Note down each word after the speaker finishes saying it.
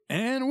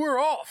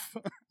off.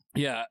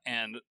 Yeah,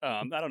 and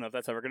I don't know if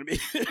that's ever going to be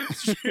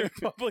shared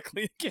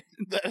publicly again.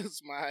 That is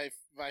my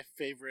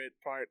favorite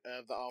part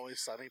of the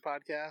Always Sunny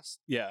podcast.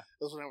 Yeah.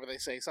 Is whenever they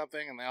say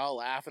something and they all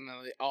laugh and then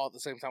they all at the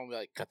same time will be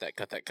like, cut that,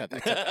 cut that, cut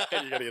that, cut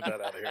that. You gotta get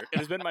that out of here. It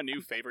has been my new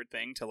favorite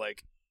thing to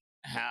like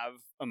have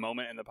a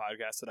moment in the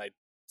podcast that I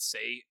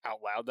say out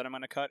loud that I'm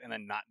going to cut and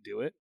then not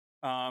do it.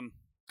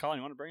 Colin,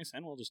 you want to bring us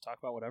in? We'll just talk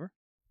about whatever.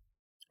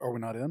 Are we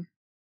not in?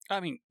 I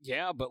mean,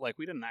 yeah, but like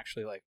we didn't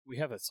actually like we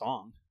have a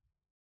song.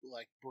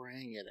 Like,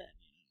 bring it in.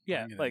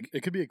 Yeah, Bring it like in.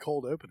 It could be a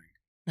cold opening.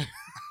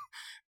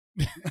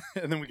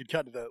 And then we could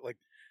cut to that, like,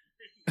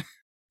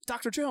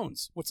 Dr.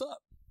 Jones, what's up?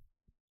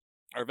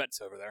 Our vet's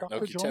over there.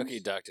 Dr. Okie dokie,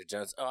 Jones? Dr.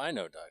 Jones. Oh, I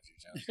know Dr.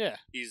 Jones. Yeah,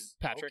 He's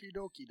Patrick. Okie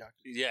dokie, doctor.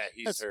 yeah,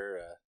 he's That's- her.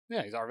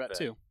 Yeah, he's our vet Vet.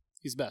 too.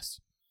 He's the best.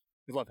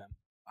 We love him.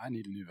 I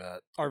need a new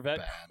vet. Our vet,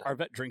 Bad. our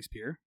vet drinks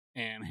beer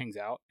and hangs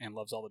out and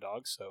loves all the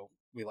dogs, so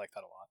we like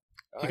that a lot.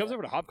 Oh, He comes yeah.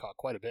 over to Hobcock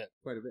quite a bit.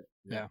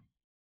 Yeah.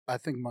 I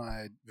think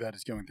my vet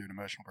is going through an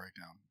emotional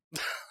breakdown.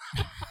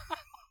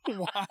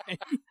 Why?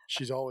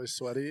 She's always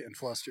sweaty and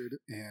flustered,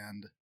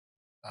 and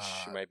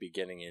She might be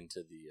getting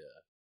into the,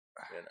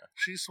 you know.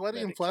 She's sweaty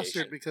and Medication.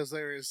 flustered because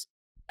there is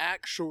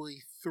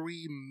actually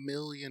 3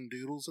 million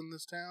doodles in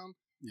this town,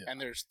 yeah, and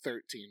there's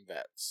 13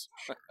 vets.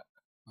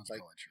 that's like-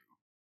 probably true.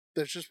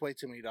 There's just way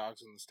too many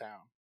dogs in this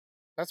town.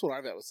 That's what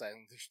our vet was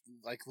saying. There's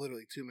like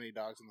literally too many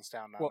dogs in this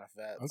town, not Well, enough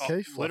vets.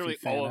 Okay, fluffy Literally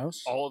Thanos.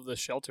 all of the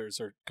shelters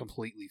are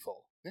completely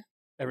full. Yeah.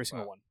 Every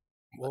single one.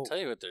 I'll tell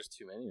you what, there's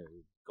too many of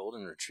these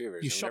golden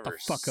retrievers. You I've shut the never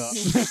fuck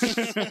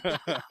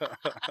up.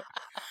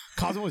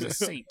 Cosmo was a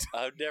saint.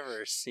 I've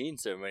never seen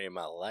so many in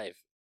my life.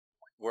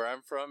 Where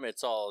I'm from,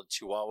 it's all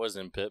Chihuahuas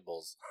and Pit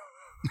Bulls.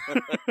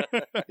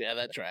 Yeah,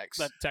 that tracks.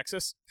 That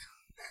Texas?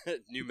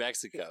 New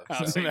Mexico. Oh,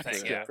 So, same yeah,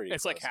 thing. yeah, Yeah.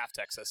 It's like half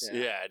Texas.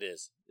 Yeah. Yeah, it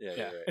is. Yeah, Yeah.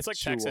 you're right. It's like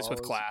Texas with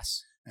Chihuahuas.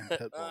 class. and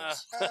pit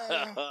bulls.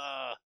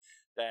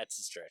 That's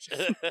a stretch.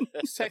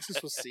 It's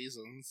Texas with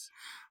seasons.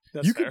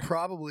 That's You fair. could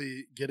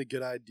probably get a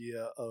good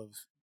idea of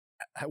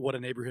what a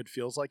neighborhood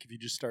feels like if you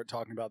just start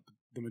talking about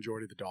the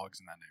majority of the dogs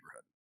in that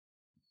neighborhood.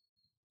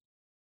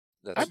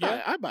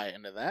 That's I buy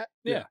into that.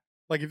 Yeah.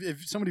 Like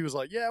if somebody was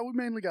like, yeah, we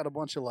mainly got a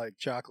bunch of like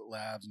chocolate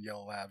labs and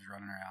yellow labs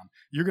running around,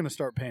 you're going to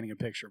start painting a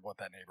picture of what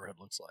that neighborhood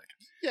looks like.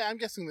 Yeah, I'm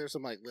guessing there's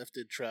some like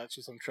lifted trucks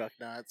with some truck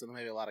nuts and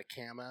maybe a lot of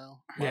camo.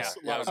 Yeah.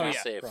 I was Oh, gonna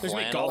yeah. say There's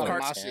flannel golf or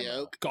carts. Mossy camo.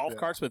 oak. Golf Yeah.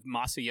 carts with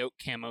mossy oak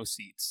camo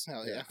seats.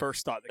 Hell yeah.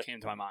 First thought that came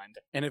to my mind.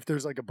 And if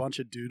there's like a bunch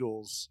of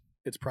doodles,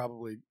 it's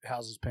probably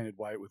houses painted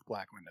white with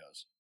black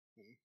windows.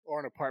 Or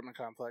an apartment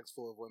complex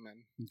full of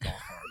women And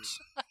golf carts.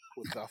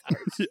 with golf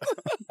carts.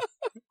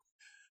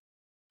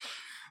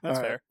 That's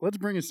All right, fair. let's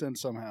bring us in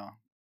somehow.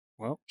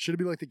 Well. Should it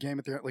be like the game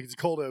at the like it's a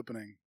cold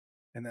opening,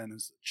 and then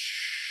it's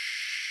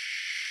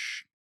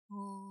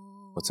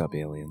What's up,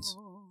 aliens?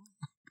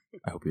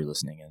 I hope you're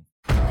listening in.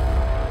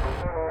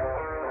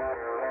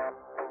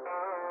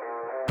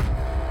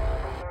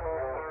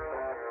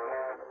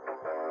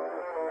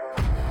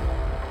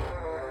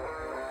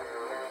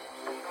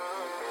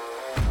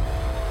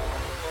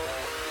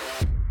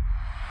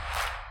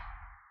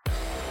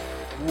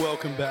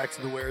 Welcome back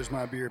to the Where's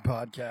My Beer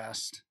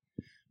podcast.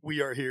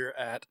 We are here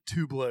at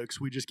Two Blokes.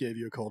 We just gave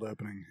you a cold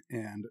opening,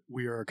 and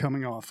we are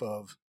coming off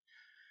of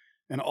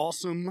an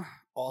awesome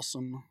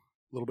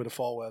little bit of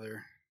fall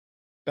weather.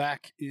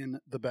 Back in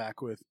the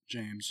back with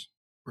James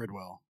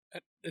Bridwell.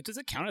 Does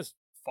it count as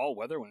fall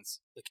weather when it's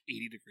like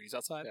 80 degrees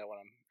outside? Yeah, when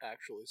I'm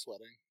actually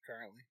sweating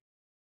currently.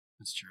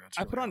 That's true. It's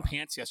I really put on hot.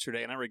 pants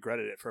yesterday and I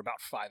regretted it for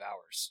about 5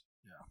 hours.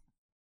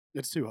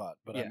 It's too hot,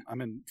 but Yeah.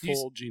 I'm in You s-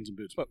 full jeans and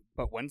boots.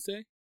 But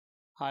Wednesday,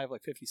 high of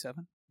like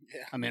 57.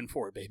 Yeah. I'm in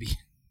for it, baby.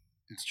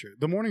 It's true.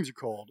 The mornings are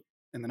cold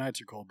and the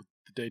nights are cold, but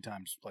the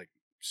daytime's like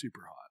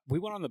super hot. We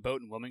went on the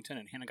boat in Wilmington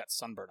and Hannah got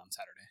sunburned on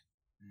Saturday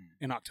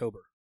in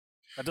October.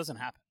 That doesn't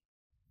happen.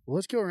 Well,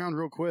 let's go around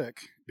real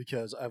quick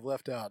because I've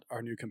left out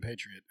our new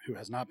compatriot who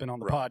has not been on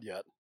the Right. pod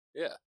yet.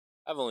 Yeah.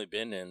 I've only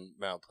been in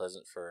Mount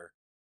Pleasant for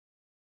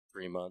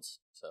 3 months,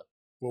 so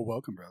Well,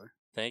 welcome, brother.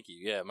 thank you.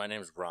 Yeah, my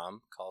name's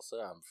Ram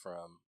Khalsa. I'm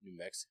from New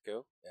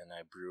Mexico, and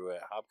I brew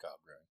at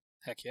Hobcob Brewing,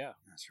 Heck yeah.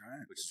 That's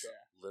right. which is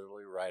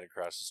literally right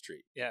across the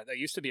street. Yeah, that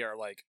used to be our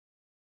like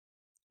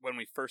when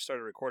we first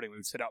started recording, we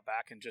would sit out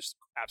back and just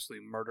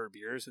absolutely murder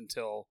beers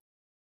until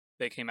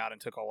they came out and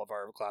took all of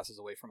our glasses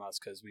away from us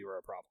because we were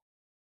a problem.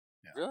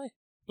 Yeah. Really?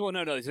 Well,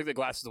 no, they took the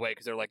glasses away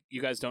because they're like,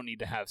 you guys don't need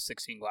to have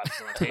 16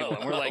 glasses on the table.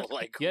 And we're like,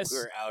 yes,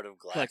 we're out of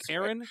glass. like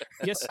Aaron,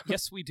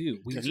 yes, we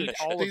do. We These need are-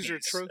 all of these these. are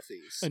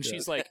trophies. And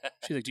she's like,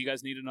 do you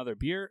guys need another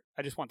beer?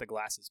 I just want the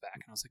glasses back.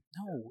 And I was like,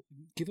 no,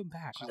 give them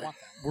back. I want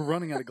them. We're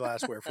running out of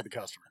glassware for the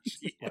customers.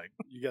 Like,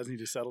 you guys need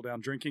to settle down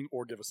drinking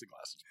or give us the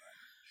glasses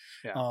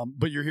back. Yeah.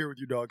 But you're here with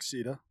your dog,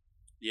 Sita.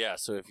 Yeah,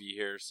 so if you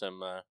hear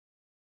some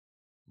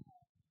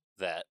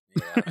that's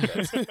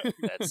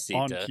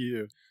On Sita.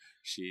 cue.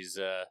 She's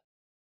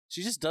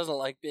she just doesn't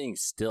like being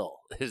still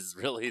is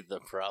really the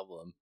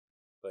problem.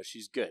 But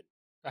she's good.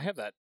 I have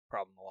that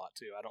problem a lot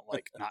too. I don't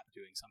like not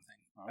doing something.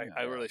 Oh,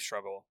 I yeah. really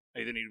struggle. I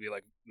either need to be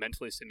like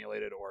mentally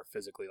stimulated or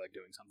physically like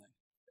doing something.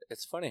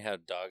 It's funny how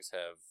dogs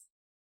have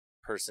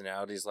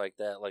personalities like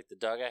that. Like the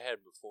dog I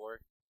had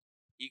before,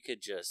 he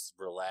could just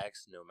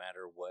relax no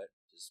matter what,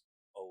 just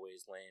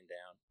always laying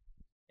down.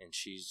 And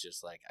she's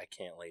just like, I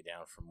can't lay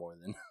down for more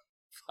than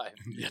 5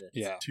 minutes.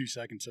 Yeah. 2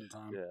 seconds at a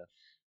time. Yeah.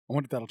 I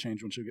wonder if that'll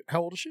change when she get.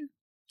 How old is she?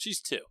 She's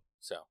 2,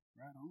 so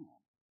Right on.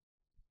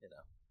 you know.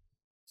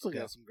 Still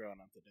Yeah. got some growing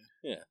up to do.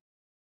 Yeah.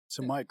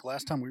 So, Mike,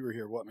 last time we were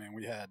here, what, man?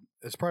 We had,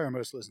 it's probably our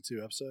most listened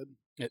to episode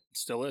It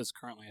still is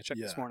currently. I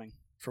checked this Yeah. morning.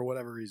 for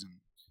whatever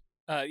reason.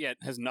 Yeah, it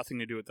has nothing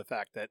to do with the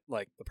fact that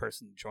like the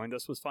person who joined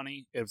us was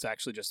funny. It was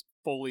actually just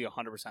fully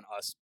 100%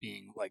 us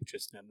being like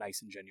just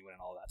nice and genuine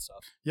and all that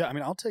stuff. Yeah, I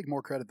mean, I'll take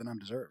more credit than I'm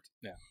deserved.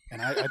 Yeah.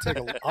 And I take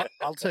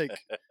I'll take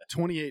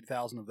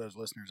 28,000 of those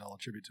listeners I'll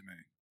attribute to me.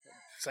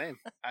 Same.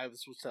 I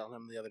was telling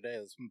him the other day,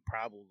 it's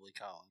probably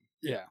Colin.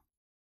 Yeah.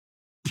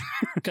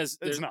 Because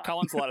It's not.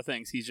 Colin's a lot of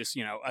things. He's just,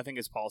 I think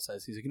as Paul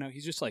says, he's like,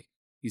 he's just like,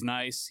 he's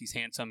nice, he's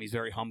handsome, he's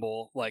very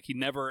humble. Like he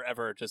never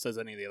ever just does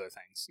any of the other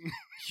things.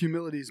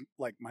 Humility's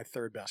like my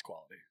third best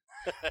quality.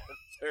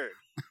 Third.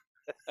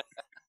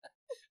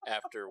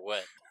 After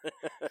what?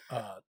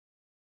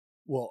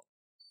 Well,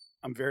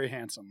 I'm very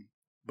handsome,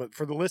 but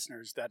for the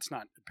listeners, that's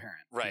not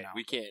apparent. you Right. know?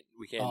 We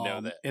can't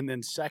know that. And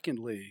then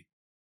secondly,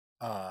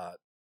 I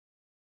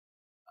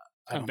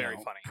I'm don't very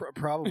know, funny.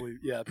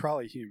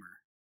 probably humor.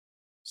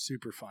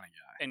 Super funny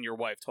guy. And your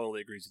wife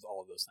totally agrees with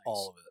all of those things.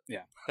 All of it.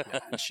 Yeah.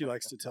 And she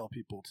likes to tell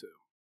people too.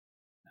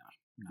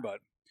 No. But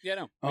yeah,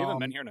 no, we haven't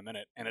been here in a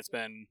minute, and it's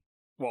been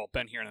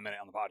here in a minute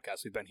on the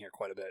podcast. We've been here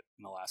quite a bit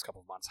in the last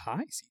couple of months.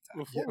 Hi, Sita.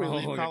 Before Yeah, we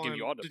leave, we'll give Colin,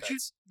 you all the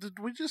pets. did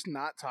we just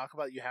not talk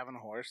about you having a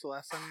horse the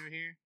last time you were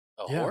here?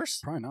 A Yeah, horse?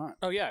 Probably not.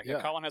 Oh yeah,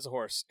 Yeah. Colin has a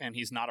horse, and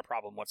he's not a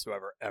problem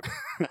whatsoever ever.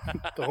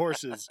 The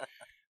horse is,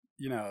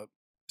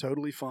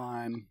 totally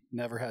fine.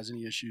 Never has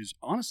any issues.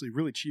 Honestly,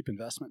 really cheap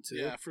investment too.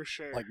 Yeah, for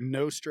sure. Like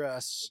no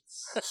stress,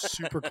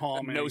 super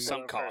calming. No What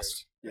sunk I've heard.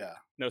 cost. Yeah,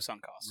 No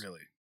sunk cost. really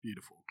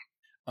beautiful.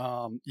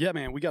 Yeah,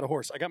 man, we got a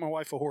horse. I got my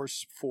wife a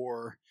horse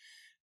for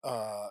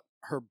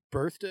her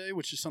birthday,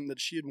 which is something that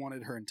she had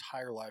wanted her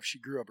entire life. She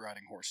grew up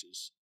riding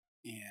horses,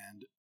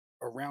 and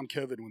around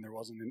COVID, when there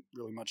wasn't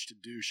really much to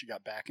do, she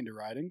got back into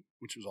riding,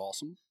 which was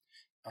awesome.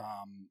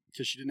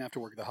 Because she didn't have to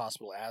work at the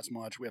hospital as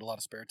much. We had a lot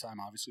of spare time,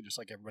 obviously, just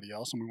like everybody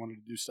else, and we wanted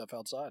to do stuff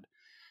outside.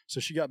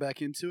 So she got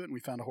back into it, and we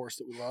found a horse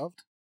that we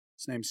loved.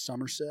 His name's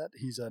Somerset.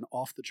 He's an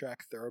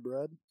off-the-track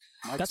thoroughbred.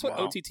 Mike's That's what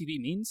wow. OTTB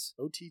means.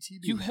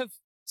 OTTB. You have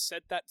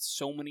said that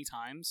so many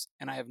times,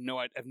 and I have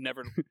I've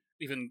never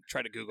even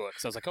tried to Google it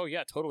because I was like, oh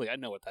yeah, totally, I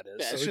know what that is.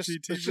 yeah, it's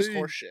OTTB. just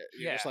horse shit.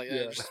 You're Yeah. just like,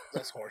 Yeah.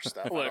 that's horse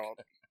stuff. Look, I don't.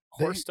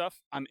 Horse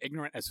stuff, I'm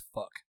ignorant as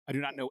fuck. I do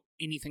not know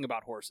anything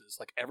about horses.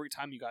 Like every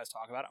time you guys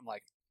talk about it, I'm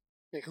like,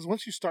 Yeah, because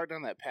once you start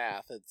down that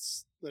path,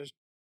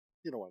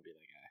 you don't want to be that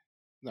guy.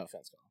 No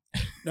offense,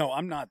 Colin. No,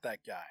 I'm not that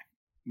guy.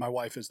 My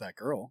wife is that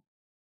girl.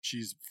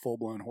 She's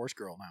full-blown horse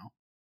girl now.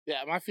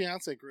 Yeah, my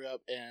fiance grew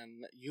up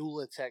in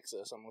Eula,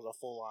 Texas, and was a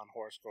full-on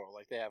horse girl.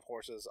 Like they have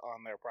horses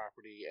on their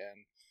property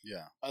and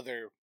Yeah.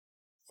 other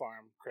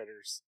farm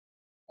critters.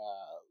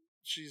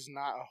 She's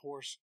not a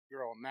horse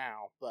girl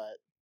now, but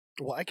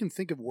Well, I can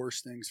think of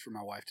worse things for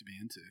my wife to be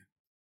into.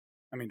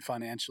 I mean,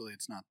 financially,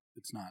 it's not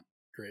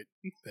great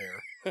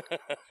there,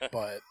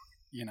 but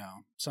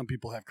some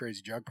people have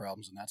crazy drug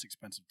problems, and that's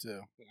expensive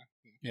too.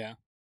 yeah.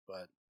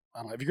 But I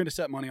don't know. If you're going to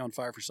set money on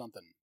fire for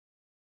something,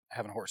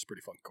 having a horse is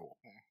pretty fucking cool.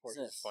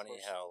 Isn't it funny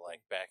how,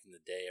 like, back in the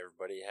day,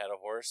 everybody had a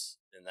horse,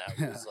 and that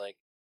Yeah. was, like,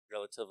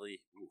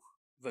 relatively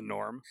The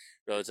norm.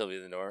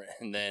 the norm,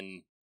 and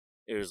then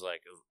it was,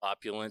 like,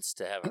 opulence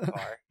to have a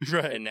car,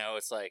 Right. and now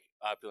it's, like,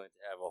 opulent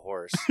to have a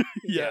horse,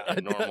 Yeah.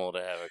 and normal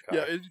to have a car.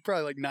 Yeah, it's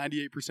probably like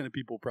 98% of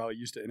people probably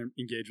used to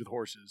engage with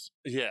horses,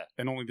 Yeah.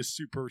 and only the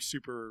super.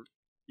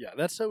 Yeah,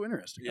 that's so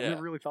interesting. I Yeah.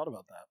 never really thought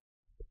about that.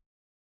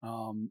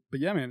 But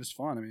yeah, man, it's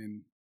fun. I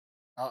mean,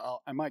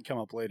 I might come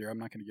up later. I'm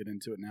not going to get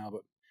into it now,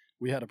 but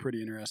we had a pretty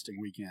interesting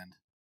weekend.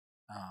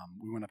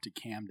 We went up to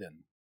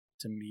Camden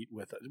to meet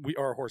with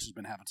our horse has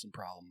been having some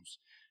problems.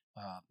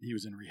 He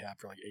was in rehab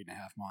for like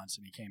 8.5 months,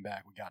 and he came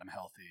back. We got him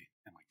healthy,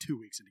 and like 2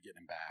 weeks into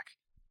getting him back,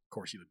 of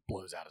course, he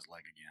blows out his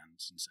leg again.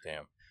 It's insane.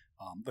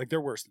 Damn. Like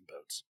they're worse than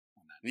boats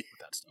on that with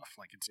that stuff.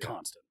 Like it's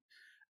constant.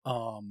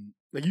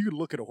 Like you could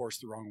look at a horse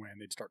the wrong way and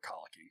they'd start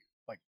colicking.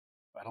 Like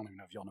I don't even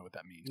know if y'all know what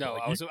that means. No,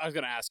 but, like, I was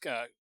going to ask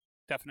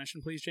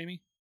definition, please,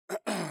 Jamie.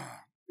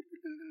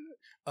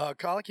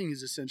 Colicking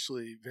is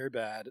essentially very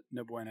bad.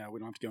 No bueno. We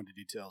don't have to go into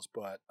details,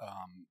 but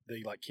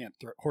they like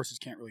horses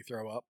can't really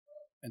throw up,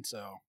 and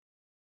so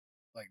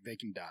like they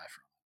can die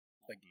from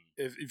it. Like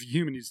if a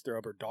human needs to throw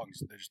up or a dog needs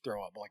to, they just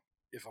throw up. But, like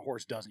if a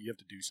horse doesn't, you have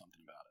to do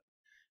something about it.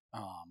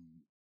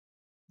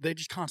 They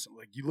just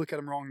constantly like you look at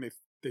them wrong,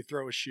 they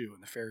throw a shoe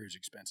and the farrier's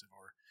expensive,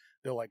 or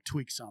they'll like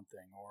tweak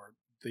something, or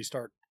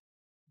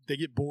they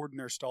get bored in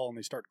their stall and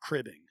they start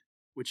cribbing,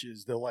 which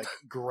is they'll like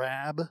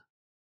grab.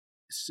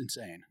 It's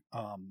insane.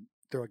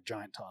 They're like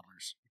giant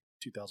toddlers,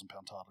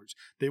 2,000-pound toddlers.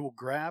 They will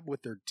grab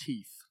with their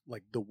teeth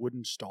like the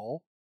wooden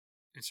stall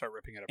And start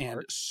ripping it and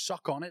apart.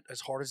 suck on it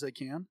as hard as they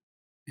can.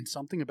 And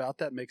something about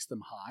that makes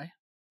them high.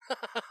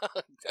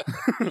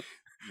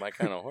 my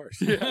kind of horse.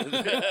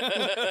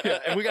 Yeah,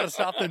 and we got to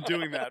stop them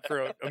doing that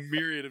for a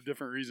myriad of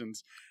different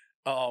reasons.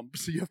 So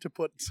you have to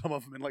put some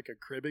of them in like a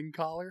cribbing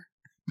collar.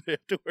 They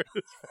have to wear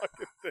this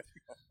fucking thing.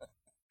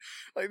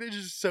 Like, there's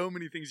just so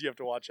many things you have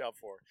to watch out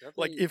for.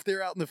 Like, if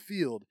they're out in the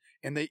field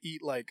and they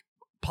eat like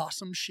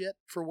possum shit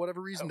for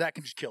whatever reason, that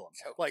can just kill them.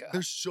 Oh, like, God.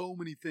 there's so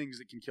many things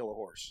that can kill a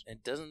horse.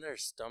 And doesn't their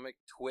stomach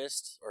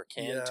twist or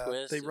can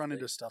twist? They if run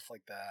into stuff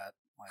like that.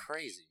 Like,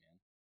 crazy, man.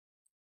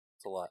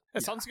 It's a lot.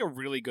 It sounds like a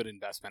really good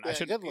investment. Yeah, I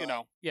should, good you luck.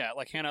 know,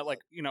 like Hannah,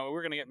 like,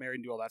 we're going to get married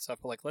and do all that stuff,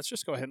 but like, let's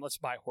just go ahead and let's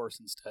buy a horse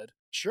instead.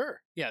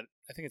 Sure. Yeah,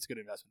 I think it's a good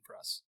investment for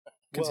us.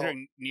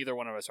 Considering neither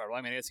one of us are. Well,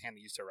 I mean, it's Hannah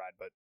used to ride,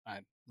 but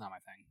not my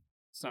thing.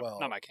 It's not,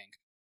 not my kink.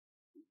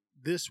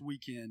 This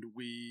weekend,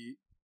 we,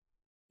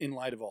 in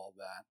light of all of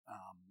that,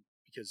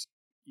 because,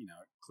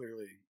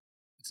 clearly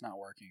it's not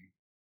working,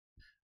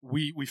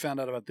 we found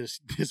out about this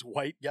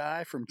white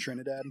guy from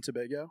Trinidad and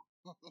Tobago.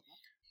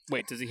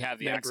 Wait, does he have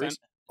the Man, accent? Bruce?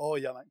 Oh,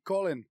 yeah, man.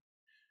 Colin.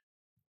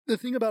 The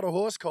thing about a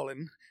horse,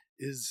 Colin,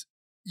 is,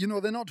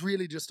 they're not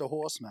really just a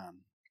horse,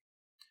 man.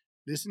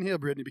 Listen here,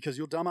 Brittany, because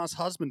your dumbass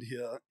husband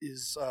here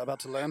is about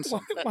to learn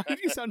something. Why did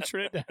you sound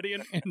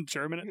Trinidadian and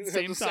German at the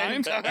same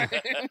time?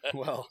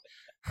 Well,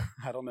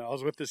 I don't know. I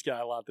was with this guy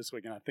a lot this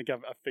week, and I think I've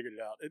figured it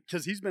out.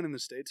 Because he's been in the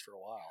States for a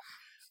while.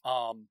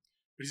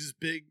 But he's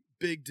this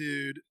big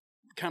dude.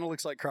 Kind of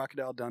looks like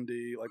Crocodile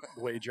Dundee, like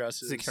the way he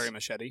dresses. Does he carry a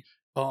machete?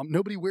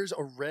 Nobody wears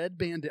a red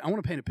bandana. I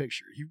want to paint a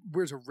picture. He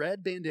wears a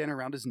red bandana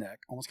around his neck,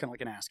 almost kind of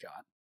like an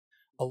ascot.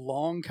 A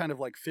long kind of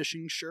like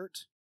fishing shirt.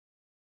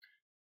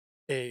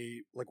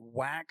 A like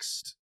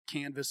waxed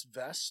canvas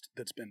vest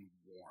that's been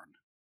worn.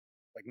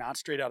 Like not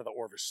straight out of the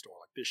Orvis store.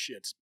 Like this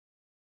shit's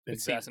been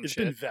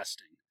been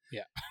vesting.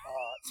 Yeah.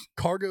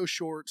 Cargo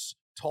shorts,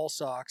 tall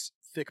socks,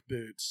 thick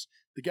boots.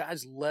 The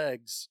guy's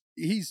legs,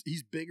 he's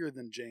bigger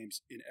than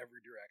James in every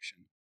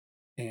direction.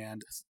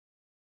 And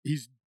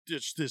he's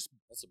just this.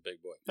 That's a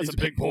big boy. That's a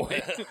big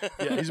boy.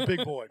 Yeah, he's a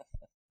big boy.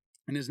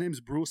 And his name's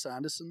Bruce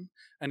Anderson,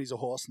 and he's a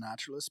horse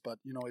naturalist, but,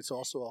 it's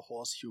also a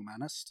horse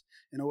humanist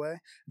in a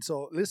way. And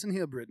so, listen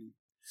here, Brittany.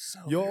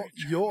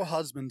 Your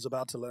husband's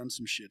about to learn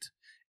some shit.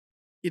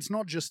 It's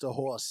not just a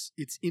horse,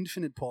 it's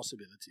infinite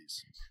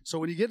possibilities. So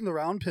when you get in the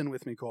round pen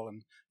with me,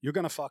 Colin, you're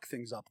going to fuck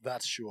things up,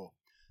 that's sure.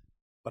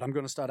 But I'm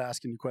going to start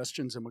asking you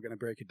questions, and we're going to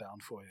break it down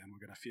for you, and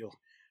we're going to feel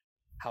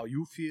how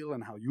you feel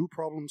and how you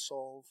problem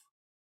solve.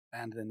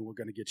 And then we're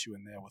going to get you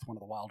in there with one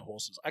of the wild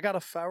horses. I got a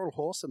feral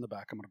horse in the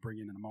back I'm going to bring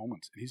in a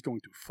moment. And he's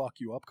going to fuck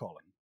you up,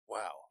 Colin.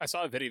 Wow. I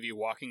saw a video of you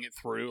walking it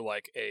through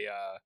like a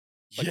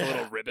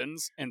little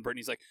ribbons. And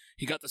Brittany's like,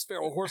 he got this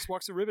feral horse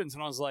walks the ribbons.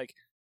 And I was like,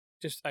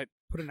 I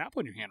put an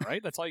apple in your hand,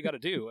 right? That's all you got to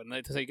do. And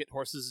they say get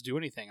horses to do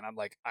anything. And I'm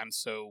like, I'm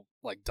so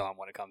like dumb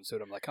when it comes to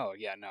it. I'm like, oh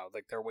yeah, no,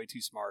 like they're way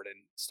too smart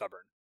and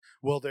stubborn.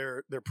 Well,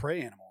 they're prey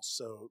animals.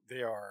 So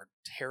they are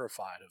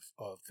terrified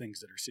of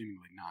things that are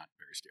seemingly not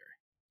very scary.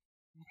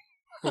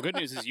 Well, good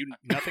news is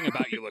nothing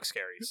about you looks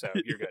scary, so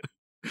you're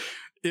good.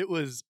 It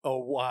was a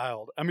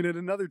wild. I mean, at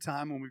another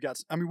time when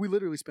we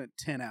literally spent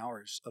 10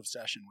 hours of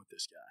session with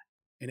this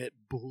guy, and it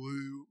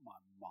blew my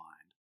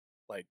mind.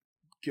 Like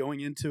going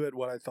into it,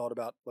 what I thought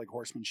about like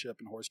horsemanship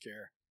and horse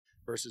care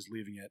versus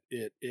leaving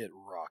it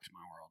rocked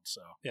my world.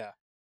 So yeah,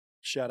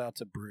 shout out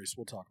to Bruce.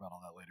 We'll talk about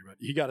all that later, but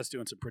he got us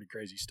doing some pretty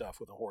crazy stuff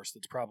with a horse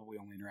that's probably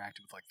only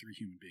interacted with like 3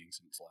 human beings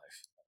in its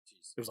life.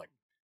 It was like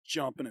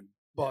jumping and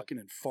bucking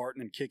and farting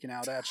and kicking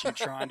out at you,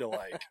 trying to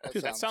like.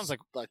 That sounds like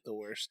the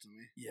worst to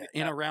me. Yeah,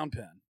 in a round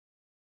pen.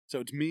 So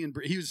it's me and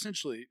he was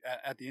essentially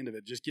at the end of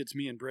it just gets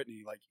me and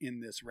Brittany like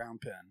in this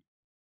round pen.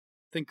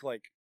 Think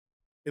like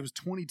it was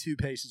 22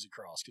 paces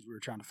across because we were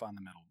trying to find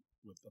the middle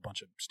with a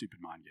bunch of stupid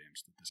mind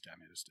games that this guy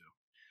made us do.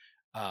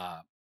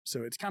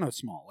 So it's kind of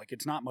small. Like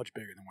it's not much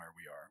bigger than where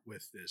we are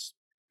with this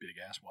big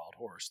ass wild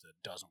horse that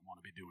doesn't want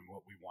to be doing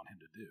what we want him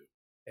to do.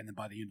 And then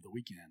by the end of the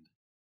weekend,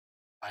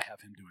 I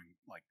have him doing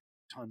like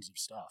tons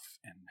of stuff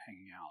and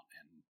hanging out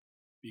and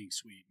being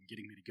sweet and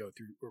getting him to go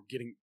through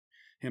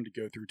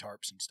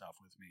tarps and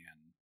stuff with me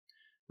and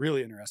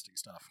really interesting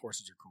stuff.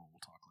 Horses are cool.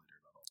 We'll talk later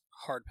about all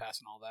that. hard pass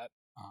and all that.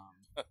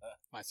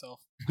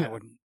 Myself, I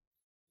wouldn't.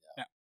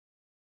 Yeah.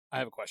 I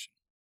have a question.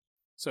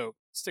 So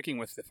sticking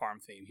with the farm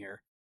theme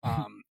here,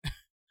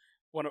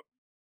 went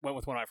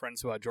with one of my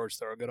friends who had George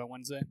Thorogood on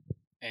Wednesday,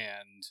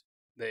 and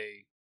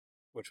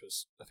which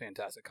was a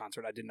fantastic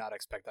concert. I did not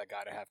expect that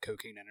guy to have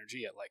cocaine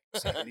energy at like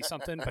 70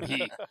 something, but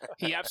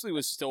he absolutely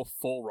was still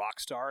full rock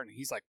star, and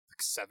he's like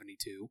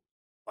 72.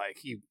 Like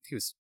he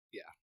was,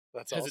 yeah.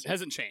 That's awesome.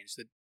 Hasn't changed.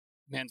 The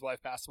man's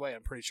wife passed away.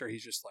 I'm pretty sure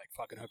he's just like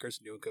fucking hookers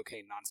and doing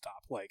cocaine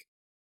nonstop. Like,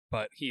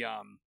 but he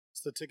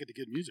it's the ticket to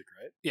good music,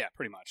 right? Yeah,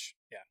 pretty much.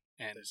 Yeah,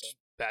 and it's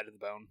bad to the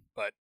bone.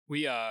 But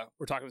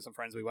we're talking to some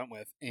friends we went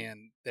with,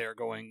 and they're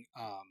going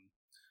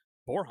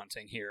boar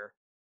hunting here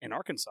in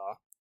Arkansas.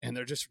 And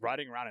they're just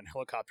riding around in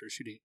helicopters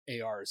shooting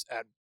ARs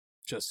at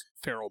just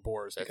feral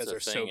boars because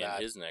they're so bad.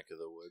 In his neck of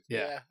the woods.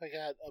 Yeah. I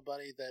got a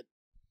buddy that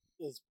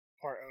was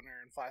part owner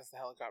and flies the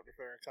helicopter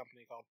for a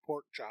company called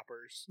Pork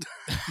Choppers,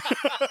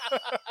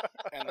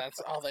 and that's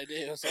all they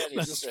do. So they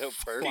That's just so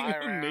perfect. fly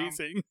around,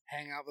 Amazing.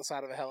 hang out the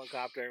side of a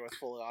helicopter with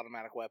fully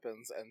automatic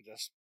weapons, and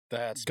just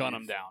That's Gun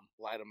them beautiful. down.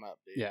 light them up,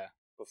 dude. Yeah.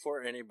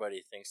 Before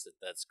anybody thinks that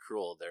that's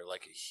cruel, they're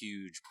like a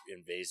huge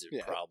invasive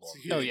Yeah, problem. it's a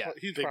huge, Oh, yeah.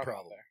 huge Big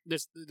problem,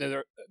 problem.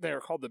 there. They're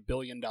called the $1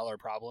 billion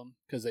problem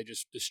because they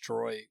just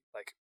destroy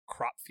like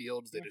crop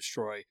fields. They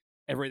destroy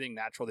everything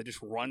natural. They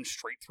just run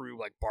straight through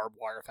like barbed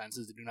wire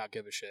fences. They do not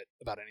give a shit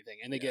about anything,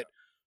 and they get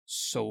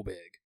so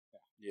big.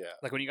 Yeah.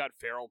 Like when you got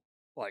feral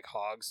like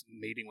hogs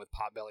mating with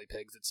potbelly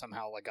pigs that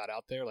somehow like got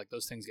out there, like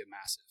those things get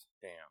massive.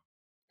 Damn.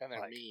 And they're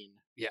Like, mean.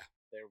 yeah.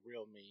 They're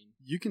real mean.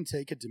 You can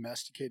take a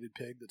domesticated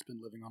pig that's been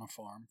living on a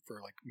farm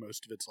for like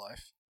most of its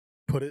life,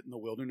 put it in the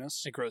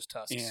wilderness, It grows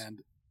tusks.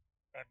 and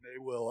they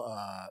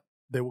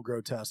will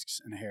grow tusks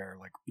and hair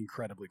like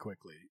incredibly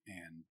quickly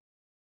and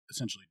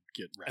essentially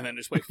get rat. and then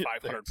just weigh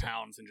 500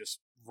 pounds and just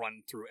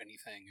run through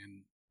anything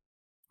and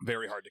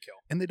very hard to kill.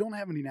 And they don't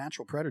have any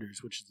natural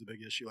predators, which is the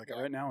big issue. Like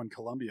right now in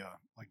Colombia,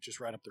 like just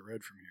right up the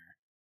road from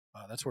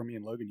here, that's where me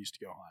and Logan used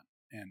to go hunt.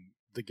 And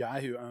the guy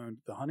who owned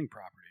the hunting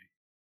property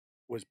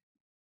was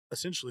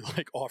essentially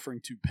like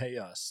offering to pay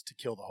us to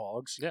kill the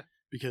hogs. Yeah.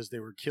 Because they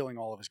were killing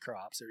all of his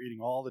crops. They're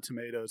eating all the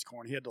tomatoes,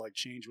 corn. He had to like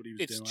change what he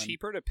was It's doing.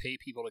 cheaper to pay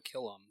people to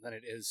kill them than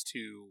it is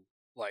to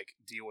like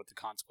deal with the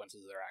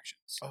consequences of their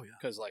actions. Oh yeah.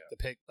 Because like the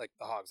pig, like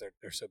the hogs,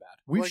 they're so bad.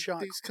 We've like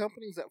shot these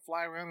companies that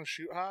fly around and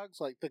shoot hogs,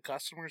 like the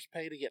customers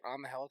pay to get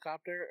on the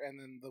helicopter, and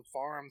then the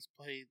farms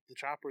pay the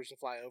choppers to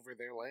fly over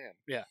their land.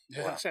 Yeah.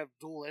 They just have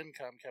dual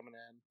income coming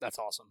in, That's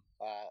awesome.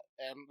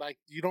 and like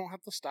you don't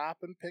have to stop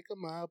and pick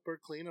them up or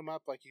clean them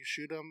up. Like you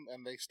shoot them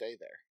and they stay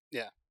there.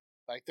 Yeah.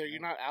 Like you're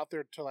not out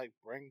there to like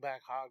bring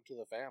back hog to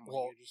the family.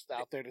 Well, You're just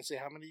out there to see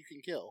how many you can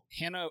kill.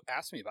 Hannah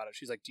asked me about it.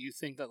 She's like, "Do you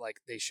think that like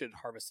they should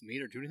harvest the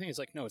meat or do anything?" It's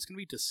like, no, it's going to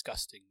be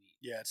disgusting meat.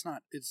 Yeah, it's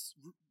not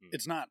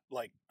not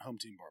like home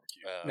team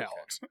barbecue. No.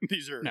 Hogs.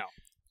 These are No.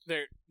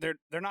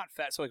 They're not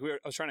fat. So like I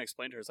was trying to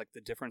explain to her, it's like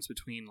the difference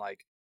between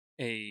like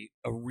a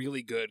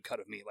really good cut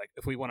of meat. Like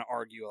if we want to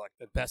argue like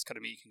the best cut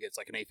of meat you can get is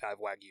like an A5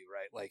 Wagyu,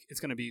 right? Like it's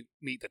going to be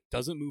meat that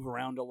doesn't move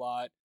around a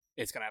lot.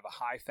 It's going to have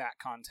a high fat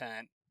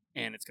content.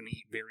 And it's going to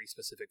eat very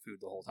specific food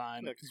the whole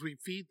time. Because we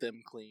feed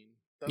them clean.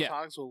 Those Yeah.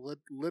 hogs will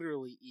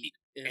literally eat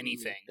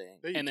anything.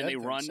 They eat And then they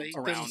dead run things. They eat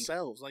around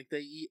themselves. Like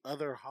they eat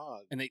other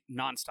hogs. and they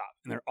nonstop.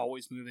 And they're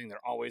always moving.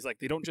 They're always like,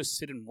 they don't just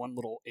sit in one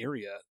little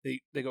area. They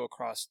go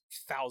across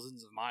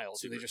thousands of miles.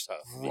 So they Super just tough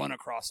run meat.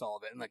 across all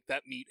of it. And like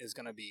that meat is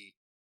going to be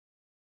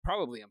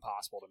probably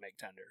impossible to make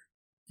tender.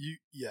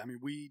 I mean,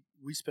 we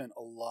spent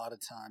a lot of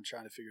time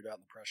trying to figure it out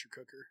in the pressure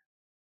cooker,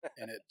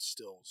 and it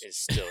still It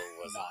still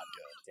was not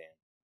good. Damn.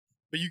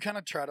 But you kind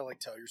of try to like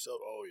tell yourself,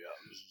 "Oh yeah,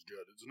 this is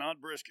good. It's not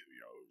brisket,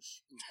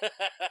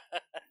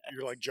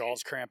 You're like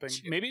jaws cramping.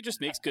 Maybe it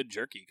just makes good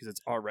jerky because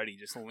it's already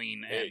just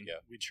lean. There you and go.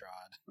 We tried.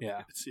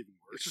 Yeah. It's even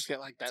worse. Let's just get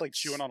like that. It's like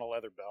chewing on a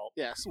leather belt.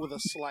 Yes, with a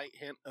slight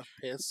hint of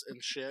piss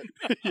and shit.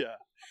 Yeah,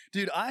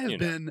 dude, I have You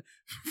know. been,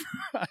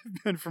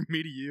 I've been from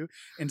me to you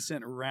and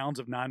sent rounds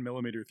of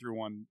 9mm through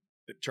one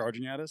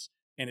charging at us,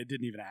 and it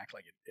didn't even act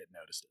like it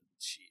noticed it.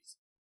 Jeez.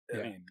 I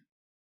Yeah. mean,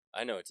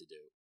 I know what to do.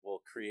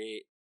 We'll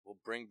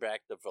bring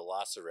back the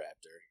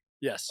Velociraptor,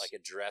 yes, like a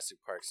Jurassic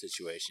Park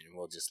situation, and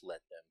we'll just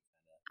let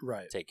them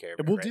right. take care of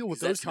And it. we'll right? deal with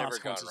 'Cause those that's never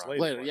gone consequences wrong.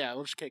 Later, yeah,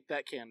 we'll just kick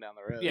that can down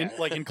the road. Yeah.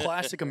 Like in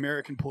classic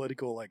American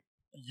political, like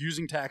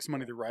using tax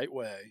money the right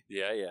way,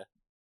 Yeah.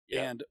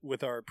 and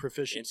with our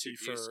proficiency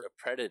Introduce for a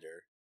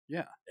predator,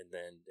 yeah, and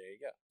then there you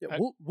go.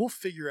 yeah, we'll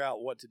figure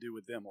out what to do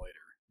with them later.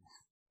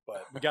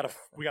 But we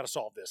gotta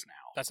solve this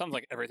now. That sounds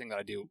like everything that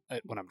I do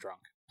when I'm drunk.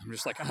 I'm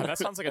just like, oh, that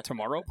sounds like a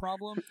tomorrow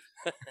problem.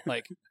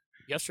 Like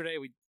yesterday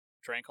we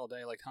drank all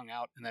day, like hung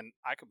out, and then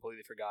I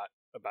completely forgot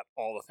about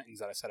all the things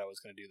that I said I was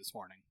going to do this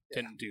morning.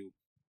 Yeah. Didn't do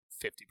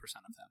 50%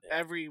 of them.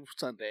 Every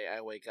Sunday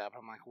I wake up,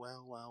 I'm like,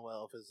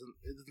 well, if it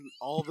isn't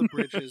all the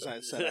bridges I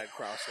said I'd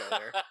cross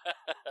later.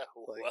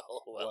 Like,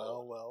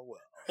 well.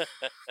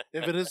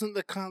 If it isn't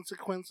the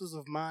consequences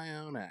of my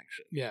own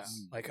actions. Yeah,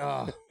 like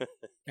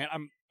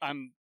and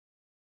I'm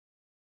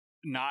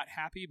not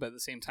happy, but at the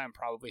same time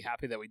probably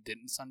happy that we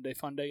didn't Sunday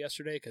Fun Day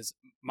yesterday because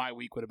my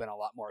week would have been a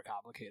lot more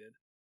complicated.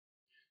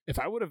 If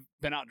I would have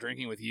been out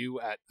drinking with you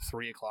at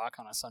 3:00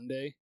 on a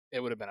Sunday, it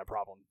would have been a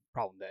problem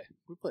day.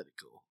 We played it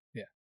cool.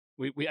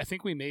 We I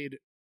think we made,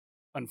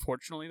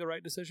 unfortunately, the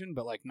right decision,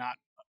 but like not.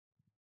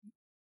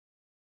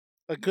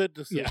 A good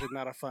decision,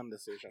 not a fun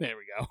decision. There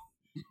we go.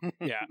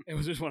 Yeah, it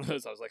was just one of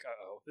those. I was like,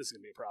 oh, this is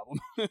gonna be a problem.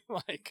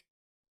 Like,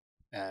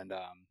 and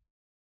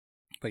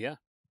but yeah,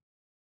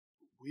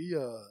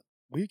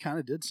 we kind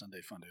of did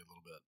Sunday Fun Day a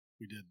little bit.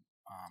 We did.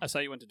 I saw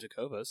you went to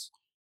Jacobus.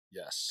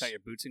 Yes. Got your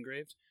boots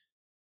engraved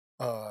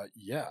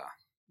Yeah.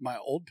 My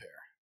old pair.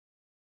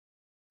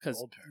 because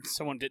Old pair.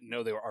 someone didn't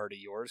know they were already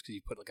yours because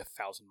you put like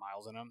 1,000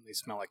 miles in them. They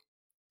smell like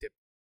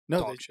No,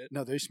 dog they, shit.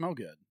 no, they smell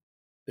good.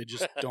 They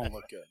just don't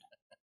look good.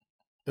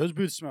 Those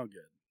boots smell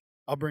good.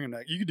 I'll bring them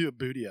back. You could do a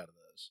booty out of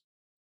those.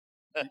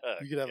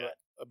 You could have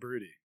a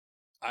broody.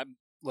 I'm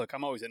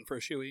always in for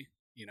a shoey,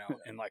 you know, Yeah.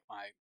 in like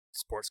my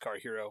sports car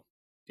hero,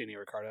 Danny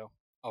Ricciardo.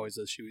 Always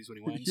those shoeies when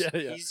he wins.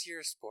 yeah. He's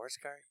your sports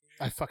car.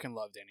 I fucking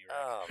love Danny Rick.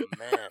 Oh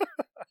man!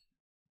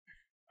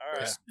 All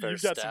right, Yeah.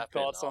 you've got some Verstappen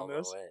thoughts all on the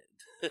this. way.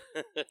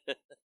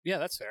 Yeah,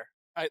 that's fair.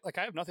 I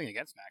have nothing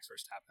against Max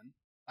Verstappen.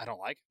 I don't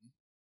like him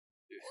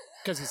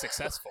because he's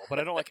successful, but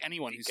I don't like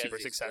anyone who's Because super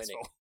he's successful.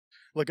 winning.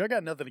 Look, I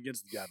got nothing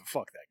against the guy, but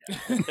fuck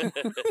that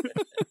guy.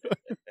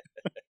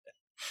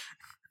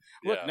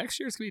 Look, Yeah. next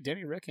year it's gonna be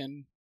Danny Rick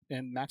and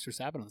Max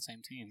Verstappen on the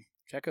same team.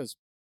 Checo's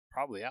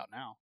probably out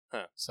now.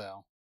 Huh.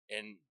 So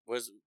And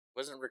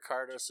wasn't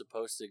Ricardo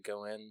supposed to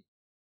go in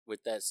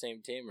with that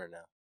same team or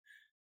no?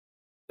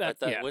 I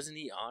thought yeah. wasn't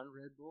he on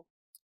Red Bull?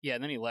 Yeah,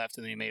 and then he left,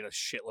 and then he made a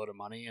shitload of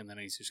money, and then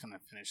he's just going to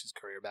finish his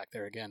career back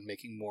there again,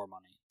 making more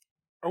money.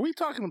 Are we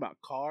talking about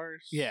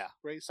cars? Yeah.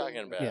 Racing?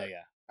 Talking about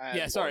Yeah.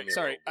 Yeah, sorry.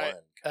 Formula One.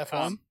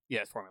 F1?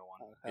 Yeah, it's Formula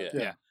 1. Yeah.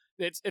 Yeah.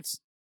 It's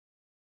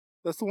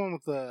That's the one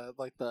with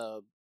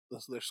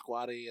they're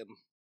squatty and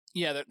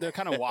yeah, they're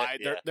kind of wide.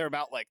 Yeah. They're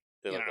about like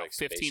They I look don't know, like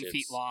 15 feet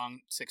spaceships. long,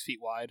 6 feet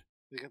wide.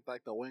 they get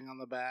like the wing on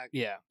the back.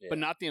 Yeah, Yeah. but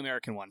not the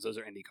American ones. Those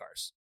are Indy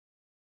cars.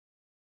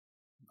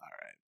 All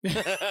right.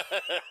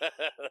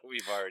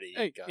 We've already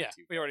Hey, gone yeah,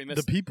 too we already The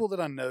missed. people that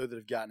I know that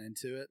have gotten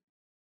into it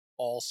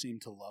all seem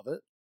to love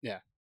it. Yeah.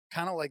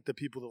 Kind of like the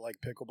people that like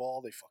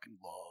pickleball. They fucking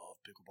love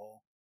pickleball.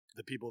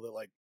 The people that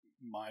like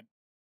my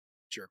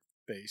jerk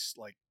face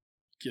like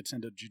gets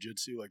into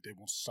jujitsu, like they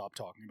won't stop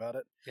talking about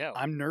it. Yeah,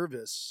 I'm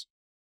nervous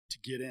to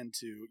get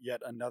into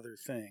yet another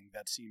thing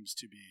that seems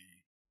to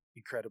be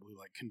incredibly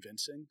like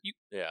convincing.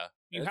 Yeah.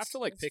 you have to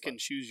like pick fun. and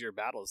choose your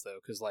battles though,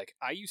 because like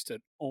I used to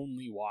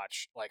only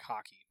watch like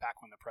hockey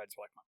back when the Preds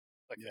were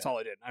like that's all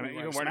I did. I mean,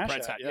 Wearing even a wearing a Smash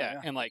Preds hat, hat,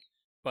 yeah. and like,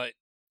 but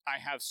I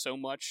have so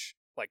much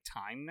like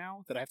time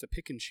now that I have to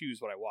pick and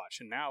choose what I watch,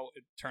 and now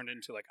it turned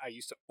into like I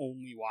used to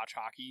only watch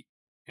hockey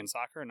and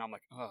soccer, and I'm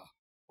like, oh,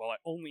 well, I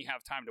only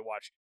have time to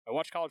watch. I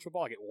watch college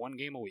football. I get one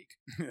game a week.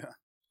 Yeah.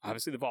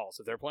 Obviously, the Vols.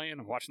 If they're playing,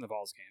 I'm watching the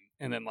Vols game,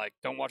 and then like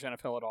don't watch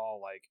NFL at all.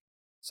 Like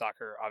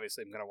soccer,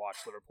 obviously, I'm gonna watch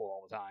Liverpool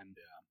all the time.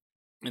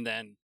 Yeah, and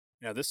then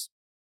this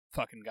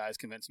fucking guy's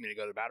convinced me to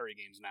go to battery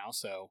games now.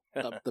 So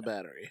Up the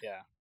battery.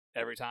 yeah,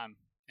 every time,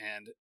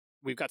 and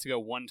we've got to go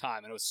one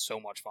time, and it was so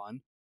much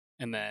fun.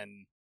 And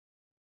then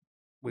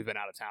we've been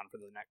out of town for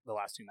the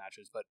last two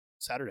matches, but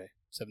Saturday,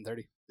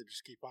 7:30. They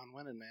just keep on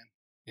winning, man.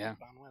 Yeah.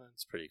 Keep on winning.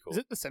 It's pretty cool. Is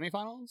it the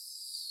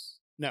semifinals?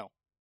 No.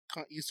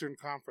 Eastern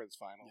Conference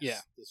Finals. Yeah.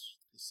 This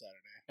Saturday.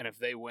 And if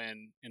they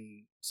win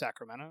in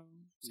Sacramento,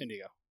 San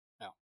Diego.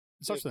 No.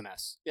 It starts with an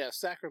S. Yeah, if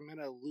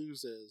Sacramento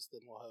loses,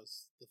 then we'll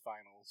host the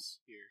finals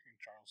here in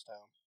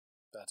Charlestown.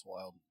 That's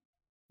wild.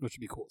 Which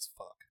would be cool as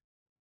fuck.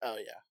 Oh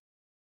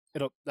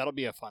yeah, That'll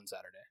be a fun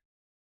Saturday.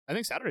 I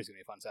think Saturday's gonna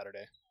be a fun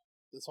Saturday.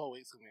 this whole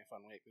week's gonna be a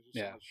fun week. There's just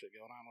Yeah. so much shit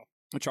going on with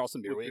The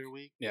Charleston Beer with Week. Beer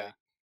Week. Yeah. Like,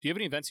 Do you have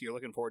any events that you're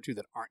looking forward to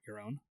that aren't your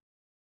own?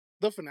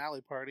 the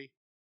finale party.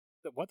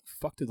 What the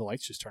fuck did the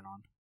lights just turn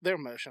on? They're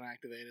motion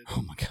activated.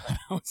 Oh my god!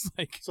 I was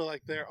like, So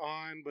like they're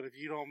on, but if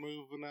you don't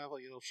move enough,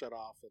 like it'll shut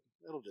off, and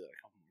it'll do that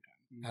a couple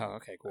more times. oh,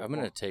 okay, cool. I'm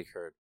gonna take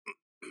her.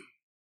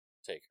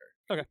 Take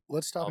her.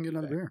 Let's stop I'll and get be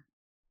another back.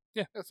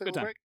 beer. Let's take Good a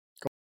time. break.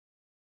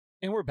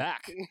 And we're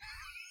back.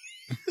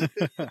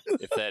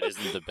 If that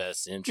isn't the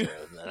best intro,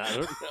 then I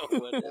don't know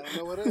what. I don't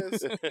know what it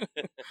is.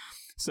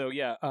 So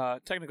yeah,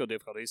 technical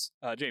difficulties.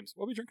 James,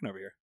 what are we drinking over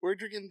here? We're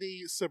drinking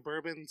the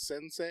Suburban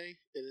Sensei.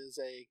 It is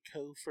a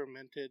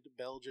co-fermented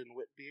Belgian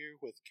wit beer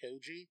with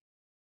koji,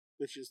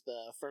 which is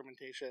the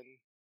fermentation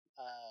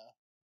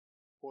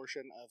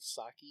portion of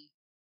sake.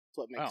 It's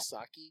what makes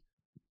sake.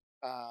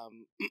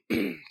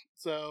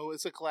 So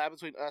it's a collab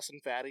between us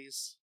and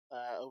Fatty's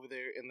over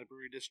there in the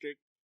brewery district.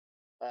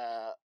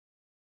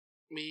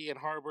 Me and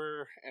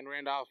Harbor and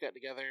Randolph got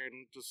together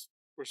and just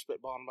were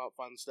spitballing about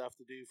fun stuff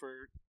to do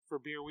for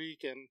Beer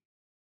Week. And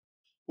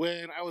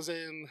when I was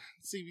in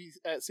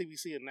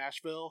CBC in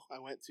Nashville, I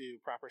went to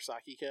Proper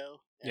Sake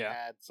Co. and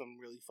had some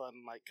really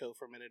fun like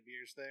co-fermented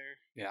beers there.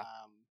 Yeah.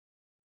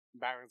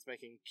 Byron's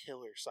making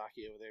killer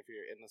sake over there if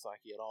you're into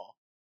sake at all.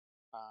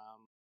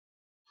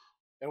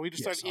 And we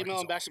just started sake's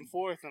emailing back awesome. and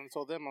forth, and I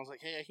told them, I was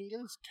like, hey, I can get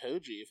us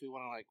koji if we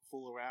want to like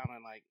fool around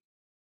and like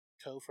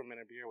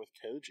co-ferment a beer with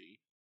koji.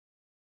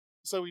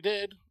 So we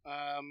did. It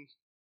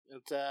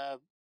kind of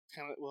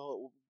it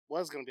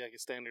was going to be like a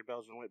standard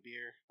Belgian wit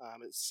beer.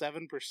 It's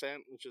 7%,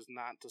 which is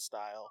not to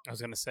style. I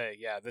was gonna say,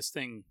 yeah, this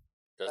thing.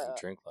 Doesn't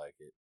drink like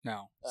it.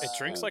 No, it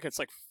drinks like it's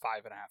like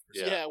 5.5%.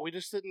 Yeah, we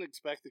just didn't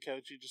expect the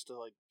koji just to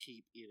like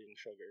keep eating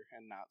sugar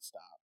and not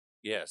stop.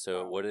 Yeah.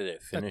 So what did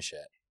it finish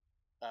at?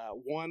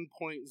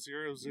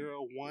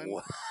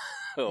 1.001.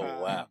 Oh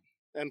wow.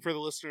 And for the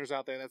listeners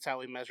out there, that's how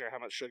we measure how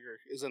much sugar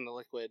is in the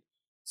liquid.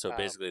 So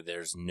basically,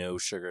 there's no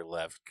sugar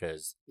left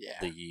because Yeah.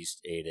 the yeast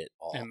ate it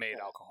all And made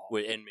alcohol.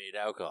 and made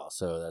alcohol.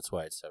 So that's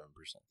why it's 7%.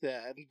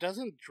 Yeah, and it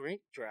doesn't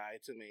drink dry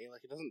to me.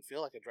 Like, it doesn't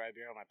feel like a dry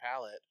beer on my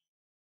palate.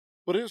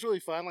 But it is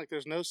really fun. Like,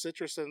 there's no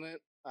citrus in it.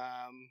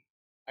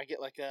 I get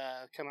like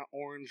a kind of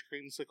orange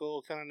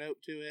creamsicle kind of note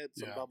to it.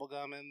 Some Yeah. bubble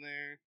gum in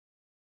there.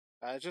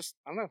 Just,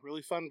 I don't know,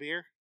 really fun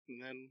beer.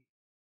 And then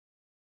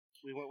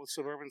We went with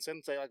Suburban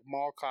Sensei, like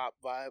mall cop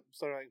vibe,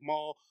 sort of like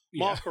mall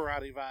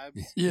karate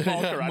vibes.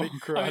 Mall karate.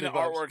 mall I mean, the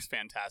vibes. artwork's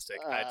fantastic.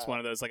 It's one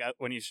of those like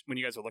when you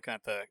guys were looking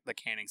at the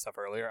canning stuff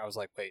earlier, I was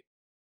like, wait,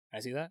 can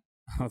I see that?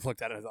 I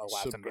looked at it, I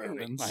laughed and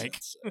Suburban like,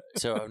 Sensei.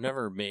 So I've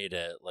never made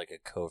a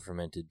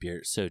co-fermented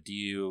beer. So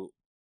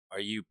are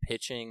you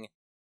pitching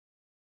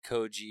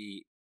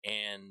koji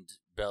and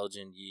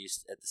Belgian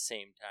yeast at the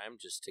same time,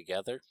 just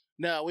together?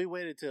 No, we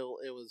waited till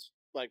it was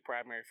like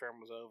primary firm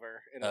was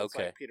over, and it was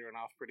like petering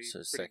off pretty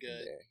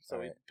good. So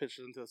we pitched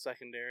it into the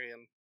secondary,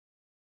 and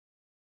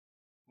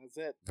that's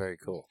it. Very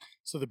cool.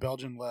 So the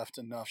Belgian left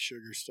enough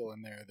sugar still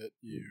in there that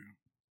you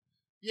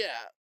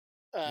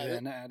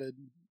then added.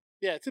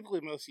 Yeah, typically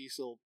most yeast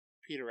will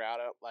peter out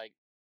at like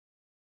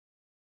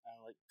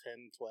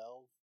 10,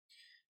 12.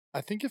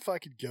 I think if I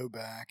could go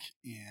back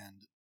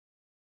and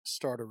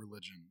start a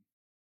religion,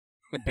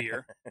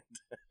 beer.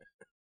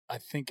 I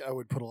think I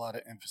would put a lot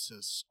of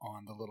emphasis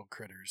on the little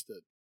critters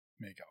that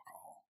make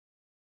alcohol.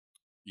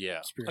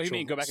 Yeah. Oh, you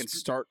mean go back and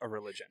start a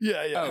religion?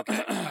 Yeah, yeah. Oh,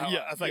 okay.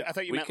 Yeah, I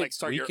thought you meant like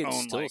start your own. We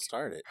could still like,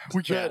 start it.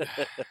 we could.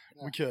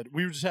 We could.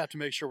 We would just have to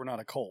make sure we're not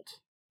a cult,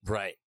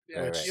 Right.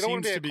 Yeah, which right. You don't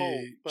wanna seems be to a be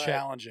cult, but-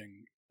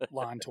 challenging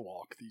line to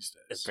walk these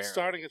days. Apparently.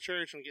 Starting a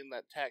church and getting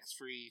that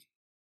tax-free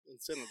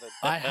incentive.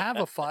 I have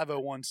a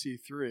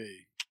 501c3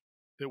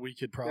 that we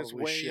could There's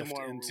probably way shift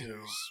more into.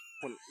 rules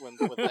when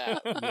with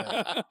that.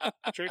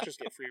 Yeah. Churches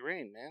get free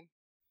reign, man.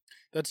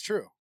 That's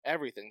true.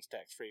 Everything's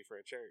tax-free for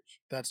a church.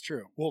 That's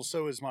true. Well,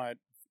 so is my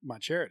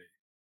charity,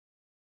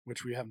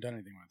 which we haven't done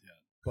anything with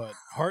yet. But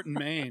Heart and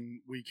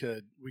Main, we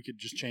could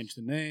just change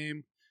the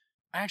name.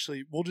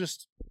 Actually, we'll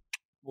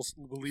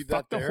leave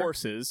fuck that the there.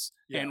 horses,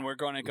 Yeah. and we're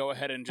going to go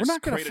ahead and We're just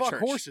not going to create a fuck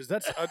church. horses.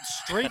 That's a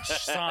straight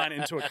sign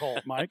into a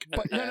cult, Mike.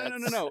 But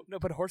no.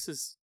 But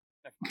horses.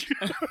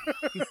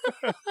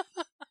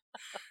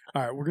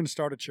 All right, we're going to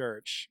start a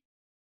church.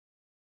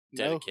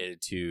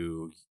 Dedicated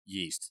to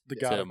yeast, The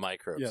to god of-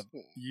 microbes.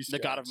 Yeah, yeast The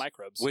god of gods.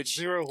 microbes. Which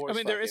Zero horse. I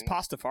mean, there is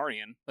fucking.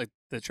 Pastafarian, like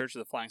the Church of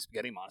the Flying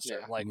Spaghetti Monster.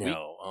 Yeah. Like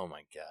no, oh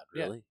my god,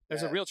 Yeah. really?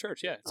 there's a real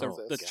church. Yeah, it's Oh,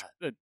 the God.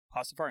 the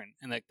Pastafarian,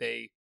 and like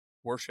they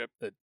worship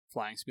the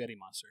Flying Spaghetti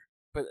Monster.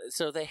 But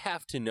so they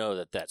have to know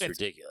that that's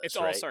ridiculous. It's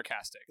right? all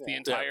sarcastic. The Yeah.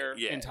 entire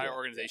Yeah, yeah.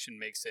 organization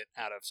makes it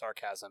out of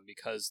sarcasm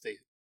because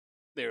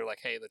they're like,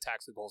 hey, the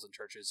tax loopholes in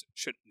churches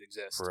shouldn't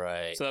exist.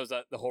 Right. So that was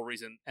the whole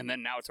reason. And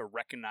then now it's a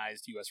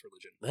recognized U.S.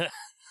 religion.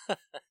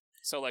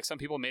 So like some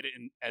people made it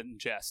in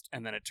jest,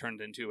 and then it turned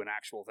into an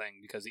actual thing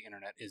because the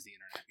internet is the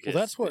internet.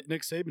 Well, that's what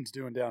Nick Saban's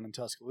doing down in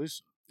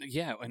Tuscaloosa.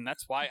 Yeah, and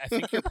that's why I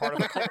think you're part of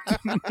the cult.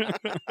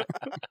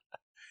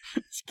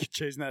 He's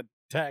chasing that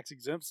tax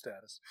exempt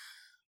status.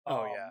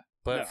 Oh yeah.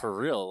 But No. for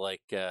real,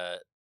 like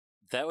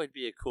that would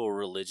be a cool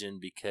religion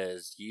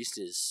because yeast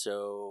is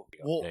so.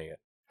 Well, There you go.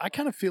 I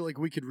kind of feel like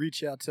we could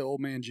reach out to old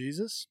man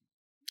Jesus.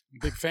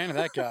 Big fan of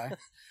that guy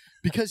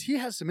because he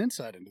has some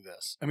insight into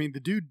this. I mean, the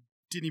dude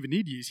didn't even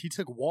need yeast. He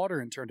took water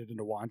and turned it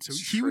into wine. So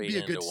he would be a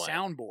Straight good into wine.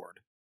 soundboard.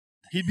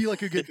 He'd be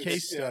like a good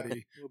case Yeah.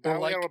 study. But Or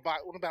like-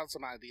 what about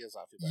some ideas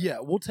off your back? Yeah,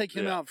 we'll take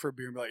him Yeah. out for a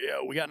beer and be like, yeah,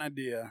 we got an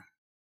idea.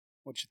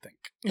 What you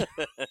think?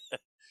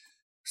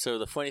 So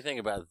the funny thing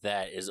about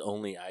that is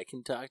only I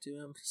can talk to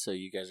him. So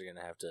you guys are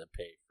gonna have to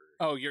pay for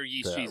Oh, you're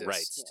yeast the Jesus.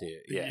 rights to.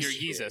 Yeah, You're yeah,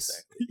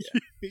 Jesus.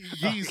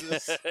 exactly.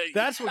 Jesus.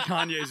 That's what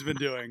Kanye's been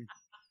doing.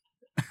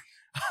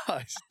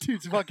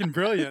 Dude's fucking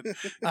brilliant.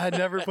 I had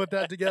never put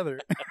that together.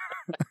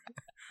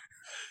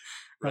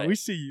 Right. We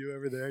see you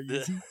over there,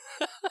 Yeezy.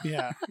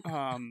 Yeah.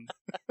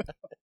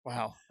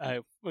 Wow. I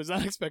was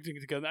not expecting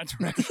it to go that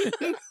direction.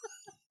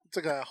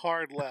 Took a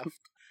hard left.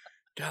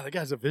 God, that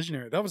guy's a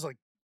visionary. That was like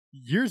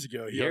years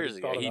ago. He Years already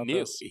ago, thought he about knew.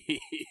 this. He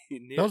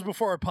knew. That was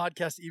before our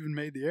podcast even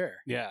made the air.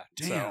 Yeah.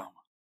 Damn. So,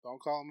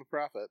 Don't call him a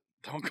prophet.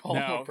 Don't call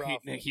him a no,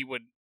 prophet. he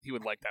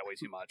would like that way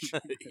too much.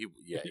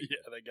 Yeah, yeah,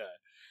 that guy.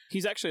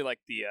 He's actually like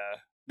the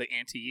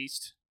anti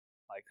yeast.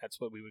 Like that's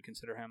what we would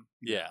consider him.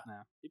 yeah.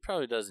 Yeah. He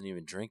probably doesn't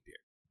even drink beer.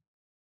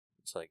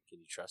 It's like, can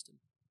you trust him?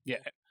 Yeah.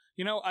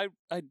 You know,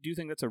 I do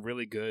think that's a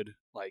really good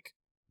like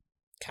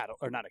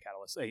not a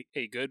catalyst.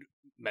 A good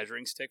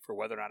measuring stick for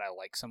whether or not I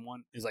like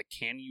someone is like,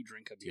 can you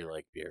drink a Do you beer?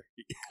 like beer?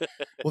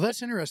 Well,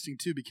 that's interesting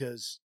too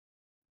because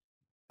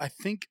I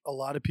think a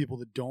lot of people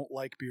that don't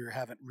like beer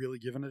haven't really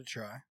given it a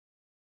try.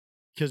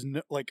 Because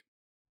like,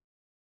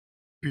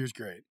 beer's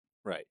great.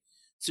 Right.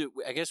 So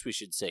I guess we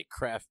should say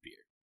craft beer.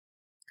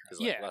 Because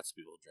like, Yeah. lots of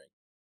people drink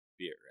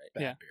beer, right?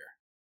 Bad Yeah. beer.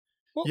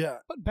 Well, Yeah.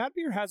 But bad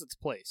beer has its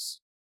place.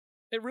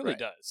 It really Right.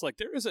 does. Like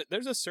there's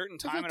a certain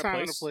There's time a and time a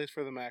and a place. place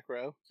for the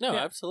macro. No,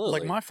 Yeah. absolutely.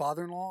 Like my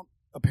father-in-law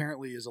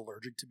apparently is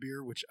allergic to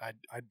beer, which I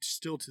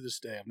still to this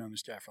day, I've known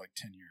this guy for like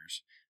 10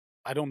 years.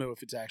 I don't know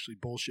if it's actually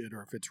bullshit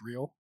or if it's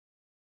real.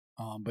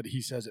 But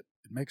he says it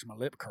makes my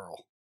lip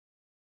curl.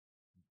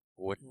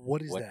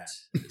 What is that?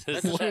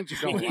 That's a change you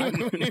don't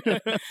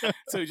like.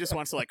 So he just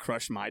wants to like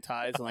crush Mai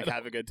Tais and like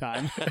have a good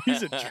time.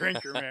 He's a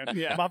drinker, man.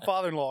 Yeah. My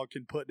father-in-law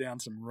can put down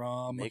some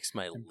rum. Makes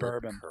my lip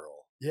bourbon.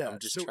 curl. Yeah. I'm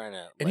just so- trying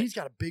to. And he's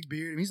got a big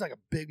beard, and he's like a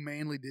big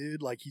manly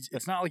dude. Like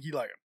it's not like he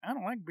like, I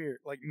don't like beer.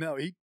 Like, no,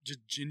 he just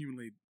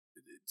genuinely,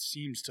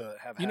 seems to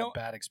have You had know-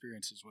 bad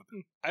experiences with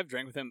it. I've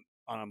drank with him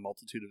on a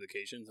multitude of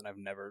occasions, and I've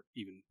never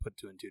even put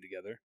two and two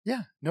together.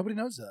 Yeah, nobody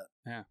knows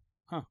that.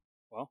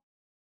 Well,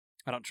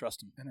 I don't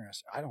trust him.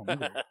 Interesting. I don't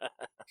either.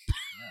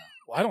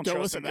 Well, I don't Don't trust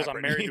him listen to because that,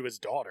 I'm married Brittany. to his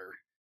daughter.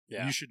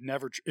 Yeah. You should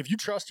never. If you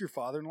trust your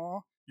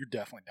father-in-law, you're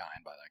definitely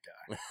dying by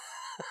that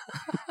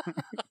guy.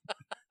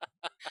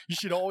 You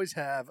should always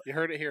have You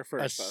heard it here a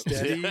first, folks.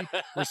 steady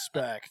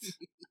respect.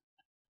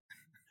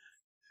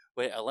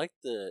 Wait, I like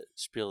the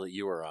spiel that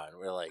you were on,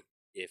 where like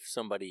if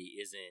somebody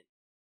isn't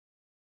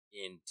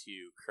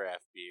into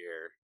craft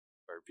beer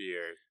or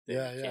beer, then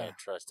Yeah, you yeah. can't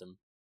trust them.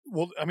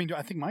 Well, I mean,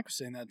 I think Mike was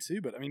saying that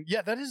too, but I mean,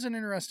 yeah, that is an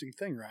interesting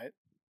thing, right?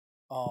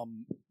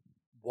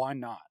 Why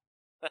not?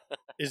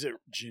 Is it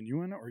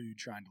genuine, or are you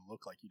trying to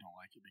look like you don't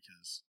like it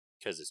because?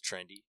 Because it's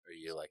trendy, or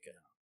you like a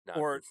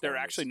Or they're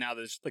nonconformist? actually now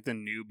there's like the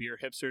new beer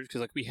hipsters,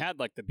 because like we had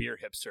like the beer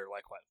hipster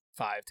like what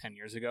 5-10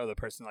 years ago, the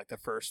person like the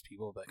first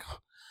people like, oh,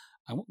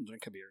 I won't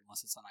drink a beer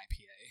unless it's an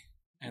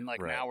IPA, and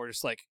like Right. now we're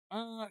just like,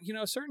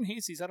 certain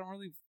hazies I don't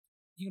really,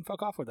 you can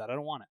fuck off with that, I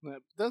don't want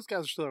it. Those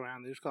guys are still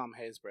around. They just call them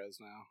haze bros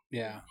now.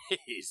 Yeah,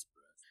 Jeez,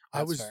 bro. I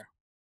that's was fair.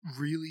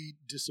 really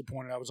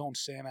disappointed. I was on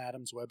Sam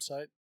Adams'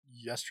 website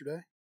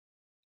yesterday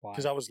Why?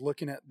 because I was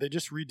looking at. They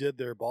just redid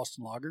their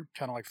Boston Lager,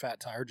 kind of like Fat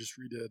Tire. Just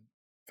redid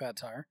Fat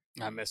Tire.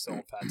 I missed the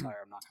old Fat Tire.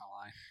 I'm not gonna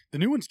lie. The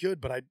new one's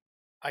good, but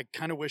I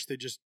kind of wish they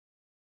just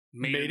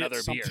Made it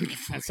another beer something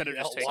instead of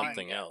just else. taking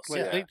Something else. Wait,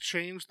 Yeah. they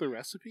changed the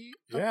recipe?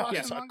 of Yeah. Boston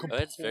Yes, I Lager? Oh,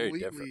 it's very completely-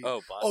 different.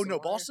 Oh, Boston Oh no,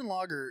 Lager? Boston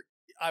Lager.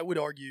 I would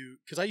argue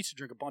because I used to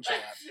drink a bunch of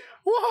that.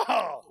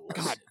 Whoa!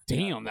 God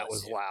damn, that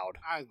was bless you. loud.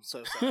 I'm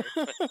so sorry.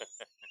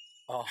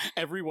 Oh,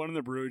 Everyone in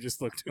the brewery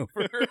just looked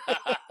over.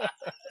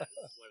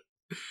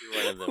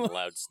 You're one of them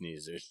loud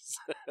sneezers.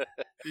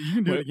 you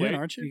can do it again,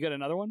 aren't you? You got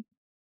another one?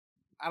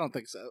 I don't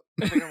think so.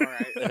 I think I'm all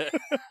right.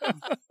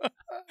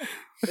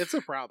 It's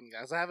a problem,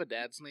 guys. I have a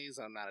dad sneeze.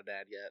 I'm not a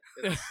dad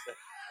yet. It's,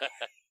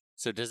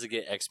 So does it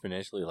get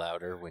exponentially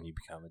louder when you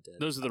become a dad?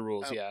 Those are the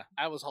rules. Oh. Yeah.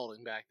 I was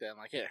holding back then.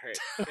 Like, it hurt.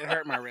 It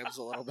hurt my ribs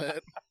a little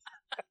bit.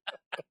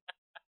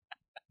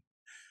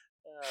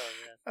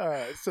 Oh, All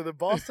right, so the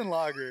Boston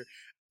Lager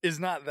is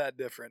not that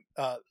different.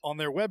 On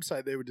their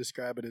website, they would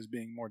describe it as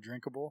being more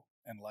drinkable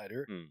and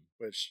lighter, man.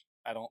 which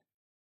I don't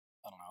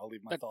know. I'll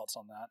leave my But- thoughts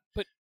on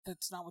that.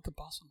 That's not what the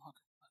Boston Lager.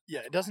 Yeah,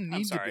 it doesn't need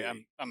I'm sorry. to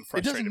be. I'm It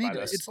frustrated doesn't need by to.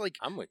 this. It's like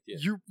I'm with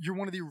you. you're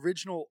one of the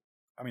original.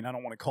 I mean, I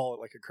don't want to call it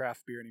like a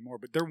craft beer anymore,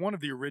 but they're one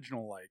of the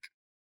original like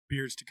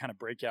beers to kind of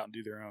break out and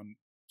do their own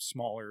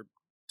smaller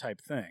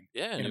type thing.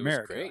 Yeah, and in it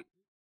America. was great.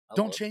 I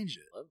Don't loved- change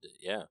it. Loved it.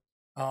 Yeah.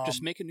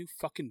 Just make a new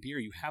fucking beer.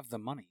 You have the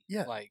money.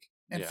 Yeah. Like,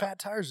 And Yeah. Fat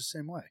Tire's the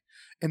same way.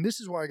 And this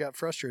is why I got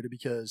frustrated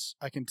because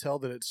I can tell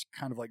that it's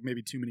kind of like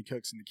maybe too many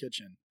cooks in the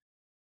kitchen.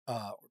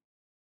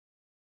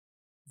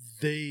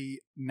 They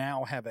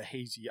now have a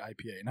hazy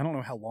IPA, and I don't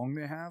know how long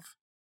they have,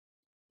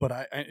 but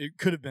I it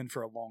could have been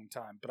for a long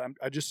time. But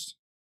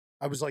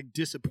I was like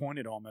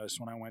disappointed almost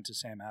when I went to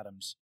Sam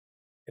Adams,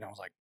 and I was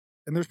like,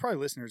 and there's probably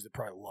listeners that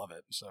probably love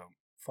it, so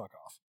fuck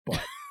off.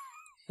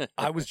 But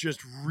I was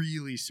just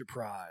really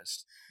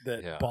surprised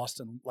that Yeah.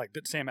 Boston, like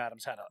that Sam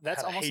Adams had a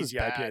That's had a almost as hazy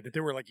IPA bad. that they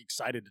were like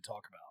excited to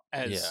talk about.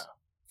 as Yeah.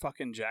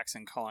 fucking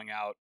Jackson calling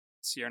out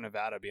Sierra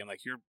Nevada, being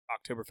like, your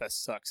Oktoberfest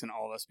sucks, and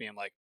all of us being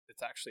like,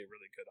 it's actually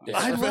really good. Yeah.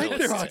 I Oktoberfest. like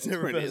their It's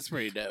pretty, Oktoberfest. it's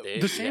pretty dope. They-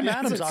 The Sam yeah,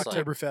 Adams it's like-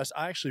 Oktoberfest,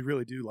 I actually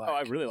really do like. Oh,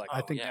 I really like I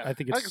that think one, yeah. I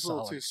think I it's think it's a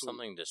little solid. too sweet.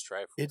 Something to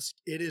strive for.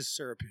 It is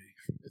syrupy.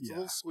 It's Yeah. a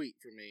little sweet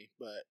for me,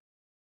 but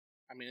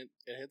I mean,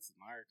 it hits the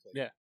mark. Like,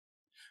 Yeah.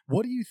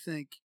 What do you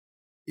think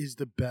is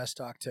the best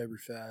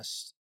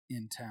Oktoberfest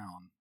in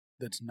town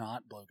that's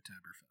not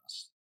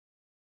Bloktoberfest?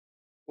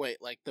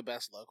 Wait, like the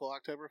best local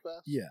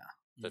Oktoberfest? Yeah,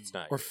 That's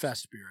not or yours.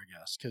 fest beer, I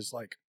guess, because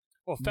like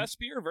Well, Fest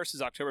beer versus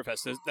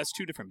Oktoberfest, that's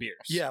two different beers.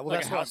 Yeah, well, like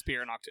that's a what house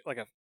beer and like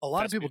a a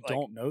lot of Fest people beer,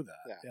 like- don't know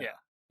that. Yeah. Yeah.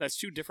 that's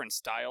two different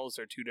styles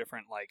or two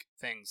different like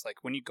things.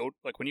 Like when you go to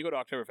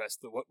Oktoberfest,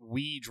 what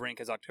we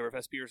drink as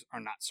Oktoberfest beers are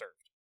not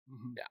served.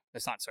 Mhm.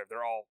 It's not served.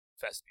 They're all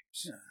fest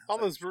beers. Yeah. All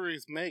those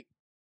breweries make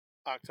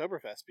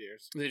Oktoberfest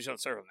beers. They just don't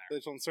serve them there. They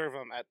just don't serve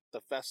them at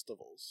the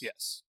festivals.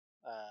 Yes.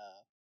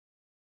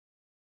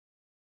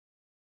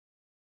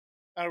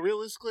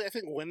 Realistically, I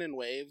think Wind and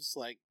Waves,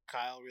 like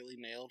Kyle really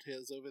nailed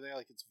his over there.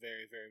 Like it's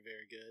very, very,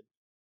 very good.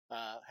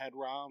 Had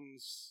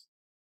Roms,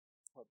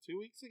 2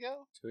 weeks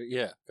ago?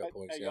 Yeah, a At,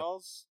 couple weeks at ago.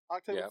 y'all's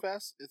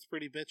Oktoberfest. It's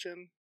pretty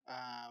bitchin'.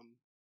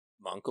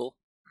 Munkle.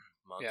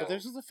 Yeah. But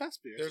there's a fest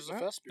beer. There's a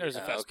fest beer. There's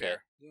a Oh, fest okay.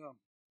 beer. Yeah,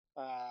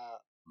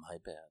 My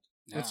bad.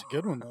 that's a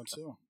good one though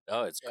too.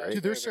 Oh, it's Yeah, great.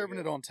 Dude, they're very, very serving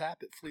good. it on tap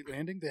at Fleet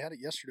Landing. They had it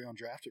yesterday on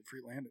draft at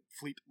Fleet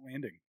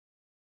Landing,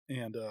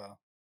 and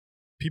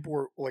people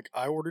were like,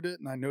 I ordered it,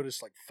 and I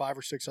noticed like 5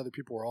 or 6 other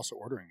people were also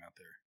ordering that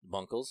there.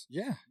 Munkles.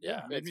 Yeah,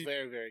 Yeah. made It's me,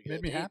 very, very good.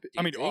 made me They- happy. they-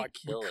 I mean, they I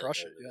kill would it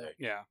crush it. over Yeah. there.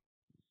 Yeah.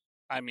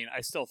 I mean,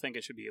 I still think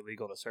it should be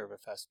illegal to serve a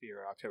Fest beer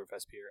or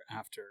Oktoberfest beer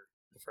after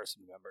the 1st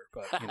of November.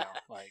 But, you know,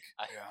 like,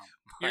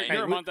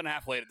 you're a month and a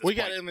half late at this We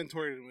point. got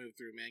inventory to move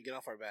through, man. Get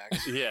off our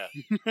backs. Yeah.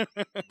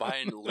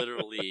 Mine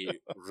literally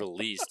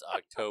released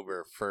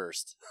October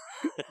 1st.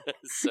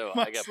 So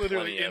I got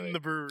literally plenty of in it. the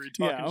brewery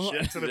talking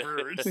shit to the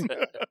brewers.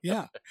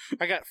 Yeah.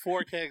 I got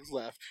 4 kegs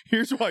left.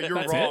 Here's why you're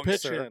That's it? wrong,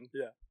 Pitch sir. in.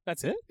 Yeah.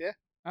 That's it? Yeah.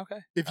 Okay.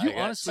 If I you got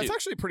honestly, That's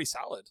actually pretty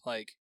solid.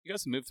 Like, you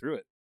guys can move through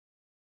it.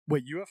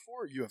 wait, you have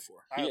 4 or you have 4?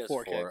 I He have has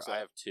 4 4. kegs I left.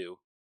 have 2.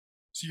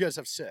 So you guys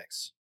have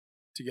 6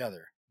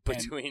 together.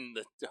 Between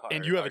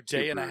And you have our a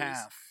day two and a breweries.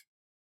 half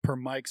per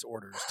Mike's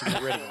orders to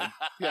get rid of them.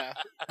 Yeah.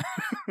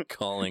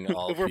 Calling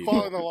all If we're people.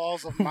 following the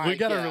laws of Mike, We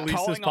got to yeah.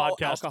 release this Calling all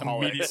podcast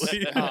alcoholics.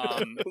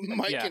 immediately.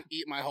 Mike Yeah. can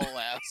eat my whole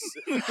ass.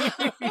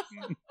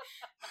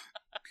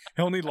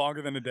 He'll need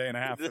longer than a day and a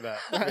half for that.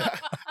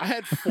 I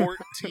had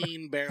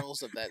 14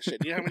 barrels of that shit.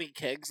 Do you know how many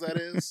kegs that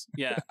is?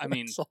 Yeah, I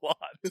mean, It's a lot.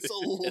 It's a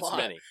It's lot.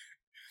 many.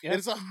 Yeah.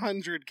 It's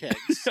 100 kegs.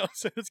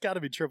 So it's got to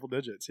be triple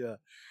digits. Yeah.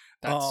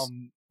 that's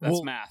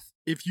well, math.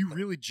 if you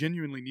really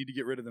genuinely need to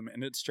get rid of them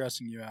and it's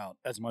stressing you out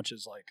as much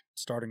as like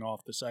starting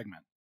off the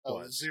segment, Oh,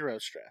 was. 0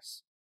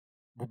 stress.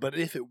 well, but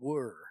if it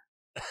were,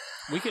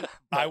 We could.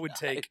 I would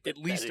take at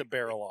least a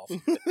barrel off.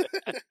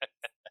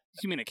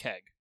 You mean a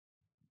keg?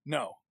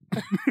 No,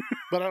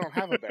 But I don't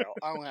have a barrel.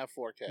 I only have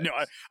 4 kegs. no,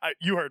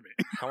 you heard me.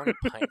 How many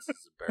pints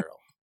is a barrel?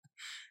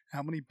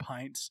 How many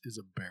pints is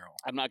a barrel?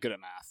 I'm not good at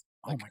math.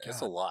 Oh my god,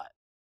 That's a lot.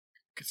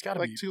 it's got to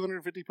like be.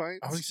 250 pints.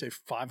 I would say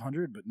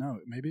 500, but no,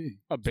 maybe.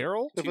 A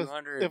barrel? If a-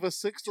 200, If a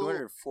sixtel,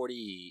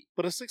 240.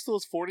 but a sixtel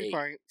is 40 Eight.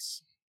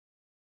 pints.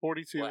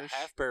 42 Well, ish.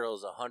 half barrel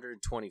is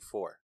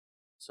 124.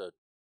 So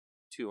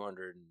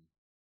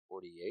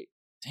 248.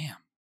 Damn,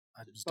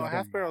 I was No, a doubling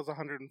half that. barrel is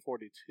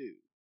 142.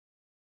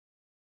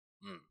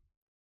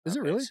 Is it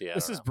Okay, really? see, I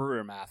This don't is know.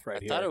 brewer math right I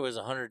here. thought it was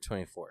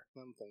 124. I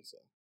don't think so.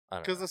 I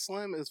don't Because know. the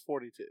slim is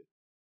 42.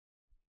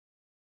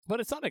 But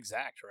it's not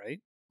exact, right?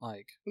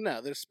 Like,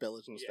 No, there's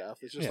spillage and stuff.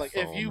 It's just Yeah. like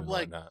if Foam you and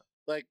like whatnot.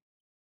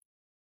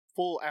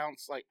 full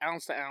ounce, like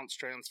ounce to ounce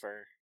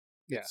transfer,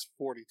 Yeah. it's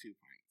 42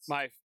 pints.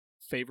 my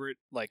favorite,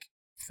 like,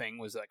 thing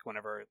was, like,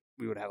 whenever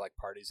we would have, like,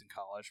 parties in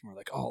college, and we're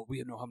like, oh, we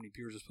don't know how many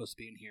beers are supposed to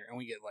be in here. And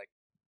we get, like,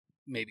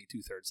 maybe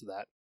 2/3 of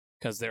that.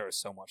 Because there was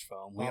so much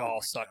foam. We Oh all my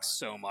sucked God.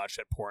 so much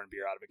at pouring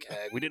beer out of a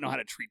keg. We didn't know how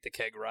to treat the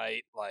keg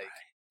right. Like,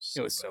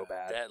 it was so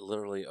bad. That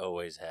literally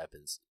always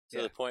happens. To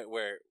Yeah. the point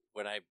where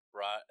when I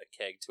brought a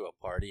keg to a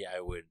party,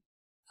 I would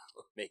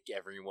make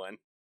everyone,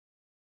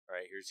 all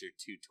right, here's your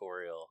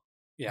tutorial.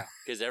 Yeah.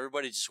 Because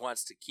everybody just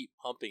wants to keep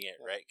pumping it,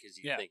 right? Because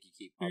you Yeah. think you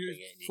keep pumping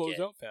it and you flows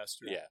get... out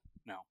faster. Yeah.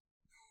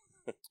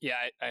 Yeah,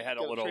 I had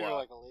a Gotta little. treat her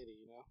like a lady,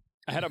 you know.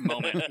 I had a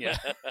moment. Yeah,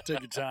 Take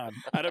your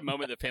time. I had a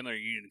moment at the family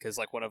reunion because,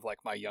 like, one of, like,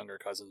 my younger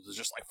cousins was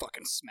just, like,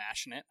 fucking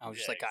smashing it. I was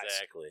just like, guys,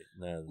 Exactly.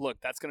 No. look,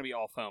 that's gonna be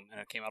all foam,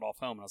 and it came out all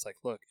foam. And I was like,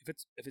 look, if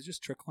it's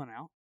just trickling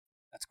out,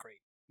 that's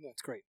great.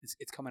 That's great.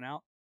 It's coming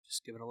out.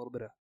 Just give it a little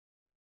bit of,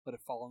 let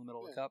it fall in the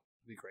middle of the cup.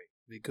 It'll be great.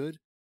 It'll be a good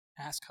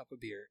ass cup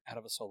of beer out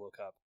of a solo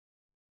cup.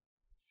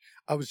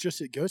 I was just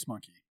at Ghost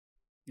Monkey.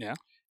 Yeah.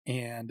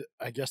 And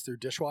I guess their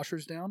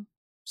dishwasher's down.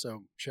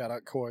 So shout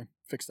out Coy.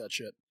 Fix that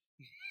shit.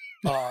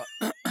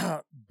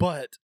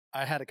 But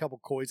I had a couple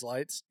Coy's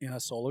Lights in a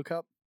solo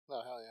cup.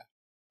 Oh hell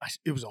yeah!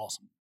 It was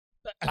awesome.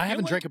 I feel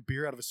haven't like- drank a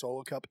beer out of a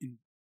solo cup in,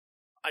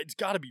 it's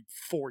got to be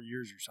 4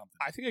 years or something.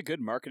 I think a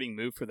good marketing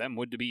move for them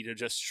would be to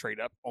just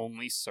straight up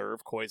only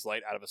serve Coors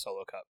Light out of a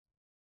solo cup.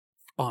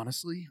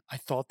 Honestly, I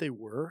thought they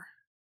were.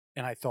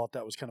 And I thought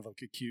that was kind of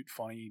like a cute,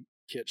 funny,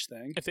 kitsch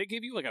thing. If they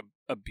gave you like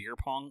a beer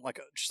pong,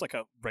 just like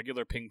a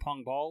regular ping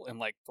pong ball and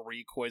like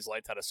 3 Coors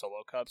Lights out of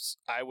solo cups,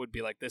 I would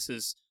be like, this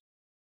is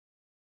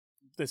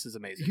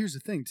amazing. Here's the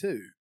thing,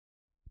 too.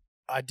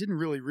 I didn't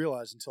really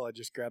realize until I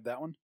just grabbed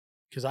that one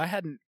because I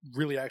hadn't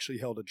really actually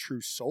held a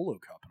true solo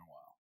cup in a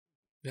while.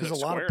 Because They're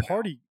a lot of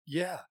square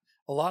now.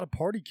 a lot of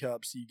party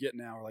cups you get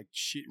now are like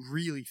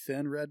really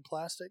thin red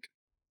plastic,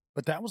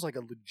 but that was like a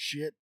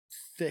legit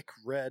thick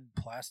red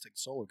plastic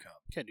solo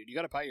cup. Yeah, dude, you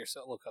got to buy your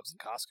solo cups in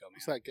Costco, man.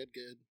 It's not good.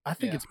 Good. I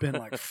think Yeah. it's been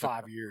like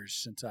 5 years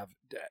since I've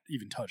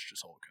even touched a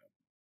solo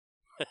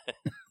cup.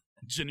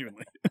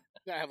 Genuinely, You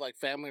gotta have like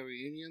family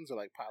reunions or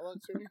like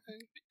potlucks or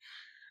anything.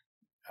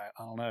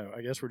 I don't know.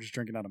 I guess we're just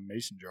drinking out of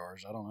mason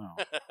jars. I don't know.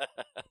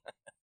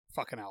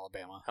 Fucking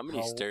Alabama. How many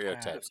Oh,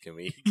 stereotypes can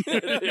we?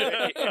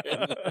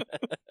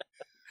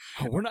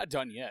 Oh, we're not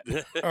done yet.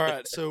 All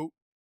right, so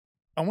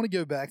I want to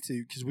go back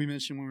to because we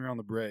mentioned when we were on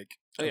the break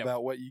Oh, yeah.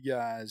 about what you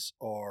guys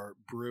are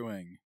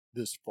brewing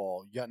this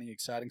fall. You got any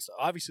exciting stuff?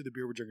 Obviously, the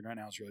beer we're drinking right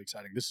now is really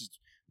exciting. This is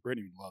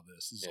Brittany would love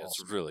this. This is Yeah, it's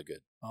awesome. really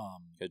good.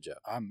 Um, Good job.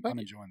 I'm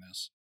enjoying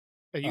this.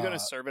 Are you going Uh, to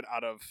serve it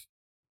out of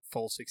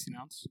full 16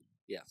 ounce?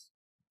 Yes.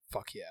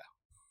 Fuck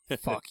yeah.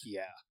 Fuck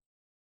yeah.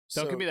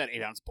 Don't So, give me that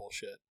 8 ounce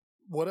bullshit.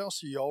 what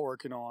else are y'all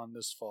working on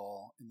this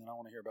fall? And then I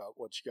want to hear about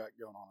what you got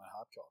going on at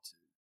Hopcall too.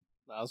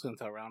 I was gonna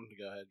tell Ron to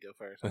go ahead, go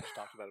first. I just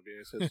talked about a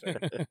beer. So it's his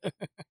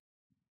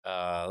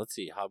turn. Let's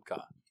see,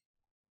 Hobcot.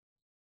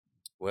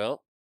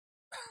 Well,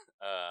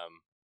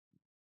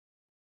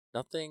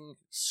 nothing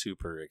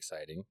super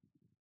exciting.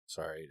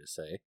 sorry to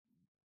say.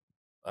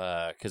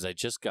 Because I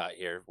just got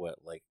here,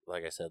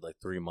 like I said, like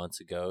 3 months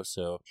ago.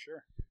 So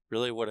Sure.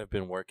 really what I've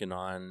been working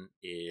on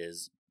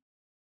is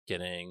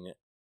getting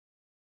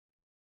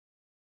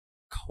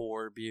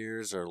core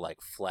beers or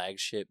like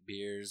flagship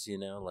beers,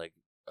 like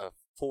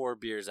 4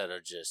 beers that'll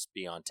just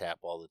be on tap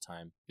all the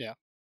time. Yeah.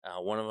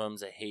 One of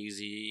them's a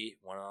hazy,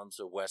 one of them's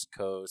a West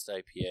Coast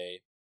IPA,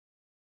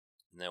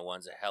 and then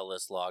one's a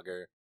Helles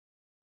lager,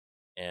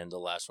 and the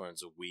last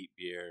one's a wheat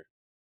beer.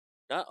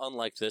 Not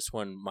unlike this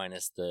one,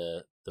 minus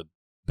the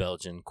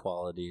Belgian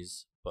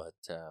qualities, but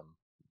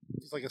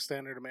It's like a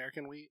standard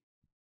American wheat.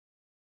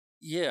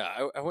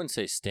 yeah, I wouldn't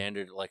say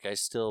standard. Like I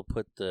still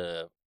put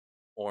the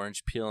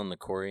orange peel and the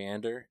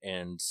coriander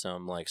and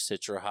some like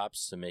citra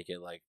hops to make it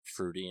like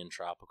fruity and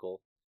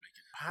tropical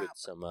with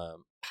some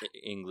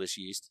English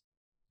yeast.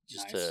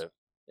 Just Nice. to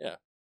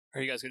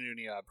Are you guys gonna do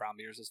any brown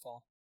beers this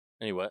fall?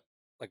 any what?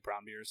 Like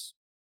brown beers?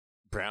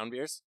 Brown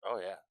beers? Oh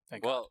yeah.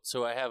 Thank Well,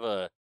 so I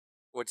have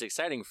what's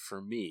exciting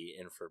for me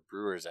and for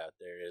brewers out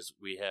there is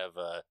we have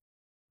a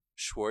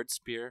Schwartz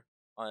beer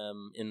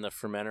in the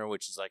fermenter,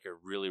 which is like a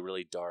really,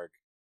 really dark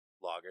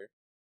lager.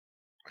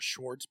 A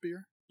Schwartz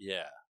beer?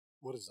 Yeah.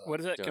 What is that? What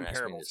is that Don't ask me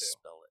comparable to to?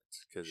 spell it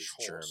because it's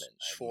Schwarz- German.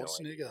 I have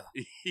no idea.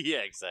 Schwarzenegger. Yeah,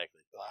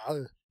 exactly. Ah,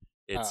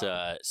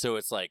 It's so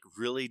it's like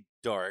really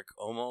dark,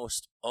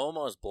 almost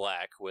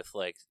black with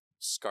like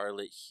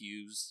scarlet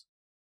hues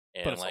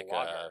and But it's like a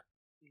lager.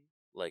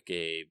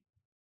 a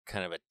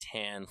kind of a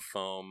tan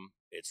foam.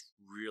 It's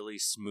really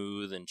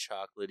smooth and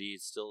chocolatey.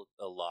 It's still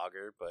a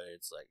lager, but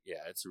it's like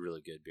it's a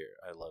really good beer.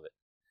 I love it.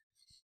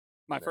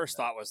 My And then, first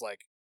thought was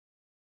like,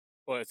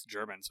 well, it's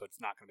German, so it's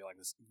not going to be like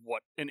this.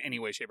 What in any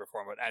way, shape, or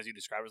form? But as you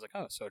described, it was like,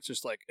 oh, so it's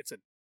just like it's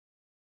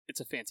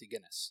a fancy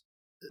Guinness,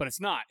 but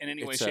it's not in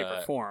any way, It's shape,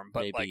 or form.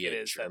 But maybe like it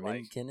a is that German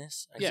like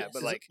Guinness. I Yeah, guess. but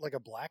is like- it like a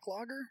black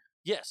lager?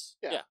 yes,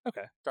 Yeah.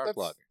 okay, dark That's,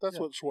 lager. that's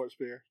Yeah. what Schwartz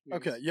beer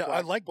means. Okay, yeah,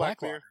 I like black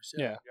beer. lagers.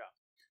 yeah.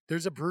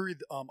 There's a brewery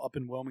up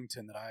in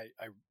Wilmington that I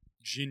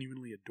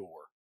genuinely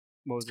adore.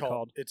 What was It's it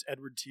called? It's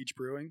Edward Teach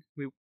Brewing.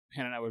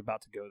 Hannah and I were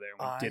about to go there, and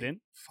we I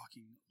didn't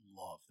fucking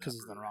love that because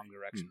it's in the brewery. wrong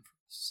direction for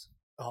us.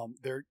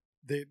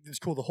 It's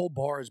cool. The whole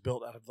bar is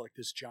built out of like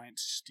this giant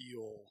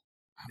steel.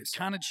 It's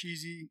kind of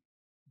cheesy,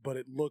 but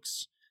it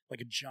looks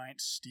like a giant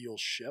steel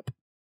ship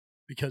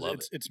because Love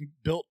it's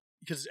built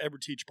because it's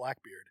Edward Teach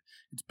Blackbeard.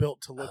 It's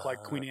built to look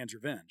like Queen Anne's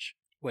Revenge.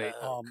 Wait,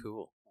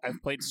 Cool. I've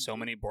played so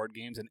many board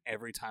games, and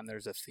every time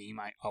there's a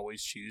theme, I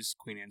always choose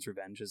Queen Anne's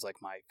Revenge as like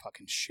my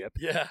fucking ship.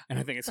 Yeah, And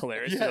I think it's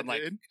hilarious. 'cause Yeah, I'm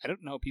like, dude. I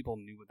don't know people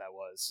knew what that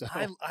was. So.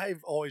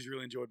 I've always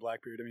really enjoyed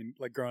Blackbeard. I mean,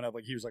 like growing up,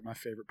 like he was like my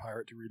favorite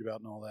pirate to read about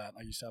and all that.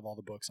 I used to have all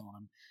the books on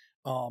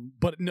him.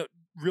 But no,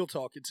 real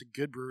talk, it's a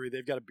good brewery.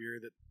 They've got a beer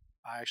that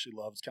I actually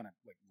love. It's kind of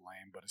like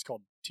lame, but it's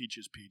called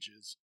Teach's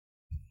Peaches.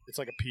 It's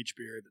like a peach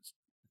beer that's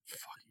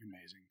fucking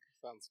amazing.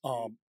 Sounds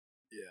good.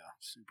 Yeah,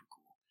 super cool.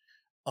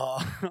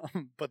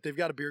 But they've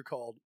got a beer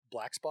called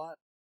Black Spot.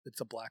 It's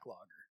a black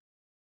lager,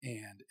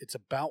 and it's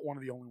about one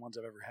of the only ones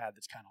I've ever had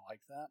that's kind of like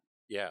that.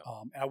 Yeah.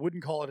 And I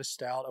wouldn't call it a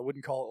stout. I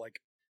wouldn't call it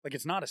like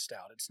it's not a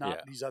stout. It's not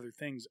Yeah. these other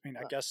things. I mean,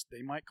 I guess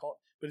they might call it,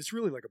 but it's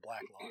really like a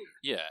black lager.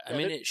 Yeah, I Yeah,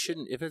 mean, they- it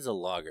shouldn't. If it's a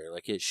lager,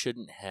 like it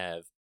shouldn't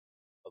have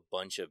a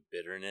bunch of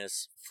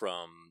bitterness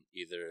from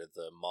either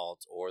the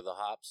malt or the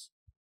hops.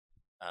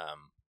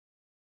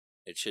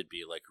 It should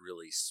be like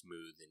really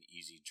smooth and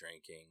easy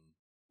drinking,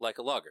 like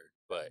a lager,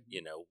 but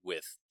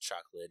with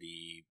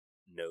chocolatey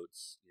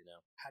notes.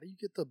 How do you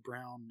get the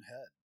brown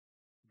head?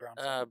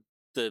 Brown.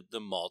 The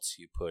malts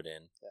you put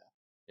in.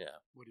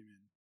 What do you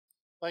mean?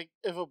 Like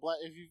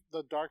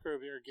the darker a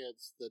beer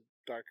gets, the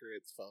darker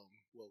its foam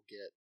will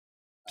get.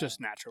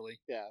 Just naturally.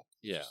 Yeah.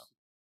 Yeah,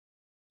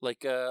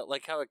 like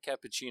how a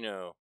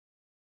cappuccino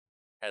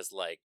has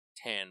like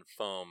tan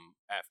foam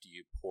after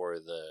you pour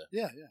the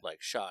Yeah.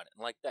 like shot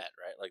and like that,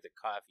 right? Like the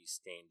coffee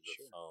stained the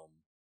Sure. foam.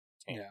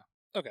 Tan. Yeah.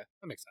 Okay,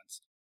 that makes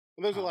sense.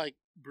 And those are Um, like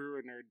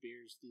brewer nerd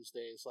beers these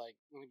days. Like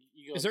when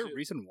you go. Is there to, a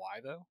reason why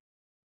though?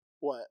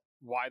 what?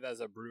 Why that's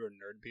a brewer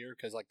nerd beer?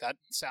 Because like that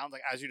sounds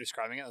like, as you're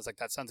describing it, I was like,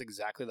 that sounds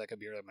exactly like a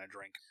beer that I'm gonna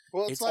drink.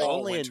 Well, It's like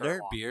only a winter nerd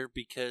long. beer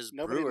because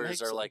Nobody brewers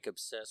makes are them. like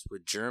obsessed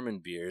with German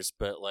beers,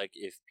 but like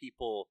if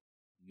people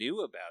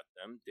knew about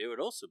them, they would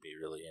also be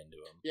really into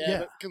them. Yeah, Yeah.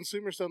 but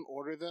consumers don't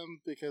order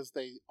them because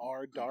they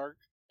are dark,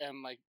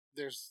 and like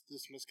there's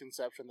this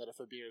misconception that if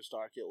a beer is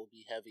dark, it will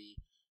be heavy,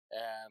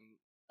 and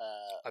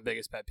My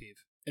biggest pet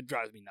peeve. It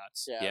drives me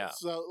nuts. Yeah.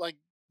 So like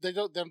they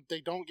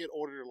don't get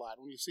ordered a lot.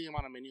 When you see them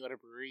on a menu at a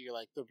brewery, you're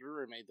like, the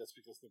brewer made this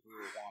because the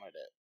brewer wanted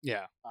it.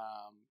 Yeah.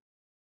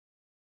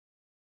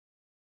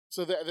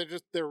 So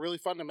they're really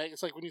fun to make.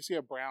 It's like when you see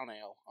a brown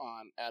ale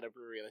at a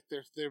brewery, like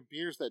they're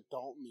beers that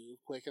don't move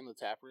quick in the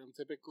tap room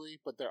typically,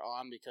 but they're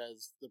on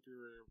because the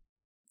brewer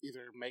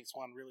either makes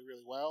one really,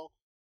 really well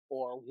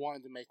or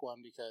wanted to make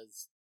one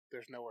because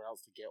there's nowhere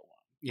else to get one.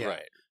 Yeah.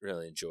 Right.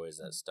 Really enjoys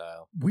that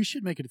style. We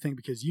should make it a thing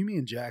because you, me,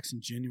 and Jackson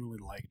genuinely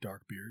like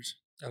dark beers.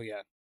 Oh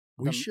yeah.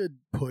 We Um, should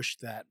push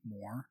that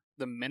more.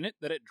 The minute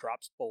that it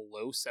drops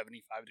below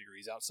 75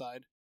 degrees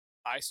outside,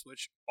 I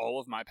switch all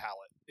of my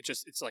palate.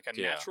 It's like a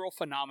natural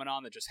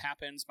phenomenon that just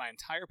happens. My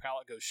entire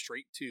palate goes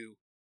straight to,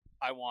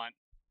 I want,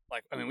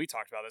 like, I mean, we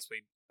talked about this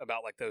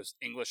about like those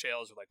English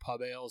ales or like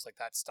pub ales, like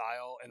that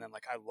style. And then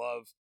like, I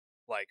love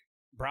like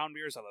brown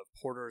beers. I love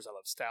porters. I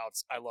love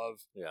stouts. I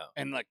love,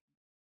 and like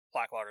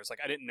black lagers. Like,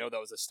 I didn't know that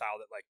was a style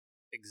that like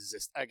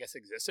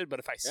existed, but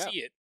if I see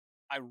it,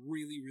 I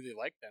really, really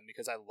like them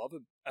because I love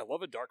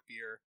a dark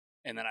beer.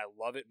 And then I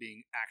love it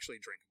being actually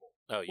drinkable.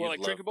 Oh, or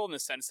like drinkable in the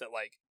sense that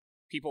like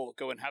people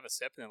go and have a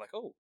sip and they're like,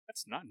 oh,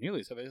 that's not nearly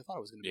as heavy as I thought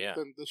it was going to be. Yeah.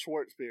 The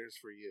Schwartz beer is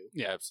for you.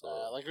 Yeah,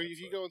 absolutely. Like if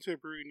you go into a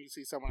brewery and you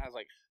see someone has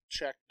like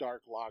Czech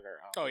dark lager.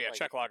 Like,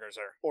 Czech lagers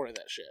are order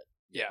that shit.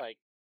 Yeah. Like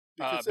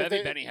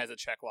Benny has a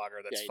Czech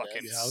lager that's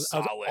fucking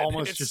solid. I was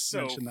almost it's just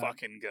so mentioned that.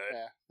 fucking good.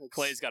 Yeah,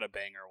 Clay's got a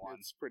banger one.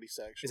 It's pretty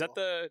sexual. Is that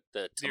the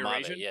Tamave?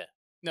 Eurasian? Yeah.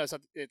 No, it's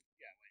not.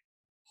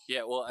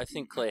 Yeah. Well, I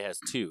think Clay has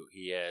two.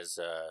 He has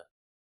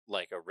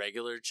like a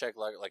regular Czech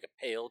lager, like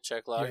a pale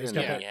Czech lager, and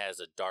then he has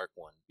a dark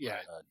one. Yeah.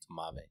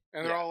 Tamave.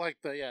 And they're all like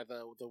the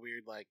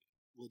weird like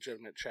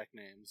legitimate Czech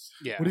names.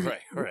 Yeah.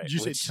 Right. Did you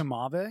say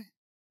Tamave?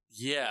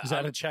 Yeah. Is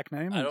that a Czech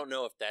name? I don't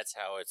know if that's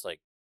how it's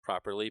like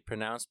properly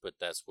pronounced, but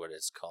that's what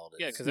it's called.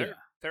 Yeah, because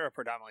they're a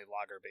predominantly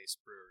lager-based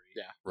brewery.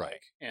 Yeah.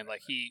 Right. And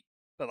like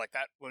but like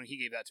that, when he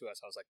gave that to us,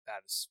 I was like,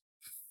 that is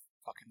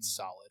fucking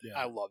solid. Yeah.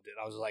 I loved it.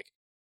 I was like,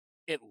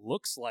 it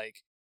looks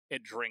like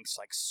it drinks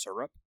like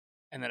syrup,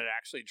 and then it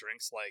actually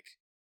drinks like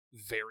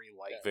very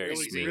light, very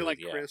easy. really like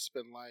crisp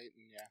and light,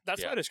 and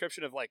that's my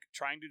description of like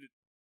trying to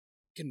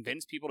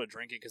convince people to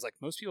drink it, because like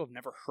most people have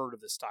never heard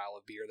of this style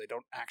of beer. They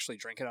don't actually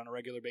drink it on a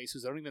regular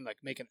basis. They don't even like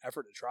make an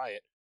effort to try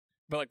it.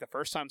 But like the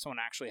first time someone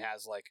actually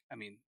has like, I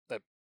mean,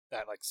 that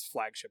like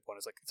flagship one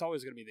is like, it's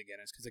always going to be the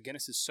Guinness, because the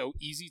Guinness is so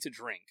easy to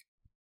drink,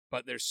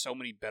 but there's so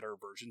many better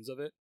versions of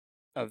it,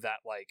 of that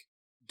like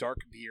dark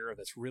beer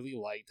that's really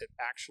light that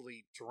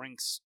actually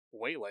drinks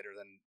way lighter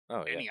than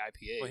any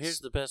IPAs. Well, here's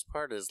the best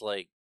part is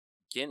like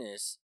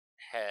Guinness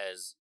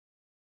has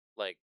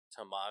like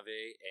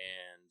Tamave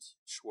and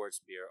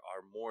Schwartz beer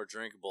are more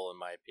drinkable in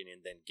my opinion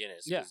than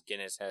Guinness, because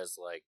Guinness has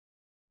like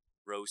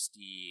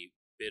roasty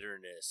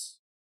bitterness.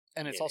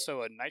 And it's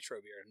also a nitro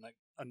beer, and like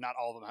not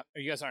all of them.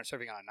 You guys aren't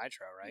serving on a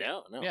nitro, right?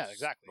 No. Yeah,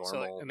 exactly. Normal, so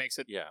like, it makes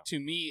it. To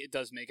me, it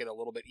does make it a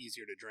little bit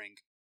easier to drink.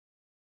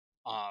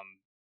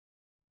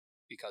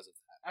 Because of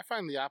that, I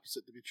find the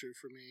opposite to be true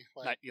for me.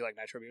 Like, you like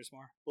nitro beers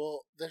more?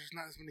 Well, there's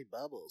not as many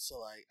bubbles, so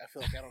like I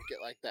feel like I don't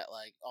get like that,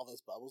 like all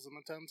those bubbles in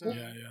my tum-tum.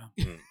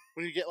 Yeah.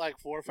 When you get like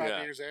 4 or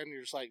 5 beers in,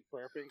 you're just like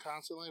burping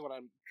constantly. When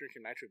I'm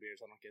drinking nitro beers,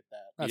 I don't get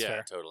that. That's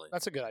fair. Totally.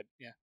 That's a good idea.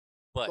 Yeah.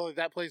 But so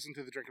that plays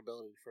into the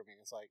drinkability for me.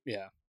 It's like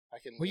I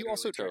can. Well, you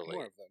also drink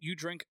more of them. You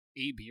drink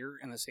a beer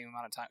in the same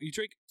amount of time. You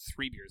drink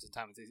 3 beers at a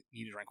time.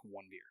 You need to drink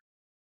 1 beer.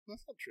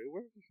 That's not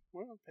true.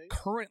 We're on pace.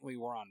 Currently,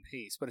 we're on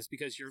pace, but it's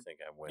because you're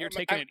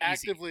taking I'm it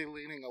actively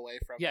leaning away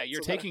from it. Yeah,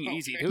 you're taking it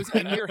easy. If it was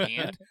in your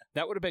hand,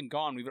 that would have been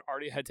gone. We would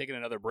already had taken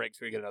another break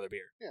so we get another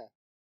beer.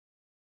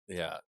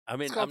 Yeah. I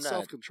mean, it's called I'm not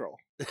self-control.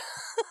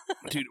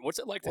 Dude, what's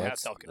it like to have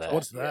self-control?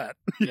 What's that?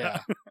 Yeah.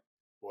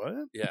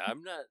 What? Yeah,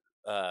 I'm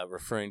not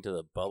referring to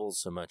the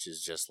bubbles so much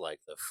as just like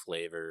the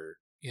flavor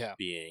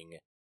being,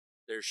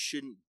 there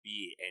shouldn't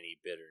be any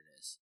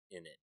bitterness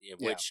in it,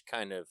 which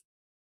kind of,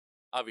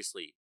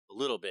 obviously, a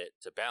little bit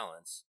to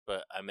balance,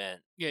 but I meant,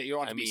 you don't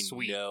want to be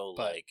sweet. No,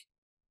 but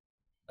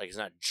like it's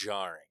not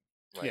jarring.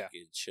 Like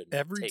it shouldn't.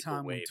 Every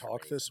time we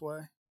talk this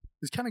way,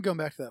 it's kind of going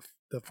back to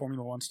the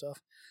Formula One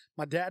stuff.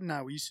 My dad and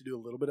I, we used to do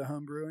a little bit of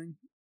home brewing.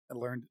 I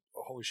learned,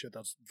 holy shit,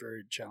 that's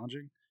very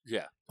challenging.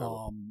 Yeah.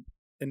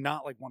 And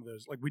not like one of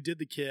those, like we did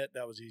the kit,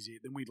 that was easy.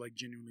 Then we like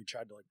genuinely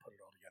tried to like put it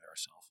all together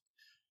ourselves.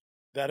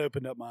 That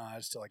opened up my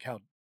eyes to like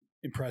how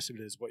impressive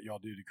it is what y'all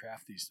do to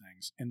craft these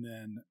things. And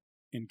then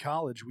in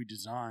college, we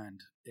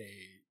designed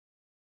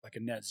a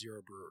net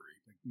zero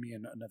brewery. Like me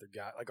and another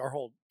guy, like our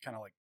whole kind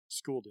of like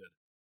school did.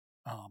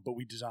 But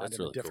we designed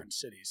in different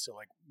cities. So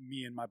like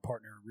me and my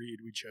partner Reed,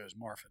 we chose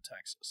Marfa,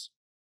 Texas.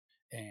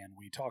 And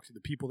we talked to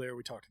the people there.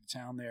 We talked to the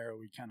town there.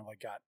 We kind of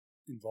like got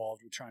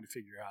involved with trying to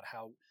figure out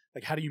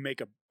how do you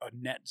make a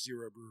net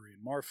zero brewery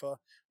in Marfa?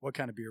 What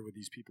kind of beer would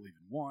these people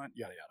even want?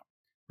 Yada, yada.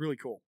 Really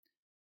cool.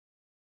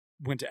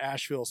 Went to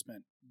Asheville,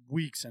 spent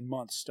weeks and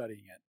months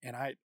studying it. And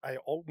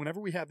whenever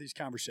we have these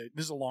conversations,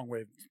 this is a long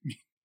way of me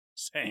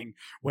saying,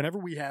 whenever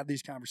we have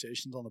these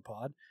conversations on the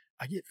pod,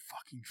 I get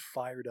fucking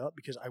fired up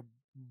because I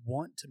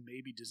want to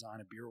maybe design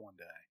a beer one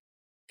day.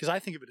 Because I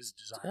think of it as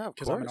design,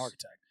 because I'm an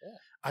architect.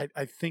 Yeah.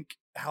 I think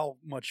how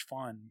much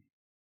fun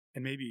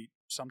and maybe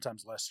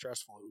sometimes less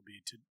stressful it would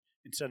be to,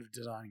 instead of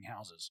designing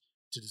houses,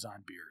 to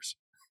design beers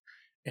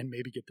and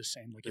maybe get the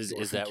same. Like,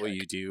 is that what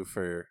you do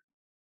for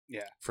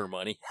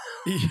money?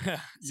 Yeah.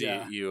 So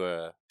yeah. You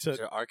you're an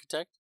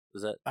architect?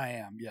 Is that? I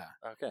am, yeah.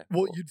 Okay.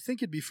 Well, you'd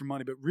think it'd be for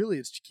money, but really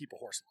it's to keep a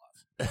horse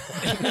alive.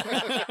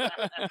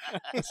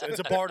 It's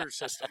a barter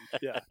system.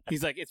 Yeah.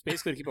 He's like, it's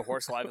basically to keep a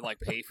horse alive and like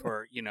pay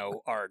for,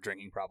 our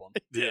drinking problem.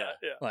 Yeah.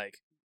 Like,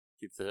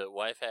 keep the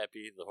wife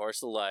happy, the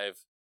horse alive,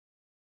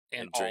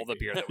 and all the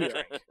beer that we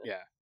drink.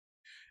 Yeah.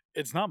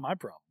 It's not my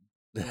problem.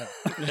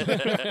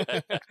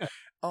 But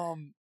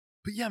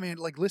yeah, man,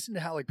 like listen to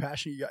how like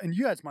passionate you got, and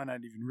you guys might not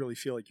even really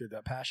feel like you're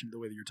that passionate the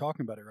way that you're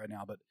talking about it right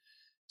now, but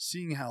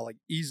seeing how like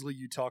easily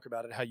you talk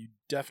about it, how you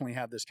definitely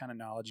have this kind of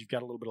knowledge, you've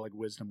got a little bit of like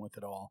wisdom with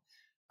it all.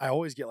 I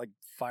always get like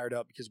fired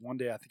up because one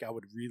day I think I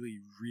would really,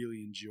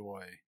 really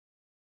enjoy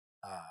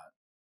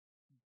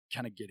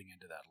kind of getting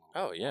into that a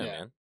little Oh yeah,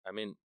 man. I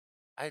mean,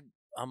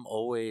 I'm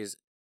always,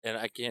 and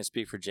I can't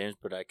speak for James,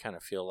 but I kind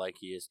of feel like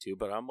he is too.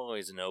 But I'm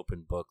always an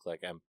open book.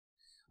 Like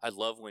I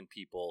love when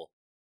people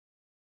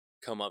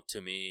come up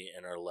to me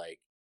and are like,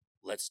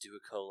 "Let's do a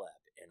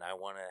collab," and I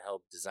want to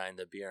help design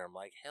the beer. I'm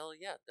like, "Hell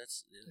yeah,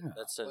 let's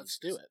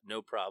do it.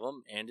 No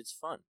problem," and it's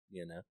fun,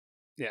 you know.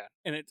 Yeah,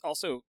 and it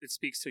also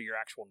speaks to your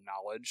actual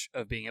knowledge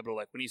of being able to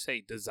like when you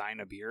say design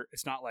a beer,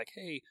 it's not like,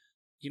 hey,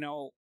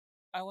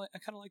 I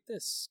kind of like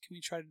this. Can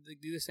we try to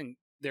do this thing?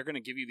 They're going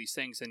to give you these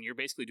things, and you're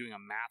basically doing a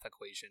math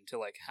equation to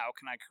like, how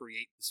can I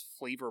create this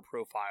flavor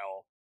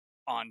profile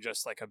on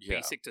just like a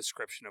basic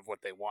description of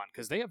what they want,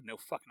 because they have no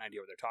fucking idea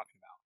what they're talking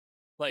about.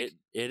 Like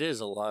it is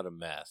a lot of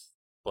math,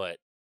 but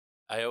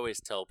I always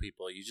tell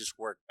people you just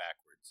work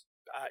backwards.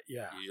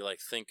 You like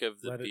think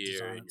of the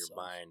beer in your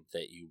mind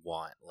that you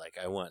want. Like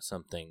I want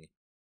something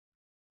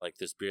like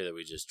this beer that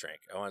we just drank.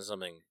 I want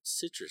something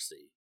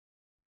citrusy,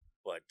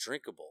 but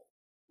drinkable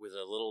with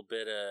a little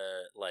bit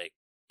of like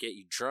get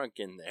you drunk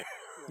in there.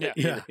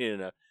 Yeah. You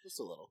know, just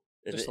a little.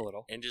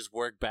 And just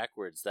work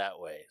backwards that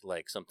way,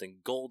 like something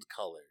gold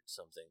colored,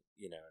 something,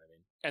 you know what I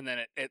mean? And then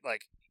it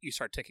like you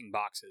start ticking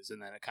boxes,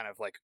 and then it kind of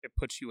like it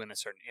puts you in a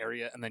certain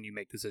area, and then you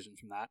make decisions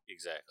from that.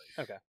 Exactly.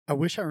 Okay. I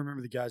wish I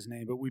remember the guy's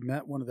name, but we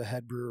met one of the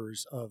head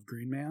brewers of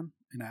Green Man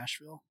in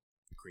Asheville.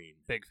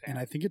 Big fan. And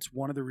I think it's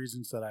one of the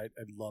reasons that I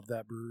love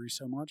that brewery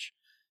so much.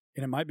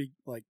 And it might be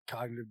like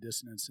cognitive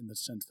dissonance in the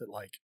sense that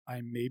like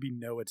I maybe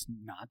know it's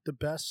not the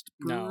best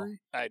brewery.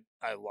 No,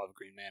 I love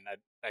Green Man.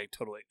 I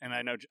totally, and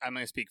I know I'm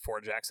going to speak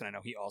for Jackson. I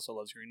know he also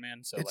loves Green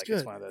Man. So it's like good.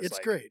 it's one of those. It's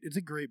like, great. It's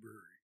a great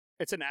brewery.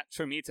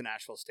 For me, it's a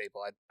Nashville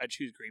staple. I'd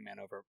choose Green Man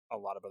over a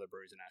lot of other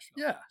breweries in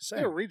Nashville. Yeah, same.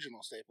 They're a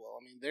regional staple.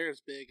 I mean, they're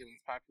as big and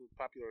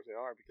popular as they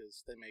are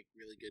because they make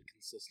really good,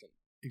 consistent.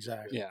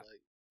 Exactly. Yeah.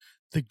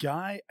 The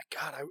guy,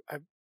 God, I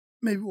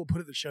maybe we'll put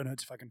it in the show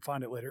notes if I can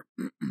find it later.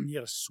 He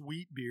had a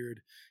sweet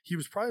beard. He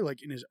was probably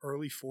like in his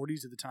early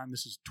 40s at the time.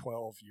 This is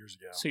 12 years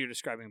ago. So you're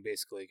describing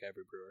basically like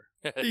every brewer.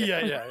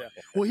 Yeah.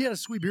 Well, he had a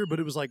sweet beard, but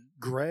it was like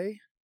gray.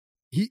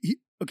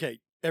 Okay.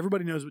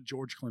 Everybody knows what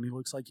George Clooney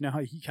looks like. You know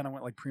how he kind of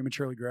went like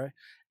prematurely gray?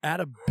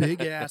 Add a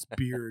big ass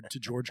beard to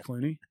George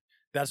Clooney.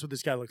 That's what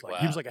this guy looked like. Wow.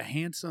 He was like a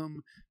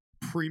handsome,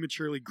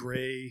 prematurely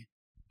gray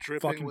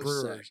fucking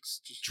brewer.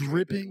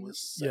 Dripping with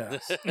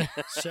sex. Yeah.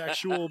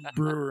 Sexual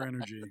brewer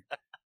energy.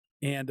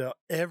 And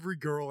every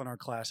girl in our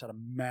class had a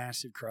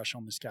massive crush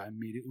on this guy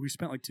immediately. We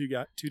spent like 2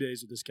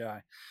 days with this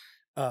guy.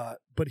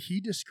 But he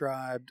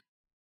described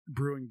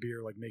brewing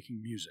beer like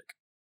making music.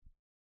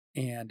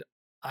 And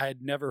I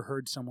had never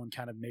heard someone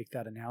kind of make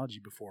that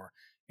analogy before.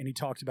 And he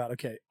talked about,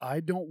 okay,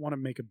 I don't want to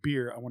make a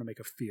beer. I want to make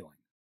a feeling.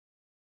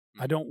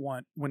 I don't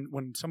want,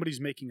 when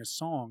somebody's making a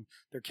song,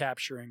 they're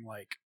capturing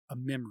like a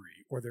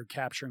memory or they're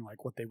capturing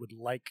like what they would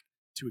like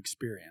to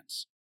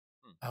experience.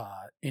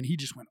 And he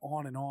just went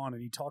on,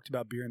 and he talked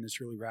about beer in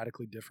this really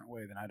radically different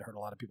way than I'd heard a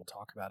lot of people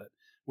talk about it,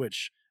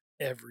 which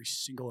every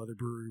single other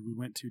brewery we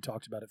went to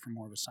talked about it from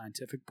more of a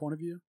scientific point of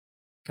view,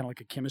 kind of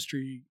like a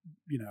chemistry,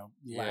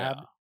 lab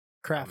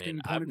crafting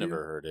point I've of view.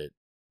 never heard it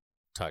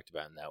talked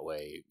about in that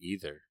way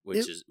either,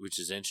 which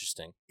is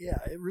interesting. Yeah,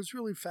 it was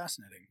really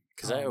fascinating.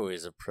 Because I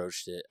always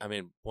approached it. I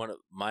mean, one of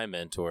my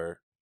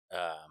mentor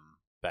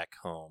back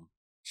home,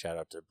 shout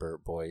out to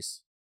Bert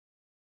Boyce,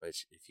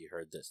 which if you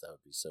heard this, that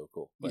would be so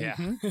cool. But, yeah.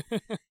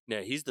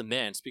 No, he's the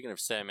man. Speaking of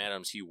Sam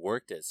Adams, he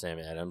worked at Sam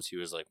Adams. He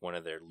was like one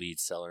of their lead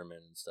cellarmen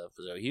and stuff.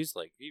 So he's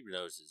like, he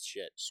knows his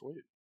shit.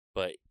 Sweet.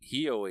 But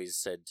he always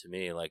said to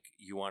me, like,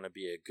 you want to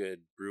be a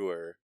good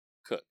brewer,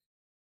 cook.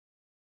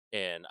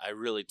 And I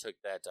really took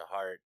that to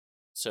heart.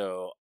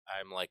 So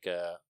I'm like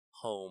a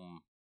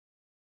home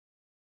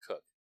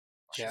cook.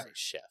 I should say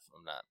chef.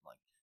 I'm not like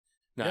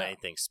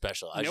anything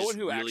special. No one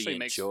who actually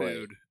makes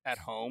food at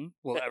home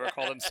will ever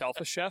call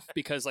themselves a chef,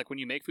 because like when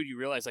you make food, you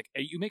realize like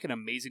you make an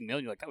amazing meal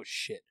and you're like, that was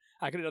shit.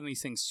 I could have done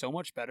these things so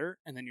much better.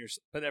 And then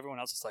but everyone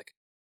else is like,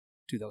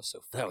 dude, that was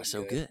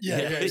so good.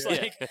 Yeah.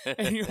 Like,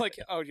 and you're like,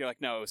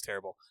 no, it was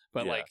terrible.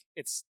 But like,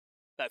 it's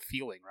that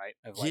feeling, right?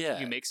 Of like,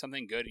 you make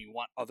something good and you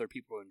want other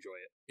people to enjoy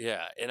it.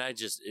 Yeah. And I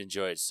just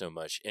enjoy it so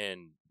much.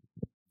 And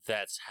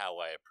that's how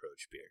I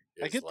approach beer.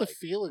 I get the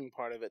feeling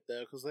part of it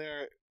though, because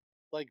there are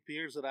like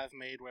beers that I've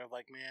made where I'm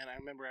like, man, I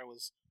remember I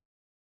was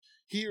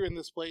here in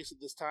this place at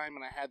this time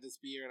and I had this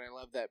beer and I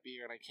love that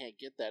beer and I can't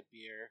get that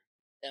beer.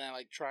 And I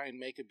like try and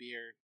make a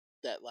beer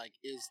that like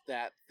is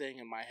that thing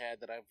in my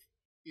head that I've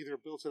either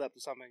built it up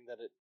to something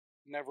that it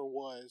never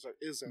was or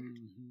isn't.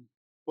 Mm-hmm.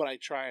 But I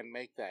try and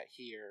make that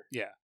here.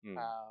 Yeah.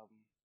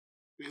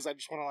 Because I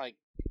just want to like,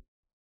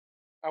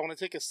 I want to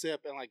take a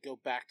sip and like go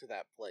back to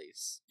that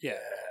place. Yeah.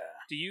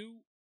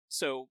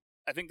 So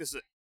I think this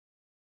is,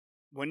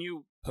 when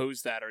you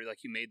posed that or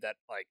like you made that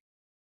like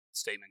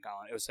statement,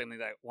 Colin. It was something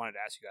that I wanted to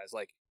ask you guys.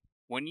 Like,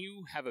 when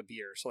you have a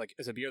beer, so like,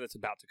 it's a beer that's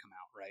about to come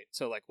out, right?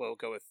 So like, we'll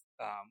go with.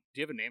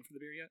 Do you have a name for the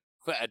beer yet?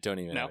 I don't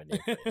even have a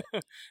name for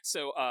it.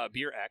 So,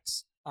 Beer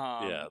X.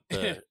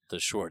 The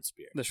Schwartz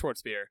beer. The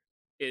Schwartz beer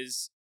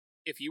is,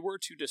 if you were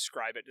to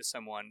describe it to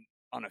someone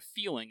on a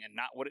feeling and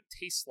not what it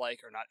tastes like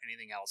or not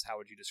anything else, how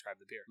would you describe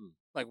the beer?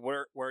 Like,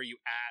 where are you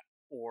at,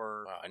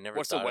 or Wow, I never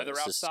what's the thought of weather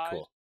this. This is outside?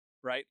 cool.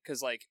 Right?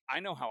 Because like, I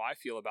know how I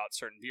feel about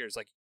certain beers.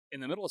 Like,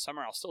 in the middle of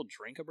summer, I'll still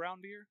drink a brown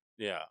beer,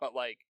 Yeah. but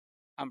like,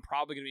 I'm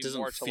probably going to be It doesn't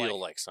more to feel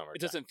like summertime.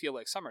 it doesn't feel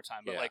like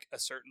summertime, but Yeah. like a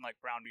certain like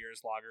brown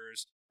beers,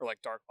 lagers, or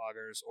like dark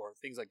lagers, or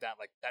things like that.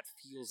 Like, that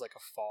feels like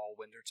a fall,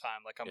 winter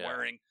time. Like, I'm Yeah.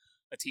 wearing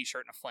a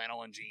t-shirt and a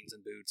flannel and jeans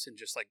and boots and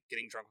just like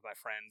getting drunk with my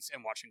friends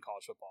and watching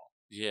college football.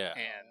 Yeah.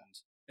 And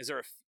is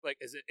there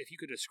if you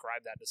could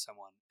describe that to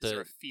someone, is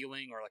there a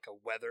feeling or like a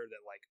weather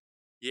that like,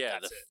 Yeah,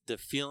 that's the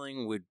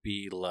feeling would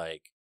be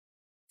like,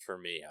 for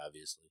me,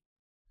 obviously,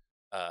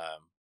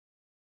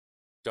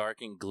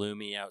 dark and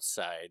gloomy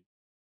outside,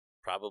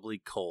 probably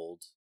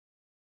cold,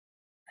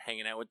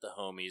 hanging out with the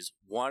homies,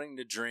 wanting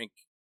to drink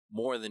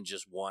more than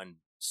just one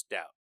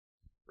stout,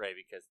 right?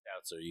 Because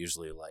stouts are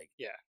usually like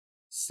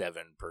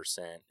 7%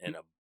 and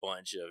a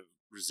bunch of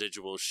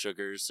residual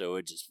sugars, so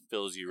it just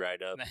fills you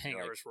right up. and the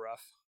hangover's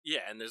rough?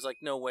 Yeah, and there's like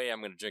no way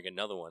I'm going to drink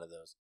another one of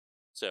those.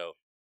 So,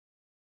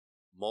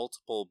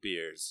 multiple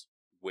beers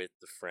with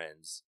the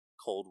friends,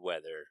 cold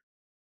weather,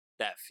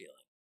 that feeling.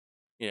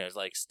 You know, it's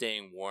like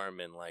staying warm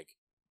and like,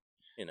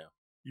 you know.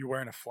 You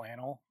wearing a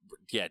flannel?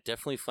 Yeah,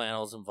 definitely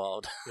flannels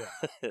involved. Yeah.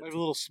 Like a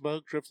little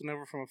smoke drifting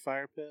over from a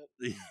fire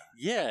pit.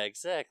 Yeah,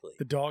 exactly.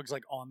 The dog's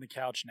like on the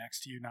couch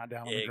next to you, not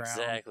down on the ground.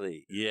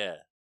 Exactly. Yeah.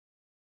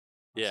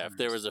 That's Yeah, if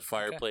there was a interesting.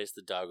 fireplace,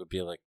 the dog would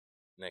be like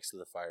next to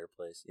the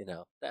fireplace. You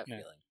know, that Yeah.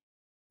 feeling.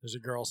 There's a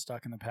girl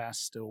stuck in the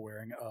past still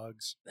wearing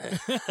Uggs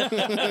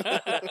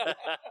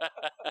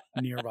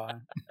nearby.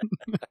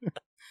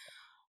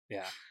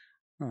 Yeah.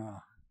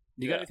 Oh.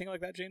 Do you got anything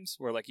like that, James?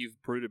 Where like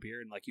you've brewed a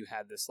beer and like you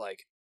had this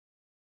like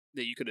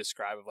that you could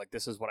describe of like,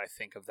 this is what I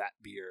think of that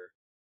beer.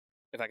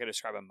 If I could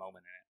describe a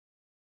moment in it.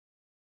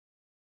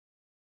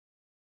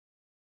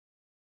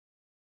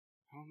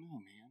 I don't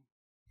know,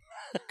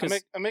 man.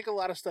 I make a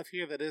lot of stuff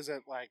here that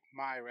isn't like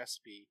my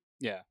recipe.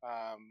 Yeah.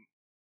 I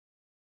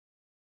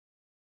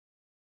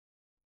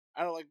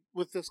don't like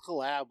with this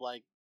collab.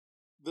 Like,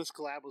 this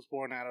collab was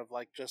born out of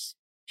like just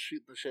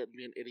shooting the shit and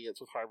being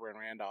idiots with Harbor and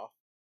Randolph.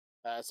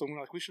 So we're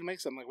like, we should make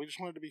something. Like, we just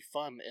wanted to be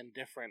fun and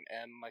different,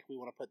 and like we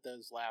want to put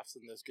those laughs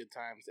and those good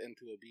times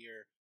into a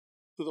beer.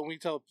 So then we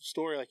tell a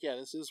story like, yeah,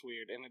 this is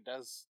weird, and it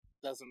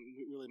doesn't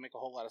really make a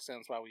whole lot of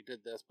sense why we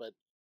did this, but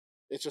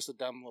it's just a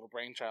dumb little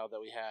brainchild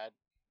that we had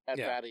at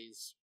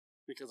Fatty's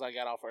because I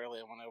got off early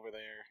and went over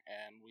there,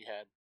 and we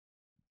had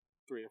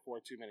 3 or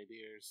 4 too many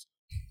beers.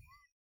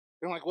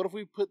 And I'm like, what if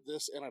we put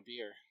this in a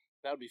beer?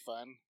 That would be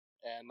fun.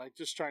 And like,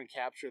 just try and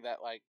capture that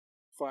like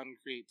fun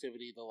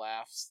creativity, the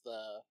laughs,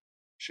 the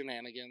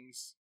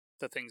shenanigans.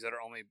 The things that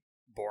are only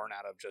born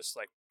out of just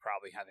like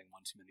probably having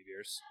one too many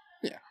beers.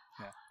 Yeah.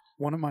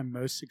 One of my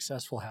most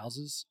successful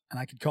houses, and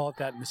I could call it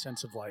that in the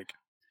sense of like,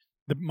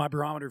 my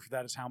barometer for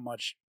that is how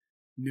much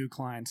new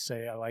clients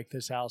say, I like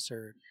this house,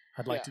 or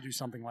I'd like to do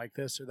something like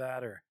this or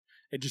that, or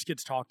it just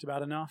gets talked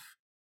about enough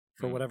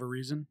for whatever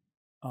reason.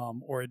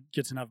 Or it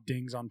gets enough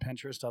dings on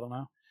Pinterest, I don't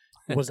know.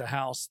 It was a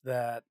house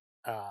that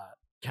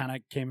kind of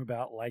came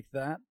about like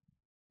that.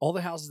 All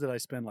the houses that I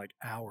spend like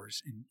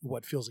hours in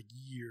what feels like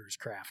years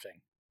crafting,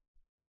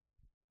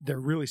 they're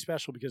really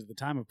special because of the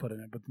time I put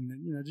in it. But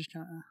then, you know, just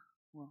kind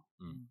of,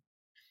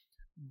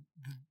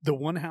 the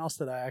one house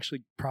that I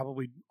actually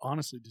probably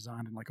honestly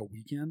designed in like a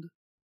weekend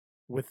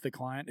with the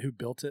client who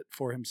built it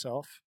for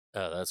himself.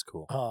 Oh, that's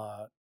cool.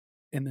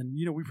 And then,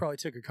 you know, we probably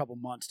took a couple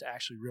months to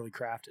actually really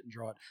craft it and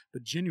draw it.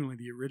 But genuinely,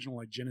 the original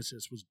like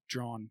Genesis was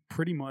drawn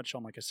pretty much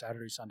on like a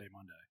Saturday, Sunday,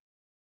 Monday.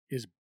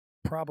 Is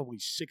probably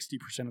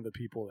 60% of the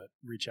people that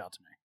reach out to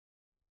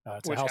me.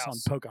 It's Which a house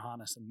house? on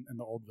Pocahontas in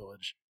the Old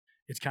Village.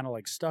 It's kind of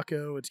like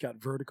stucco. It's got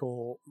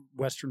vertical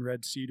Western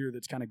red cedar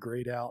that's kind of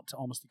grayed out to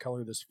almost the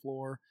color of this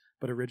floor.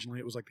 But originally,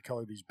 it was like the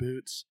color of these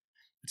boots.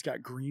 It's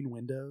got green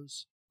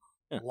windows,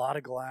 a lot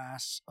of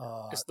glass.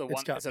 Is the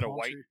one? Is it a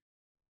white?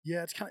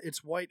 Yeah,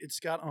 it's white. It's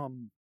got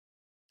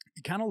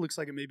it kind of looks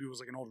like it maybe was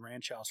like an old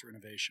ranch house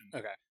renovation.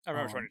 Okay, I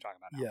remember what you're talking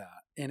about now.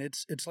 Yeah, and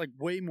it's like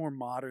way more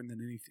modern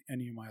than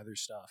any of my other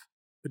stuff.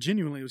 But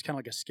genuinely, it was kind of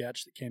like a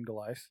sketch that came to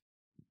life.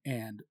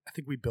 And I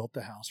think we built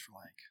the house for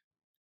like,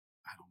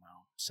 I don't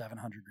know,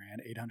 $700,000,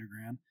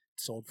 $800,000. It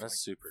sold for That's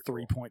like super cool.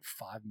 $3.5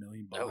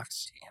 million. Oh,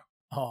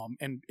 damn.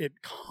 And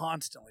it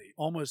constantly,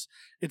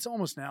 it's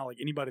almost now like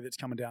anybody that's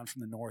coming down from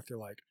the north, they're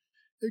like,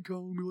 hey,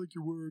 Colin, we like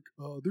your work.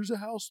 There's a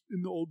house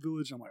in the Old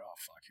Village. I'm like, oh,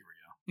 fuck, here we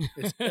go.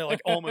 It's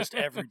like almost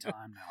every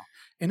time now.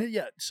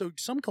 And so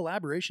some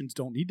collaborations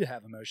don't need to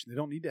have emotion. They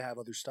don't need to have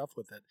other stuff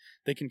with it.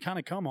 They can kind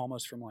of come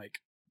almost from like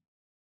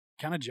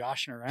kind of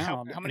joshing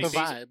around. How many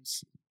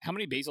vibes? How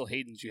many Basil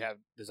Haydens do you have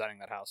designing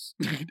that house?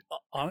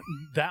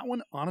 That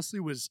one honestly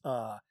was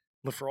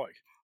Lefroy.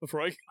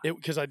 Lefroy?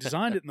 Because I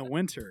designed it in the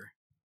winter.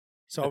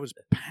 So I was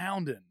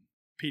pounding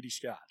peaty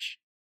scotch.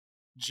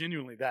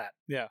 Genuinely that.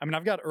 Yeah. I mean,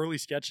 I've got early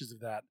sketches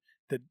of that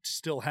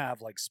still have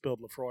like spilled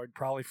Lefroy,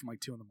 probably from like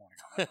 2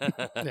 a.m.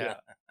 Yeah.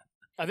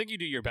 I think you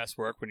do your best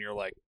work when you're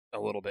like a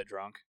little bit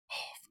drunk. Oh,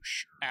 for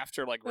sure.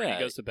 After like Randy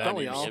goes to bed. Don't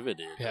we all?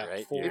 Inhibited, Yeah.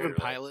 right? Even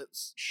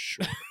pilots.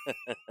 Sure.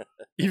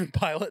 Even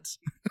pilots.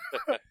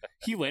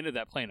 He landed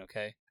that plane,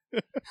 okay?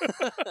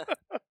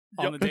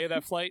 On the day of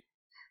that flight,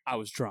 I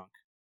was drunk.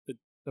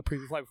 The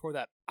previous flight before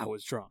that, I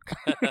was drunk.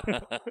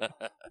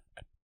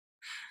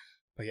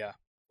 But yeah.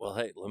 Well,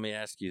 hey, let me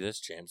ask you this,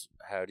 James.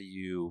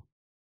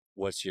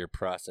 What's your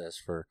process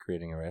for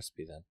creating a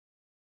recipe then?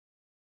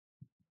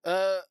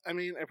 I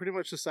mean, I pretty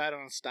much decide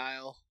on a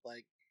style.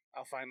 Like,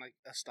 I'll find like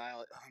a style.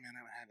 Like, oh man, I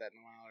haven't had that in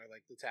a while, or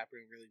like the tap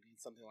room really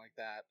needs something like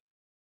that.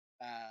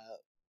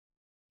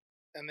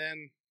 And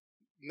then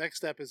next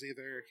step is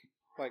either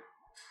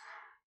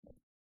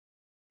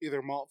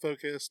malt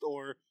focused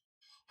or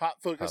hop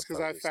focused,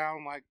 because I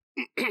found like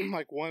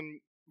like one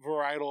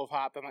varietal of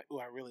hop. I'm like, oh,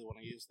 I really want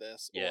to use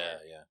this. Yeah,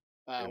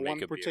 or, Or make one a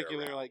beer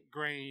particular around. like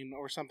grain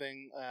or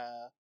something.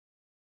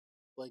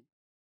 Like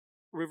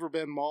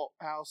Riverbend Malt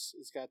House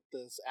has got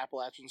this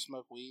Appalachian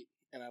smoked wheat,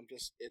 and I'm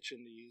just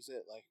itching to use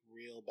it like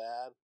real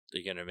bad. Are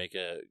you gonna make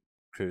a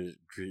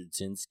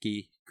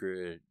Grudzinski?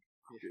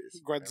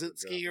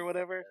 Grudzinski or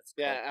whatever. That's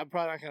Yeah, called. I'm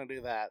probably not going to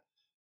do that.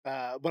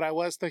 But I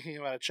was thinking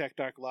about a Czech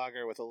dark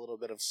lager with a little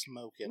bit of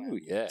smoke in Ooh,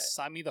 it. yeah.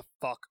 Sign me the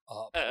fuck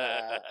up.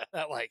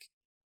 That like,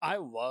 I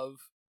love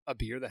a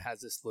beer that has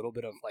this little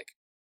bit of like,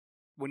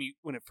 when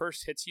it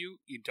first hits you,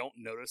 you don't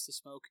notice the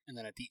smoke, and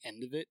then at the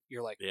end of it,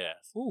 you're like, Yeah.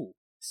 ooh.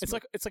 It's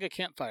like a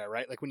campfire,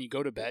 right? Like when you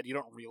go to bed, you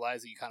don't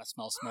realize that you kind of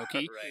smell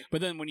smoky. Right.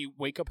 But then when you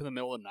wake up in the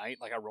middle of the night,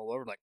 like I roll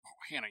over, like, oh,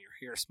 Hannah, your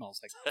hair smells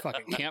like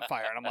fucking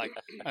campfire. And I'm like,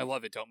 I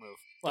love it. Don't move.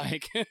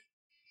 Like,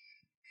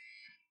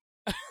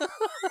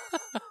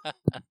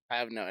 I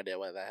have no idea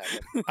why that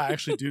happened. I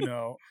actually do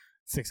know.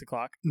 6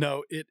 o'clock.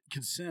 No, it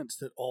can sense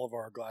that all of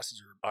our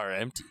glasses are Are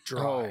empty.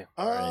 dry.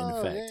 Are in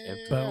Oh, fact yeah,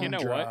 empty. Bone You know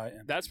dry, what? empty.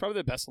 That's probably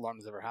the best alarm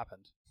that's ever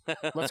happened.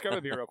 Let's grab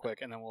a beer real quick,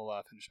 and then we'll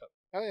finish up.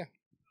 Oh yeah.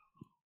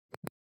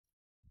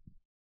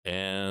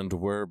 And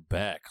we're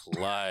back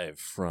live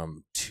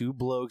from Two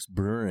Blokes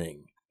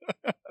Brewing.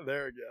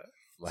 There we go.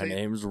 My See-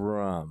 name's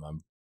Rom.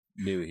 I'm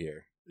new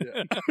here.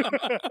 Yeah.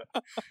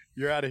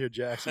 You're out of here,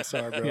 Jackson.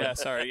 Sorry, bro. Yeah,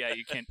 sorry. Yeah,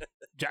 you can't.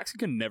 Jackson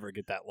can never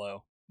get that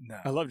low. No.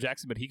 I love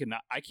Jackson, but he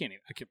cannot. I can't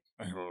even. I can.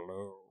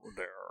 Hello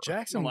there.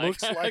 Jackson I'm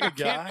looks like a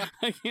guy.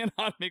 I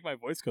cannot make my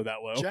voice go that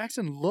low.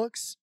 Jackson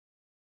looks,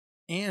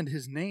 and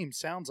his name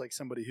sounds like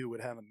somebody who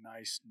would have a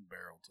nice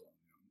barrel to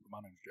him. My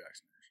name's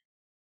Jackson.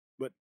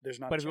 But there's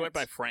not. But a if we went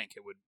by chance. Frank,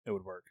 it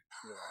would work.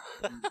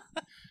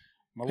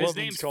 My His loved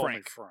name's ones call me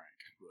Frank. Frank.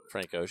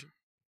 Frank Ocean.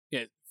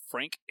 Yeah,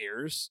 Frank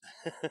Ayers,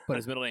 but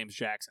his middle name's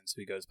Jackson, so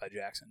he goes by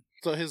Jackson.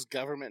 So his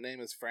government name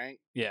is Frank.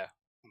 Yeah.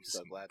 I'm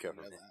so glad to know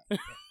government. that.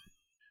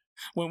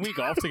 When we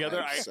golf together,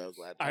 I'm I so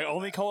glad. To I know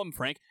only that. call him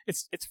Frank.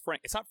 It's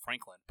Frank. It's not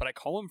Franklin, but I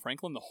call him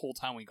Franklin the whole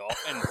time we golf,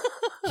 and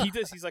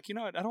he's like, you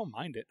know what? I don't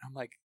mind it. I'm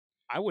like,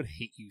 I would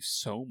hate you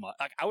so much.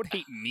 Like, I would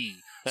hate me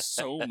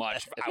so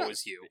much if I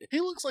was you. He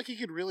looks like he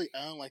could really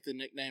own like the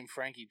nickname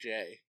Frankie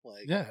J.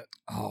 Like, Yeah,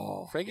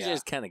 Oh, Frankie Yeah. J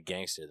is kind of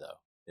gangster, though.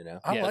 You know?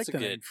 I Yeah, like it's a the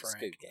good, name it's Frank.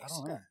 good I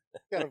gangster. don't know.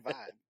 got a vibe.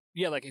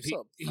 yeah. Like if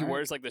What's up, he Frank?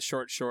 wears like the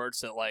short shorts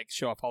that like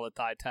show off all the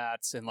thigh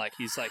tats, and like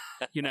he's like,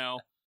 you know,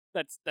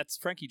 that's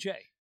Frankie J.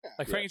 Yeah.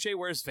 Like Frankie J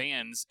wears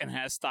Vans and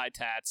has thigh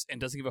tats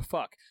and doesn't give a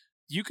fuck.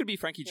 You could be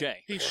Frankie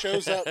J. He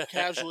shows up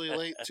casually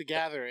late to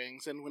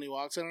gatherings, and when he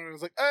walks in,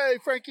 everyone's like, "Hey,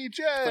 Frankie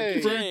J!"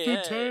 Frankie J. Frank the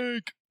Hey.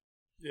 Tank.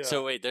 Yeah.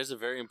 So wait, there's a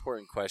very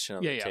important question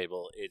on Yeah, the yeah.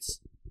 table. It's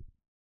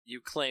you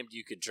claimed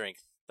you could drink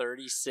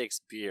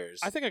 36 beers.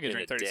 I think I could in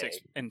drink a 36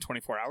 day. in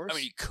 24 hours. I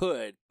mean, you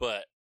could,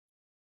 but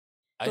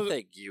I So-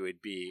 think you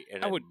would be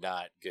in I a would-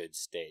 not good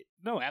state.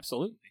 no,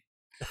 absolutely.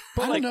 I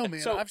But don't like, know,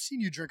 man. so- I've seen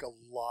you drink a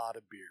lot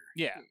of beer.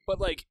 Yeah, but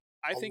like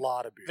I a think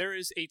lot of beer. there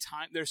is a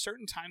time. There's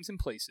certain times and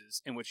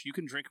places in which you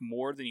can drink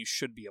more than you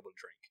should be able to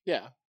drink.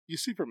 Yeah, you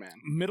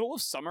Superman. Middle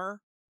of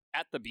summer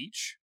at the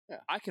beach,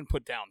 Yeah. I can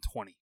put down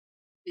 20,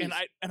 and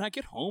Easy. I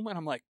get home and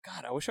I'm like,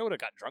 God, I wish I would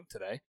have got drunk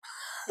today.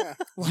 Yeah.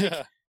 Like,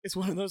 Yeah. it's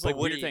one of those But like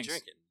what weird are you things.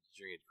 drinking?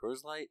 You drinking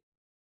Coors Light?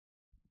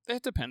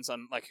 It depends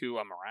on like who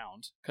I'm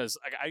around, because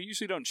I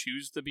usually don't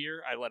choose the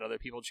beer. I let other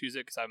people choose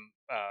it because I'm,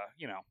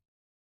 you know,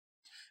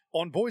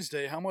 On Boys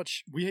Day, how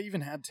much? We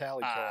even had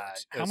tally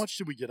cards. it How was- much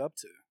did we get up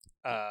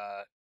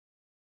to?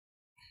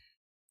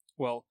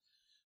 well,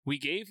 we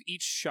gave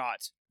each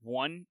shot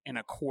 1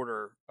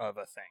 1/4 of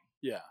a thing,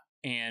 Yeah,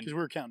 and because we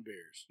were counting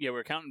beers. yeah,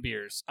 we're counting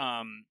beers.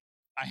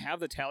 I have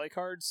the tally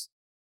cards,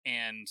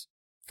 and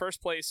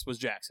first place was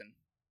Jackson.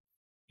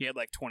 He had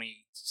like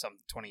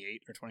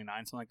 28 or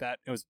 29, something like that.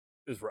 It was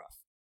rough.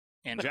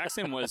 And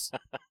Jackson was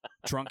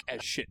drunk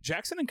as shit.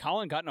 Jackson and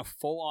Colin got in a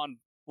full on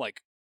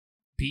like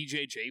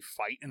BJJ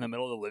fight in the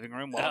middle of the living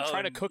room while I'm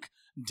trying to cook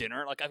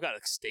dinner. Like I've got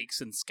like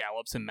steaks and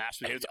scallops and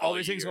mashed potatoes, all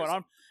these things going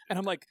on. And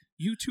I'm like,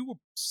 you two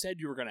said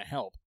you were going to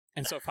help.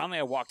 And so finally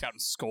I walked out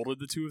and scolded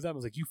the two of them. I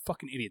was like, you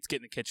fucking idiots, get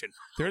in the kitchen.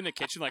 They're in the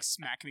kitchen like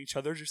smacking each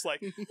other, just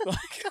like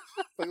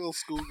Like little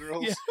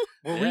schoolgirls.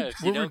 Yeah.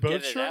 Were we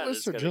both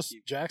shirtless or just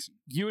Jackson?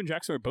 You and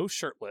Jackson were both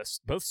shirtless,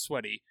 both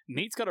sweaty.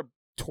 Nate's got a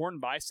torn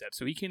bicep,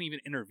 so he can't even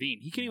intervene.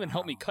 He can't even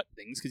help me cut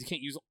things because he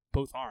can't use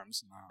both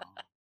arms. No.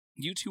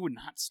 You two would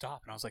not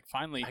stop, and I was like,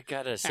 finally. I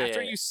gotta say,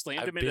 after you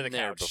slammed I've him into been the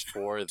there couch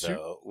before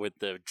though, with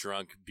the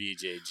drunk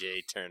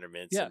BJJ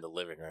tournaments Yeah. in the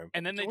living room.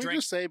 and then they Can we drank.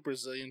 just say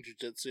Brazilian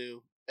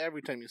Jiu-Jitsu?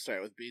 Every time you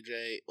start with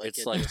BJ,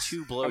 It's like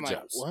 2 I'm like,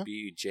 blowjobs. what?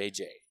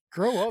 BJJ.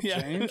 Grow up,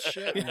 Yeah. James.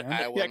 Shit, man.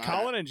 I will Yeah, not.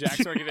 Colin and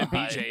Jackson were giving I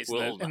BJs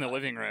will in the not.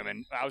 living room,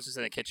 and I was just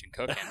in the kitchen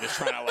cooking, just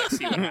trying to like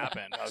see what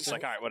happened. I was just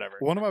like, all right, whatever.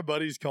 One of my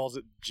buddies calls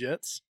it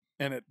jits,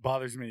 and it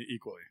bothers me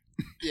equally.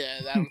 Yeah,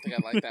 I don't think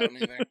I like that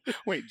one either.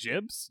 Wait,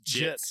 Jibs?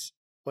 Jits.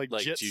 Like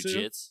jitsu?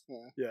 jujitsu.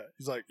 Yeah.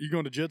 He's like, you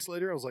going to jits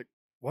later? I was like,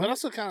 what? That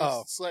also kind of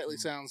Oh. slightly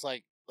sounds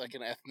like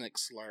an ethnic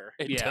slur.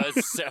 It Yeah.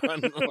 does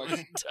sound like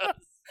it does.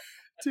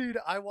 Dude,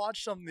 I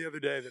watched something the other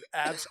day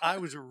that I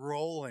was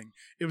rolling.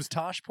 It was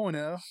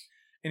Tosh.0,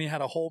 and he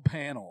had a whole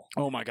panel.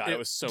 Oh my god, it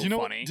was so Do you know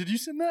funny. Did you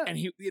send that? And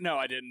no,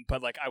 I didn't.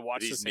 But like, I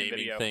watched the He's same naming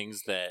video.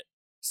 things that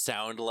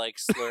sound like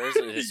slurs.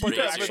 And just But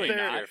they're raise your actually hand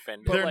if not. you're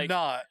offended. But They're like-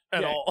 not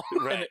at yeah. all.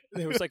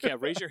 And it was like, yeah,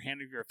 raise your hand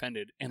if you're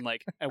offended. And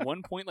like, at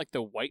one point, like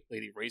the white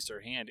lady raised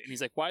her hand, and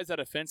he's like, "Why is that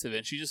offensive?"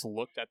 And she just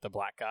looked at the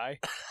black guy,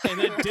 and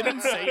then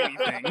didn't say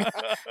anything.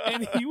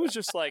 And he was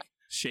just like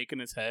shaking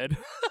his head.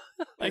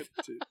 Like,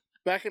 Dude.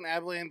 Back in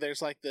Abilene,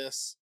 there's like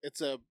this.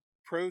 It's a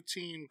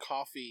protein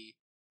coffee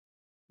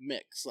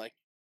mix. Like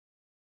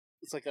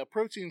it's like a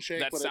protein shake,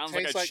 That but sounds it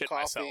like tastes I'd like shit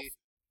coffee. myself.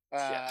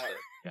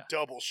 Yeah.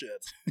 Double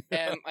shit.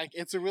 And like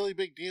it's a really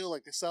big deal.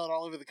 Like they sell it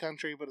all over the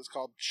country, but it's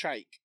called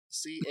Chike.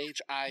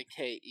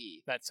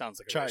 Chike. that sounds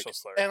like a Chike. racial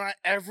slur. And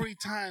every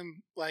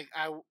time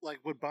I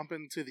would bump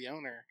into the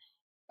owner,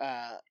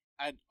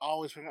 I'd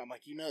always bring up, I'm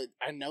like,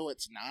 I know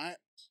it's not,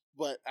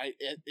 but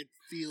it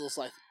feels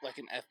like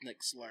an ethnic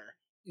slur.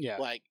 Yeah.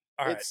 Like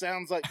All it right.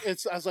 sounds like I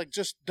was like,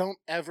 just don't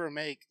ever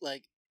make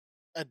like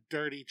a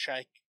dirty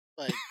chike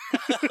like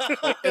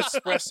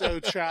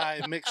espresso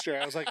chai mixture.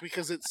 I was like,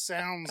 because it just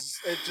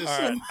All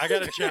right. I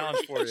got a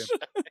challenge for you.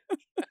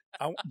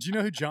 Do you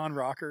know who John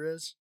Rocker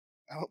is?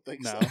 I don't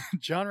think No. so.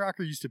 John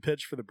Rocker used to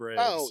pitch for the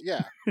Braves. Oh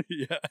yeah.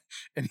 Yeah.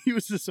 And he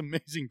was this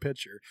amazing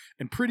pitcher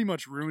and pretty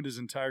much ruined his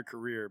entire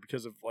career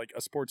because of like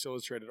a Sports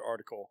Illustrated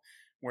article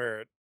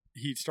where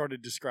he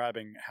started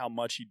describing how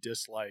much he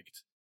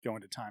disliked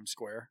going to Times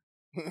Square.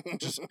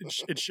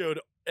 It showed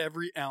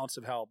every ounce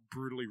of how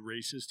brutally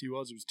racist he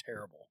was. It was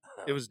terrible.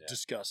 It was Yeah.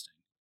 disgusting.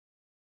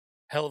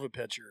 Hell of a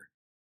pitcher.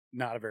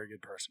 Not a very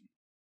good person.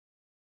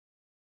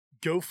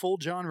 Go full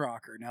John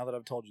Rocker, now that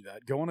I've told you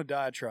that. Go on a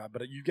diatribe,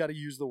 but you got to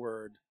use the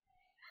word.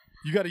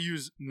 You got to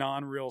use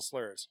non-real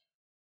slurs.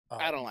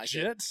 I don't like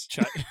it.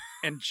 jits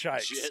and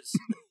chikes. Jits.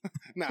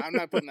 No, I'm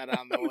not putting that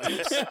on the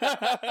list.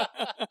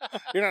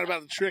 You're not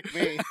about to trick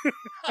me.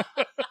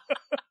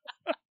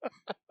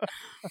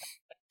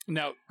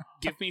 Now,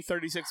 give me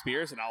 36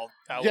 beers, and I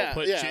will Yeah,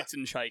 put yeah. Jits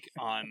and Chike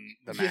on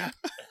the map.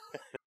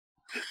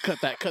 Cut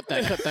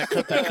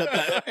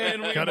that.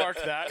 And we Cut it. mark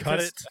that. Cut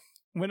 'cause it.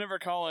 Whenever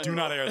Colin. Do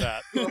not air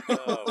that.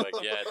 Oh my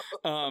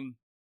god.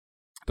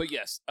 But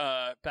yes, The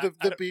I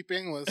don't-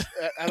 beeping was.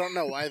 I don't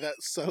know why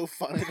that's so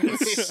funny to me.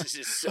 It's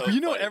just so You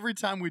know, funny. every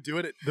time we do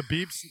it, the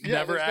beeps Yeah,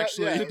 never there's not-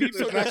 actually. yeah. the beeps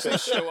don't There's actually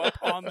nothing. show up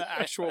on the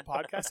actual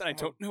podcast, and I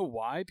don't know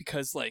why.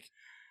 Because like,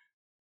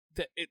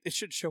 it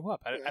should show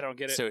up. I don't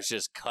get it. So it's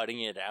just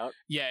cutting it out.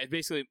 Yeah, it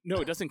basically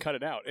it doesn't cut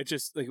it out. It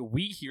just like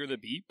we hear the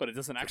beep, but it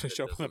doesn't actually It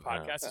show up on the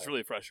doesn't, podcast. no. It's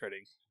really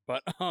frustrating.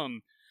 But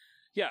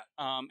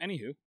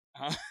anywho,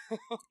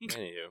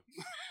 Anywho,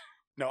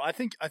 No, I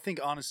think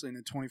honestly, in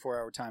a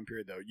 24-hour time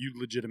period, though, you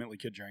legitimately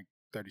could drink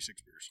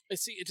 36 beers.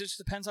 see, it just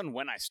depends on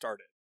when I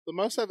started. The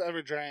most I've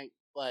ever drank,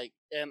 like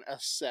in a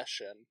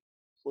session,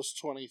 was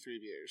 23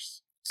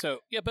 beers. So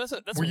yeah, but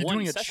that's Were you one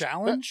doing a session.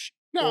 challenge?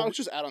 No, Well, I was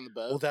just out on the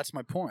boat. Well, that's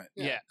my point.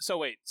 Yeah. So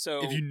wait.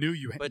 So If you knew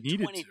you but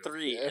needed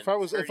 23. Yeah, if and I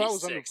was under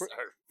 36 pre-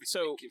 are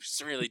So-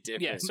 it's really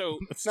different. yeah. So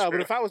to. That's no, true.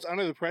 but if I was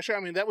under the pressure, I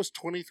mean, that was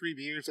 23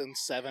 beers in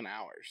 7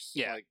 hours.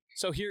 Yeah. Like,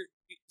 so here.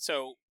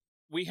 So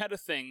we had a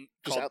thing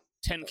Just called out-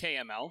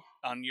 10kml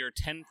on your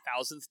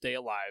 10,000th day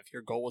alive.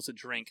 Your goal was to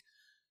drink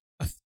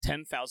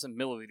 10,000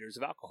 milliliters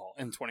of alcohol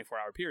in a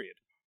 24-hour period,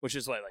 which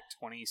is like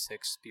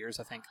 26 beers,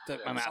 I think. My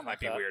math something might like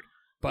be that. weird,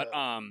 but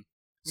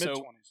so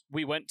Mid-20s.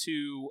 we went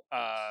to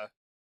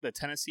the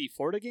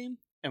Tennessee-Florida game,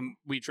 and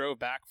we drove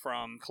back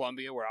from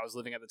Columbia, where I was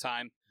living at the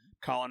time.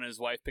 Colin and his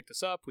wife picked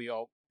us up. We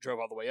all drove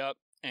all the way up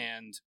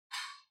and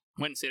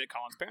went and stayed at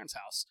Colin's parents'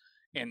 house.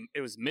 And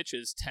it was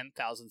Mitch's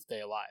 10,000th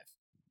day alive.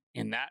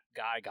 And that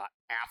guy got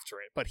after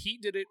it. But he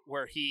did it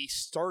where he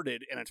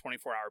started in a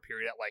 24-hour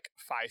period at like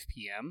 5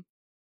 p.m.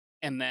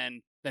 And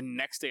then the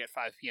next day at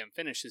 5 p.m.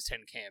 finished his 10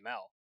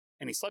 kml.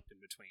 And he slept in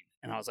between.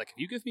 And I was like,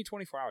 if you give me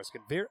 24 hours,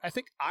 I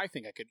think I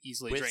could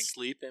easily With drink.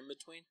 sleep in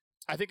between.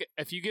 I think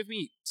if you give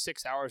me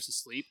 6 hours to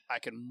sleep, I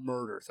can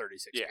murder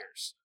 36 Yeah.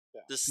 beers.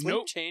 The sleep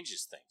No-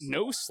 changes things.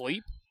 No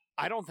sleep,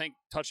 I don't think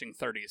touching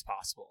 30 is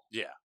possible.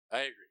 Yeah, I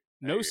agree.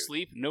 No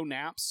sleep, no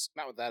naps.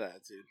 Not with that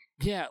attitude.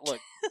 Yeah, look,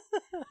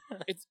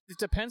 it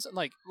depends.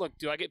 Like, look,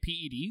 do I get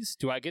PEDs?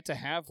 Do I get to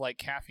have like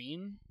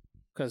caffeine?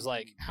 Because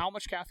like, how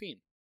much caffeine?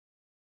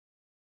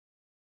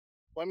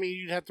 Well, I mean,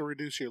 you'd have to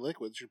reduce your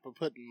liquids. You're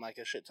putting like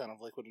a shit ton of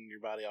liquid in your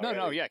body already.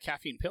 No, yeah,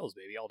 caffeine pills,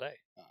 baby, all day.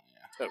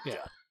 Oh, yeah.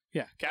 Yeah,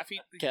 yeah,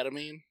 caffeine.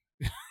 Ketamine.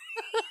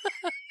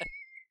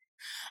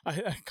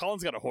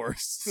 Colin's got a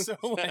horse, so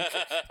like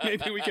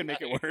maybe we can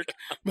make it work.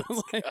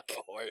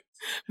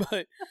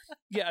 But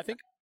yeah, I think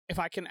if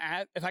I can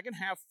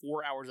have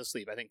 4 hours of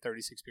sleep, I think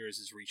 36 beers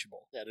is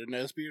reachable. Yeah, do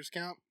nose beers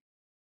count?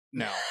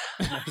 No,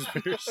 Nose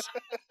beers.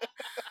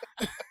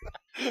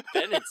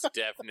 Then it's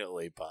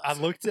definitely possible. I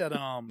looked at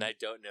I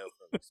don't know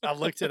from I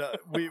looked at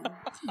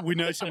we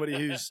know somebody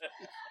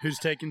who's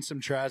taking some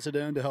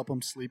trazodone to help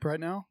him sleep right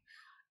now,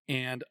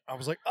 and I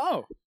was like,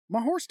 oh,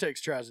 my horse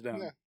takes trazodone.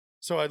 Yeah.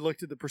 So I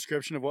looked at the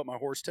prescription of what my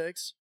horse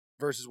takes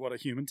versus what a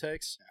human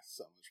takes. Yeah,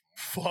 so much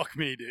more. Fuck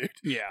me, dude.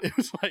 yeah, It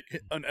was like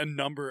a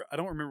number. I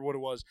don't remember what it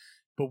was,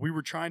 but we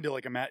were trying to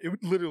like imagine. It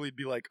would literally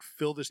be like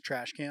fill this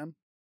trash can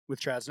with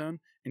trazodone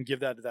and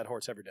give that to that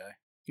horse every day.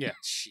 yeah.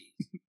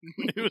 Jeez.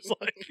 It was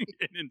like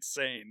an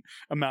insane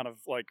amount of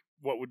like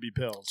what would be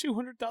pills.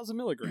 200,000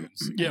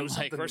 milligrams. Yeah, it And, was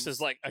like something-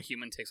 versus like a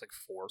human takes like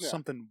 4. Yeah.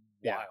 Something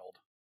Yeah. wild.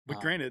 But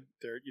Um, granted,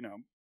 they're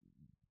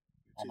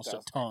almost a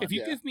 2,000. ton. If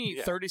you Yeah. give me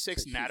Yeah.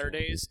 36 It's a huge natter one.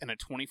 days in a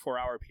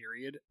 24-hour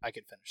period, I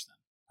can finish them.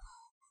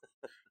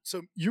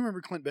 So you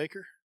remember Clint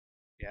Baker?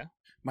 Yeah.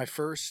 My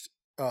first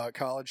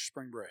college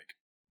spring break.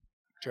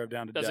 Drove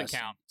down to Doesn't Destin.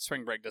 count.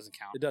 Spring break doesn't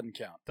count. It doesn't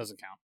count.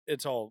 Doesn't count.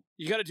 It's all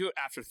You got to do it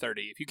after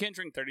 30. If you can't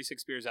drink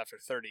 36 beers after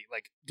 30,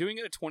 like doing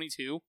it at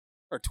 22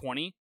 or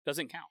 20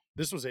 doesn't count.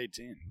 this was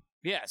 18.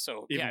 Yeah,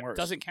 so Even yeah, worse.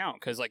 it doesn't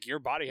count because like your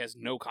body has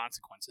no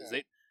consequences.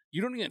 Yeah.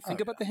 You don't even think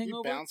Oh, about the You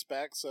hangover. bounce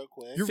back so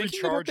quick. You're Thinking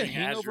about the recharging as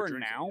you're hangover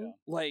drinking, now, yeah.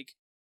 like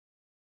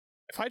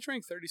if I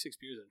drank 36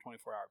 beers in a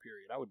 24-hour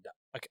period, I would die.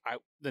 Like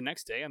the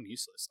next day I'm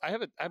useless.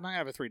 I might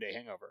have a 3-day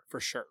hangover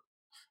for sure.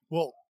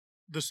 Well,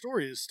 the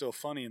story is still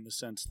funny in the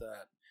sense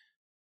that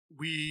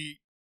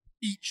we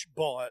each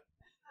bought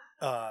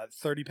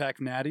 30-pack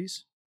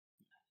natties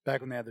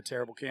back when they had the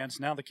terrible cans.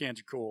 Now the cans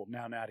are cool.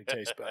 Now natty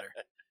tastes better.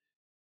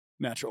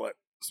 Natural,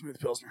 smooth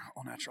pilsner,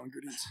 all natural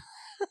ingredients.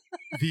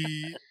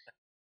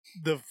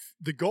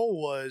 The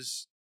goal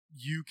was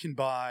you can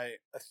buy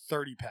a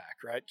 30-pack,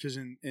 right? Because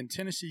in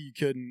Tennessee you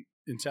couldn't,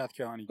 in South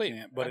Carolina you Wait,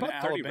 can't, but I in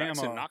bought 30 racks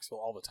in Alabama Knoxville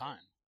all the time.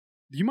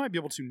 you might be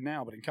able to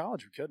now, but in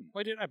college we couldn't.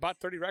 Why didn't I bought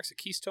 30 racks of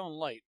Keystone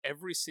Light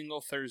every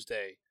single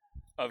Thursday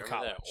of Remember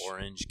college? that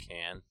orange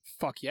can?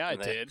 Fuck yeah, I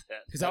That- did.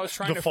 that- Because I was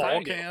trying The to fall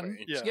find can?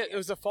 it. Yeah. Yeah, it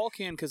was a fall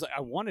can because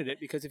I wanted it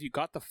because if you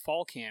got the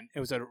fall can, it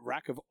was a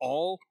rack of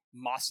all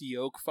mossy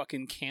oak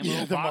fucking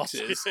camo the mossy-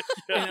 boxes.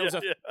 Yeah, And it was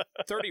a yeah.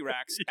 30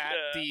 racks at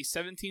Yeah. the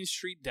 17th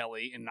Street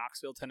Deli in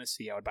Knoxville,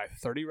 Tennessee. I would buy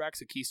 30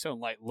 racks of Keystone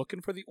Light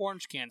looking for the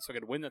orange can so I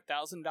could win the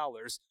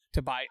 $1,000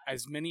 to buy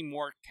as many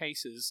more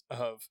cases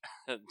of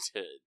to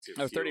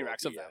 30 fuel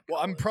racks the, of that. Well,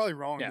 I'm college. probably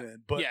wrong Yeah.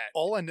 then, but Yeah.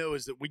 all I know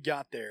is that we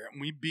got there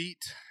and we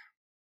beat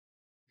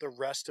the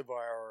rest of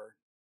our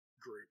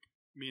group.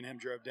 Me and him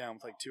drove down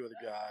with like 2 other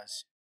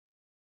guys,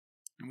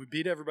 and we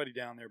beat everybody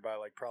down there by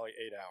like probably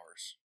 8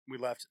 hours. We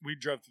left. We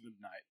drove through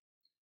the night.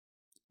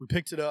 We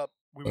picked it up.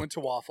 We went to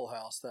Waffle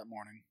House that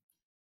morning.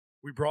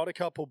 We brought a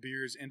couple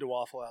beers into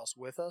Waffle House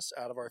with us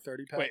out of our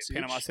 30 packs. Wait, each.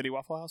 Panama City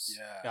Waffle House?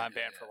 Yeah, I'm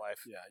banned for life.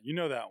 Yeah, you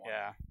know that one.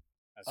 Yeah.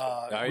 That's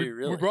cool. Are we, you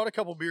really? We brought a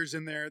couple beers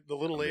in there. The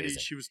little lady, Amazing.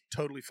 she was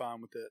totally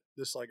fine with it.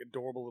 This like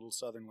adorable little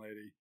Southern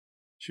lady.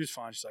 She was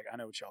fine. She's like, I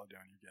know what y'all are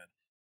doing. You're good.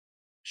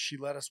 She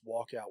let us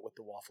walk out with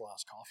the Waffle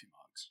House coffee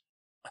mugs.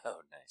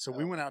 Oh, nice. So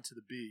we went out to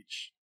the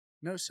beach.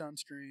 No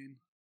sunscreen,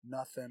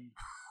 nothing.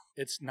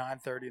 It's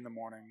 9:30 in the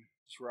morning.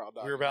 Just raw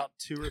dog. We were about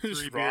 2 or 3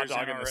 Just raw beers in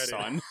dog in the already,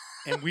 sun.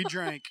 and we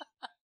drank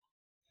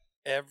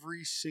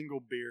every single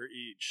beer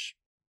each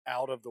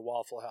out of the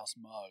Waffle House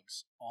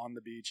mugs on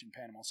the beach in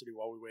Panama City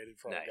while we waited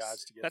for our Nice.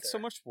 guys to get That's there.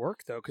 so much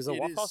work though, because the It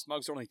Waffle is- House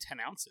mugs are only 10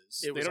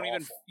 ounces. It They was don't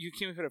even. awful. You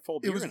can't even fit a full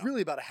It beer. was in them.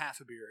 really about a half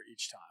a beer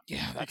each time.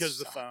 Yeah, that because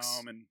of the sucks.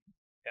 foam and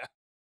Yeah.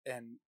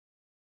 and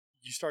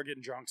you start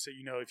getting drunk, so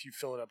you know if you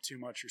fill it up too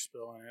much, you're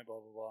spilling it. Blah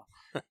blah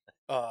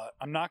blah.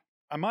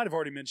 I might have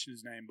already mentioned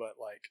his name, but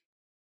like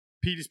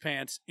peed his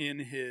pants in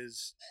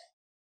his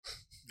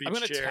beach I'm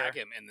gonna chair, tag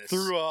him in this.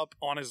 threw up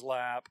on his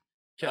lap.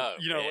 Oh,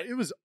 you know, man. it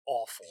was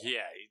awful.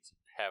 Yeah, he's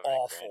having a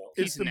Awful. grand old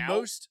It's He's the now-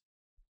 most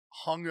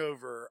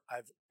hungover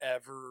I've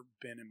ever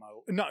been in my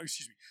life. No,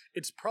 excuse me.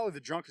 It's probably the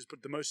drunkest,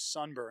 but the most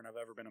sunburn I've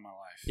ever been in my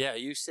life. Yeah,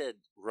 you said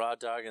raw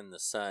dog in the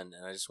sun,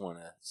 and I just want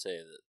to say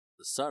that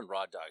the sun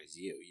raw dog is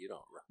you. You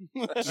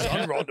don't.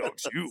 Sun raw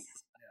dogs, you.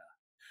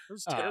 Yeah. It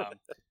was terrible. Um,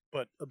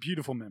 But a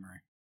beautiful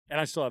memory. And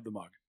I still have the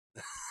mug.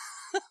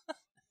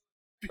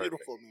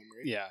 Beautiful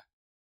memory. yeah.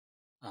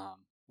 Well,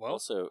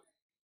 Also,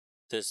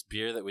 this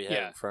beer that we have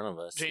Yeah. in front of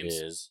us James.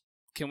 is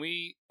can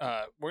we?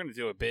 We're gonna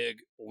do a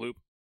big loop.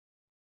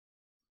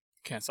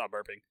 Can't stop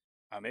burping.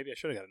 Maybe I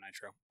should have got a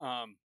nitro.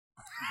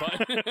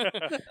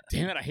 But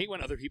damn it, I hate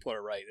when other people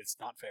are right. It's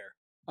not fair.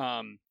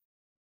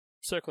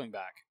 circling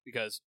back,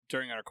 because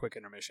during our quick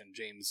intermission,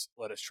 James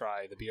let us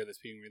try the beer that's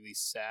being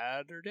released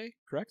Saturday,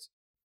 correct?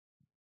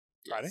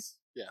 Friday?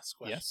 Yes.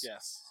 Yes.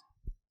 Yes.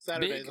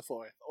 Saturday Big. the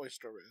 4th,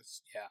 Oyster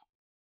Roast. Yeah.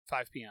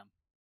 5 p.m.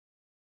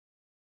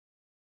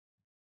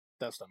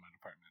 That's not my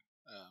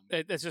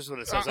department. That's just what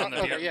it says on the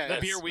okay, beer. yeah, the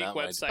yes. Beer Week Not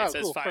my website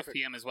says cool, 5 perfect.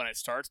 p.m. is when it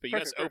starts, but you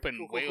guys Perfect,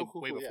 open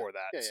cool, way yeah. before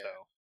that. Yeah. So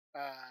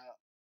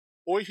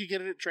Or you could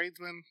get it at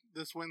Tradesman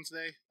this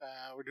Wednesday.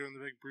 We're doing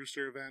the big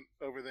Brewster event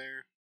over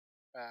there.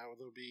 Where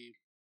there'll be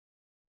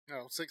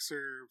 6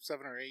 or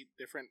 7 or 8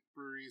 different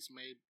breweries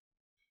made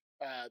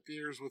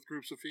beers with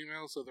groups of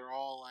females, so they're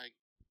all like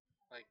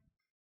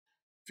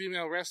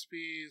female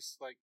recipes.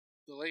 Like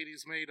the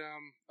ladies made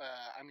them.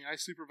 I mean, I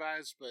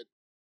supervised, but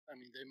I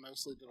mean they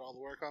mostly did all the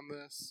work on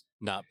this.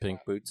 Not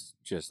Pink Boots,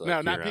 just like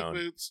No, not your Pink own.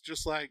 Boots,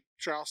 just like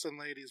Charleston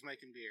ladies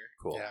making beer.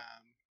 Cool. Yeah.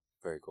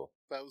 Very cool.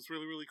 That was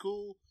really, really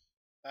cool.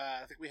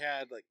 I think we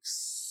had like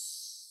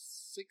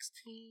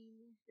 15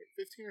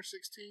 or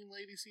 16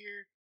 ladies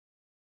here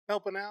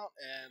helping out,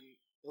 and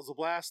it was a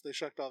blast. They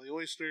shucked all the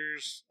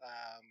oysters,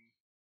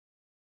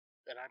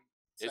 and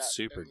It's sat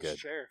super in the good.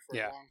 chair for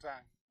Yeah. a long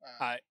time.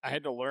 I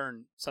had to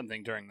learn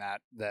something during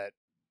that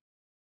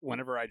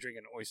whenever I drink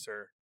an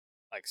oyster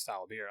like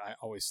style beer, I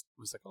always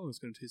was like, oh, it's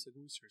going to taste like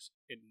oysters.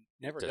 It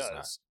never It does does.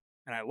 not.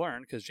 And I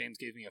learned because James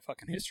gave me a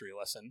fucking history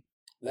lesson.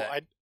 Well,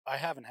 that- I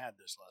haven't had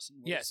this lesson.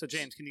 What yeah, is so this?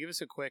 James, can you give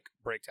us a quick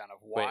breakdown of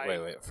why?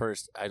 Wait.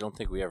 First, I don't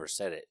think we ever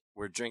said it.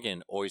 We're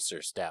drinking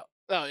oyster stout.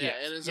 Oh yeah,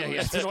 Yes. it is. Yeah, an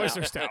yeah, it's an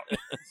oyster stout. stout.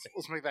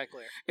 Let's make that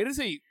clear. It is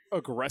a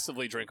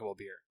aggressively drinkable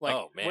beer. Like,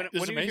 Oh, man. when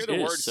This is you hear amazing. the It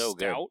is word so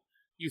good. stout,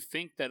 you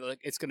think that like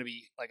it's going to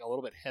be like a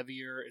little bit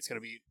heavier. It's going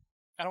to be,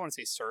 I don't want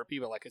to say syrupy,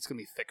 but like it's going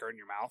to be thicker in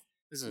your mouth.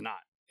 This is not.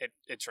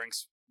 It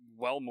drinks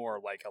well more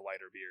like a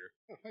lighter beer.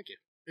 Oh, thank you.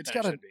 It's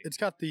That got should be. it's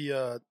got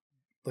the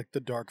like the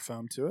dark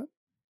foam to it.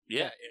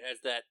 Yeah, it has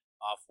that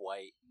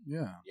off-white.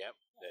 Yeah, Yep.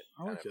 That I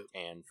kind like of it.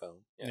 tan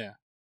foam. Yeah.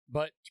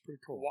 But it's pretty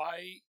cool.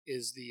 why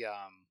is the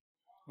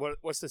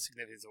what's the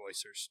significance of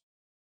oysters?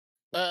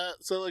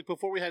 So like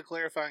before we had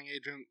clarifying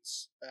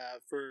agents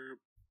for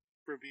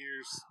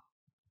beers,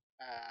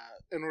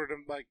 in order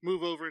to like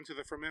move over into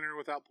the fermenter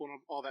without pulling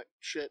up all that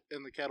shit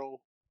in the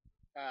kettle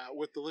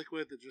with the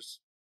liquid that just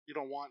you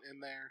don't want in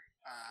there,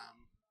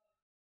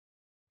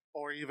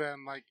 or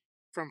even like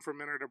from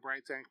fermenter to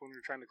bright tank when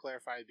you're trying to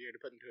clarify a beer to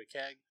put into a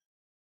keg.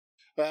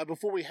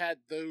 Before we had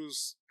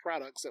those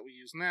products that we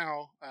use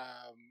now,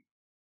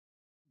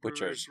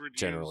 Which are brewers would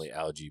generally use-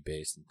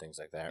 algae-based and things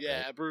like that,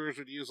 yeah, right? brewers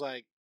would use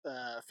like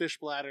fish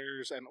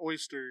bladders and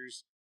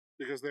oysters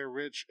because they're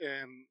rich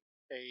in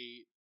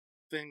a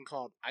thing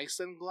called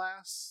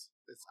isinglass.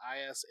 It's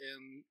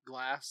ISN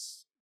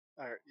glass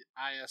or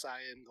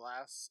ISIN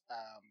glass,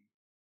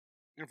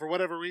 and for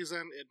whatever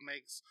reason, it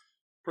makes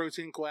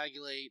protein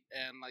coagulate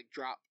and like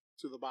drop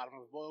to the bottom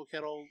of a boil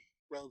kettle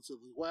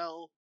relatively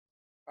well,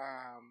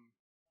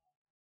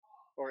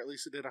 or at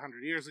least it did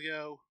 100 years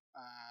ago.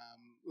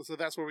 So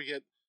that's where we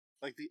get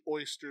like the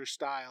oyster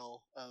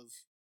style of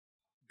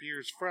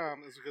beers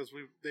from, is because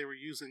they were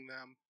using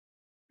them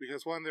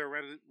because one, they're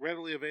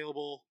readily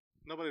available.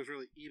 Nobody was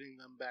really eating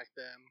them back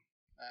then.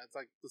 It's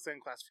like the same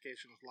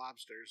classification as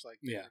lobsters, like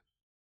Yeah.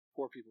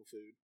 poor people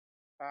food.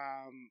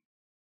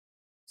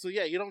 So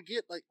yeah, you don't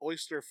get like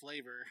oyster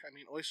flavor. I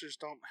mean, oysters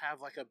don't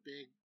have like a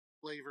big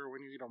flavor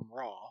when you eat them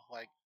raw.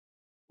 Like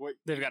what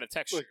They've got a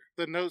texture. like,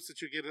 the notes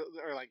that you get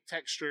are like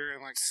texture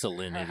and like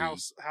Salinity.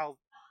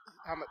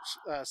 how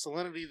much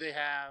salinity they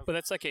have. But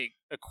that's like a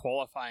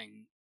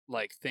qualifying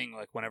like thing.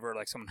 Like whenever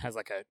like someone has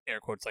like a air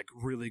quotes like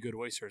really good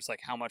oysters, like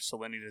how much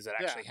salinity does it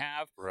actually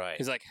have? Right.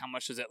 Because like how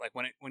much is it like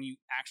when you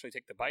actually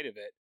take the bite of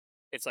it,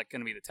 it's like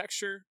going to be the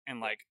texture and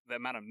like the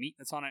amount of meat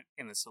that's on it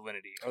and the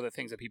salinity are the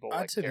things that people I'd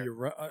like. say care. you're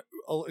right.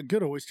 A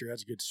good oyster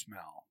has a good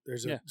smell.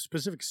 There's a Yeah.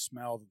 specific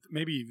smell that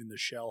maybe even the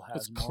shell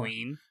has It's more.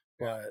 clean.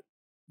 But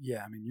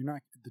yeah, I mean, you're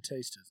not. The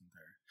taste isn't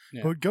there.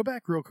 Yeah. But go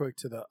back real quick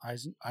to the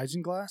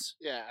isinglass.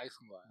 Yeah,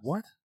 isinglass.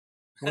 What?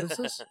 What is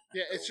this?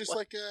 Yeah, it's just What?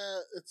 like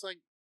it's like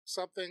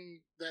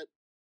something that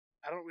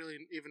I don't really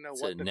even know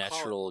It's what a to call it.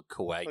 natural Like,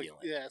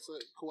 coagulant. yeah, it's a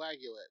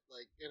coagulate.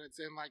 Like, and it's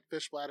in like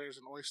fish bladders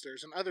and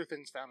oysters and other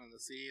things found in the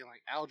sea. And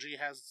like algae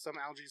some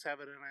algae have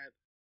it in it.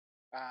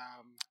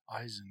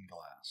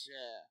 Isinglass. Yeah,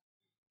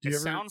 Do you It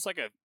ever? sounds like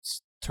a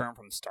term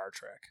from Star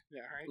Trek.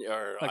 yeah, right.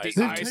 Or Like the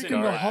They've Isinglass.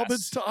 taken the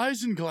hobbits to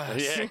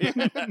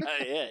Isinglass.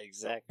 Yeah, yeah,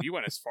 exactly. You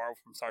went as far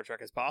from Star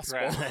Trek as possible.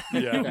 Right.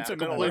 Yeah. To the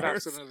Middle complete Earth.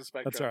 opposite of the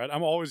spectrum. That's all right.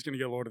 I'm always going to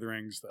get Lord of the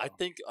Rings, though. I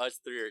think us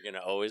three are going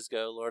to always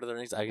go Lord of the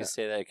Rings. I can Yeah.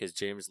 say that because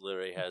James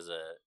literally has a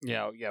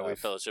Yeah. We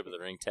Fellowship of the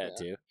Ring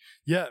tattoo.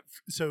 Yeah.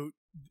 So,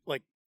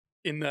 like,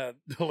 in the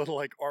little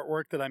like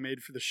artwork that I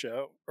made for the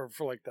show or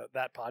for like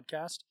that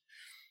podcast,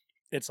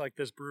 it's like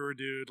this brewer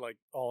dude, like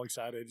all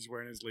excited, he's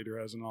wearing his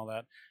lederhosen and all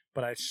that.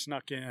 But I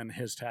snuck in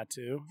his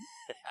tattoo,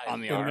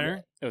 on the In arm.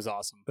 there? It was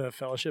awesome. the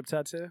Fellowship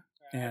tattoo.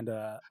 And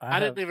I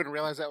didn't even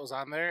realize that was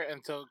on there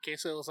until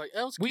Queso was like,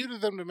 "That was cute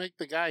of them to make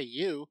the guy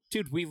you."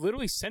 Dude, we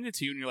literally sent it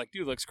to you, and you're like,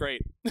 "Dude, looks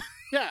great."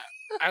 Yeah,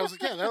 I was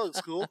like, "Yeah, that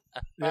looks cool."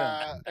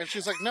 Yeah. And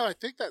she's like, "No, I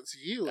think that's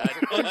you." I was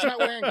like, "Oh, he's not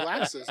wearing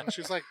glasses." And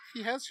she's like,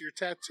 "He has your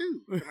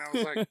tattoo." And I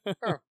was like,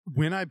 "Oh."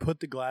 When I put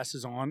the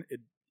glasses on,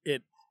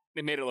 it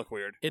made it look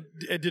weird.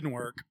 It didn't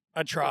work.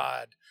 I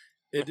tried.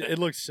 It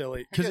looked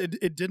silly because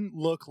it didn't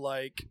look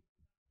like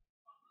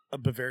a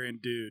Bavarian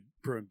dude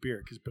brewing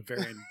beer because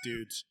Bavarian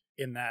dudes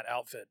in that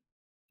outfit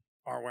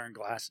aren't wearing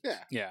glasses.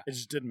 Yeah. It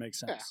just didn't make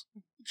sense.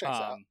 Checks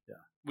out. Yeah.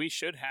 We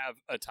should have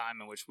a time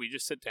in which we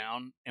just sit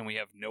down and we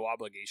have no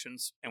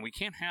obligations, and we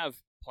can't have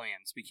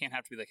plans. We can't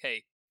have to be like,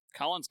 "Hey,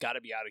 Colin's got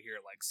to be out of here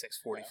at like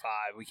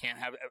 6:45." We can't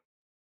have.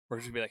 We're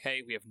just gonna be like,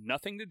 "Hey, we have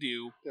nothing to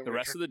do the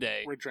rest of the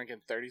day. We're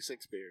drinking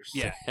 36 beers.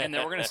 Yeah, and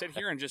then we're gonna sit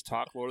here and just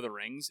talk Lord of the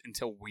Rings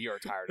until we are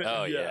tired of it.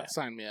 Oh yeah,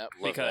 Sign me up.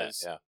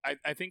 Because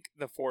I think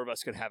the four of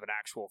us could have an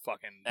actual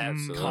fucking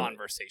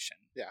conversation.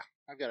 Yeah,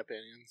 I've got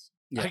opinions.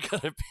 Yeah. I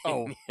got opinions.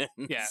 Oh,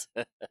 yeah.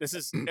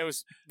 It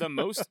was the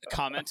most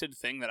commented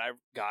thing that I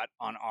got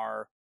on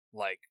our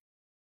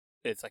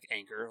it's like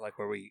Anchor, like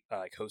where we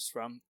host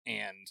from,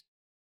 and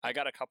I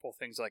got a couple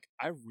things like,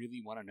 I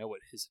really want to know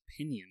what his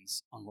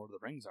opinions on Lord of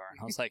the Rings are. And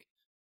I was like,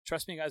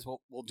 trust me, guys,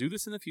 we'll do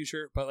this in the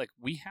future, but like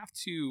we have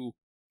to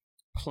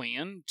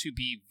plan to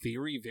be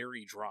very,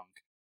 very drunk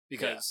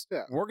because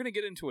we're going to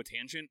get into a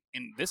tangent,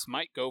 and this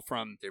might go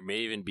from... There may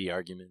even be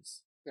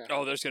arguments. Yeah.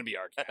 Oh, there's going to be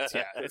arguments,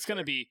 yeah. It's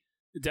going to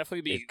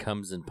definitely be... It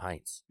comes in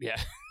pints.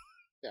 Yeah.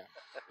 Yeah.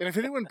 And if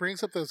anyone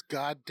brings up those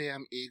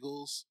goddamn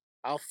eagles,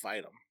 I'll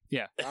fight them.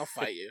 Yeah. I'll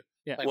fight you.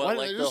 Yeah. Like, why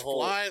don't they just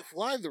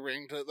fly the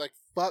ring to, like,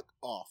 fuck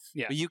off?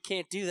 Yeah. But you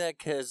can't do that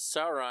because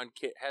Sauron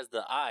has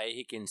the eye.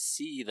 He can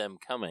see them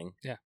coming.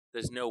 Yeah.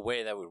 There's no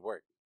way that would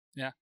work.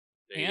 Yeah.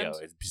 There you go.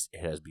 It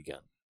has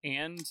begun.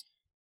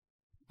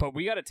 But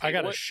we got to take I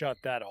got to shut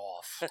that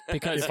off.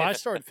 Because if I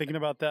start thinking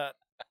about that,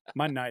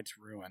 my night's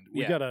ruined.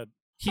 We got to...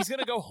 He's going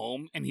to go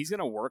home, and he's going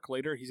to work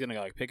later. He's going to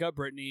like pick up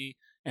Brittany,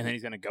 and then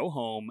he's going to go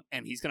home,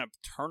 and he's going to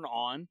turn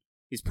on.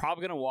 He's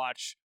probably going to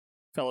watch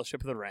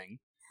Fellowship of the Ring,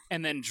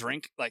 and then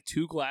drink like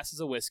 2 glasses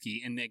of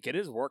whiskey, and then get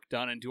his work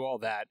done and do all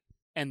that.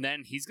 And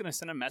then he's going to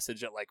send a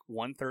message at like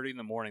 1:30 in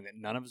the morning that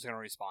none of us are going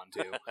to respond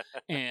to.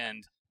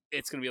 And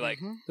it's going to be like,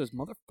 those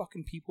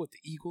motherfucking people with the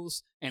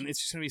Eagles. And it's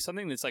just going to be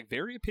something that's like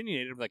very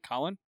opinionated. Like,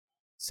 Colin,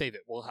 save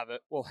it. We'll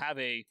have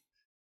a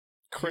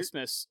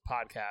Christmas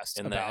podcast.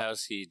 And the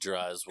house he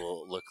draws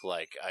will look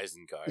like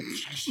Isengard.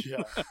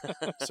 Yeah.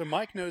 So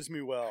Mike knows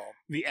me well.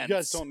 You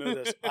guys don't know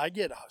this. I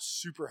get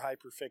super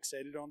hyper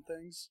fixated on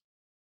things.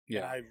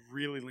 Yeah. And I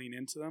really lean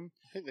into them.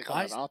 I think they call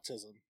it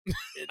autism.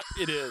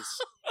 It is.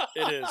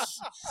 It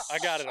is. I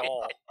got it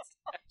all.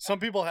 Some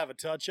people have a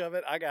touch of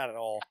it. I got it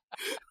all.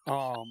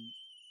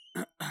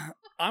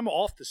 I'm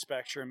off the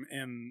spectrum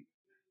in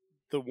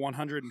the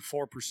 104%.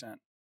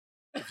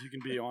 If you can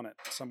be on it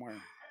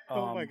somewhere.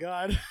 Oh my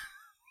God.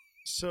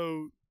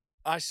 So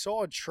I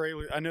saw a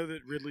trailer. I know that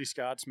Ridley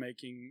Scott's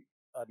making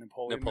a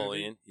Napoleon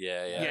movie.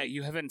 Yeah. Yeah,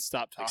 you haven't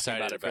stopped talking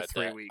about it for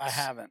 3 weeks. I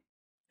haven't.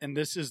 And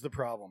this is the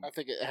problem. I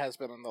think it has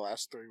been in the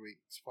last 3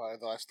 weeks, probably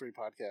the last 3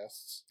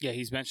 podcasts. Yeah,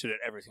 he's mentioned it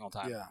every single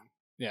time.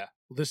 Yeah.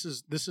 Well, this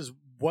is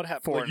what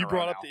happened. Like, you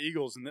brought up the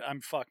Eagles, and I'm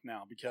fucked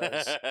now because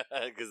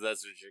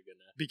that's what you're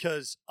gonna.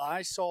 Because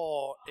I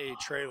saw a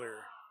trailer.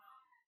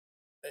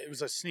 It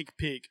was a sneak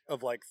peek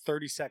of like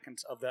 30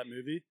 seconds of that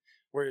movie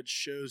where it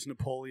shows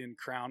Napoleon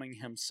crowning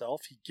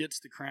himself. He gets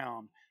the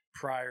crown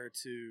prior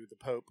to the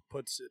Pope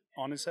puts it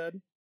on his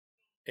head,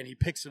 and he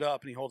picks it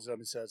up and he holds it up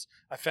and says,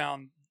 "I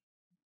found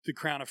the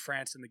crown of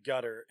France in the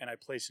gutter, and I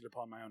placed it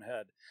upon my own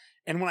head."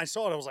 And when I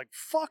saw it, I was like,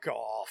 "Fuck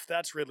off!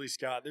 That's Ridley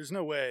Scott. There's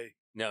no way."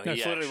 No,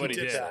 that's literally what he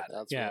did.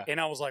 That. Yeah, and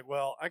I was like,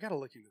 "Well, I got to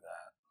look into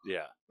that."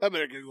 Yeah, I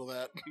better Google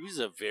that. He was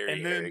a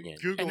very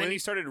arrogant. And then he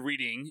started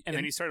reading, and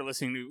then he started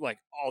listening to like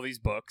all these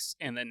books,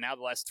 and then now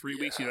the last 3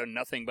 weeks you've done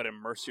nothing but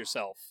immerse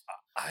yourself.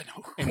 I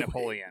know in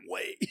Napoleon.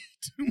 Way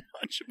too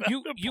much about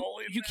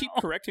Napoleon. You keep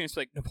correcting. It's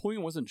like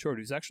Napoleon wasn't short.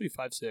 He was actually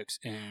 5'6",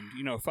 and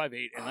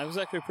 5'8", and that was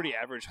actually a pretty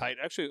average height.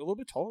 Actually, a little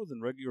bit taller than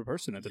a regular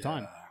person at the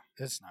time.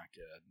 That's not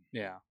good.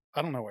 Yeah,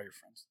 I don't know why you're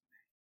friends.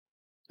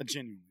 I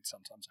genuinely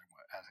sometimes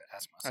I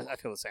ask myself. I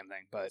feel the same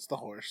thing, but it's the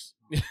horse.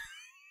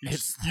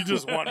 You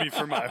just want me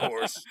for my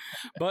horse.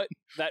 But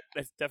that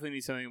definitely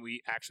needs something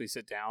we actually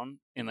sit down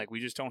and like we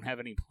just don't have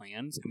any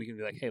plans, and we can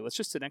be like, hey, let's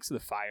just sit next to the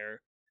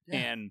fire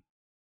and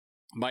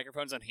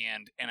microphones on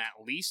hand and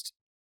at least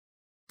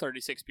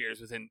 36 beers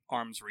within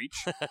arm's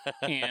reach,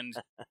 and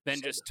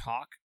then just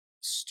talk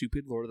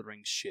stupid Lord of the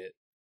Rings shit.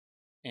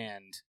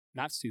 And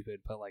not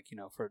stupid, but like,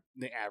 for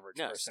the average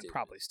person,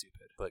 probably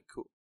stupid. But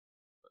cool.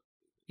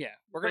 Yeah.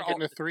 We're going to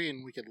get into 3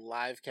 and we could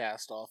live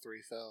cast all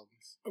 3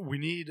 films. We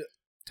need...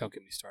 Don't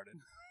get me started.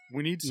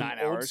 We need some 9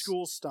 old hours.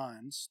 school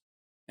steins,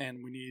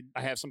 and we need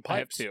I have some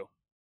pipes. I have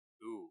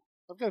 2. Ooh.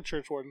 I've got a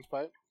church warden's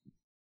pipe.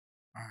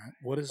 All right.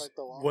 What is Like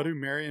the long what do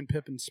Merry and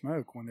Pippin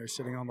smoke when they're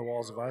sitting on the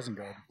walls of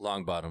Isengard?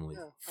 Long bottom leaf.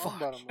 Yeah, Fuck.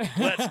 bottom.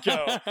 Let's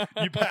go.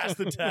 You passed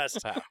the test.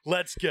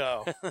 Let's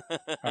go.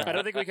 I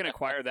don't think we can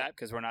acquire that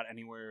because we're not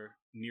anywhere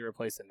near a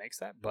place that makes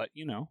that. But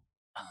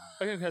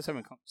I think we have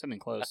something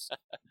close.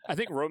 I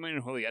think Roman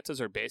and Julietas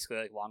are basically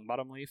like long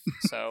bottom leaf.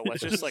 So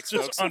let's just like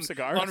smoke some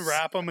cigars,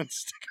 unwrap them, and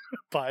stick a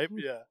pipe.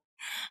 Yeah.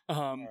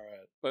 All right.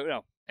 But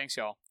no, thanks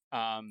y'all.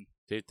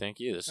 Dude, thank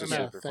you. This is No,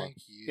 super thank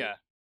you. Yeah,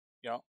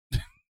 y'all.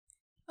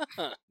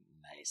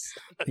 Nice.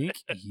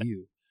 Thank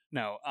you.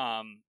 No,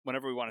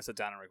 whenever we want to sit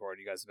down and record,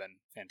 you guys have been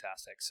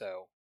fantastic.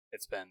 So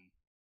it's been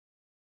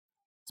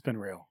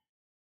real.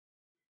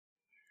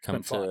 Come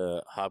been fun. to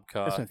It's been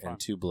Hobcaw fun. and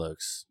Two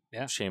Blokes.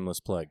 Yeah. Shameless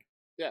plug.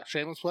 Yeah,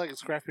 shameless plug.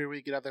 It's Craft Beer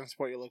Week. Get out there and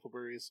support your local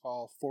breweries.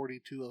 All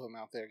 42 of them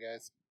out there,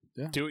 guys.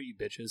 do it, you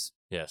bitches.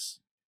 Yes.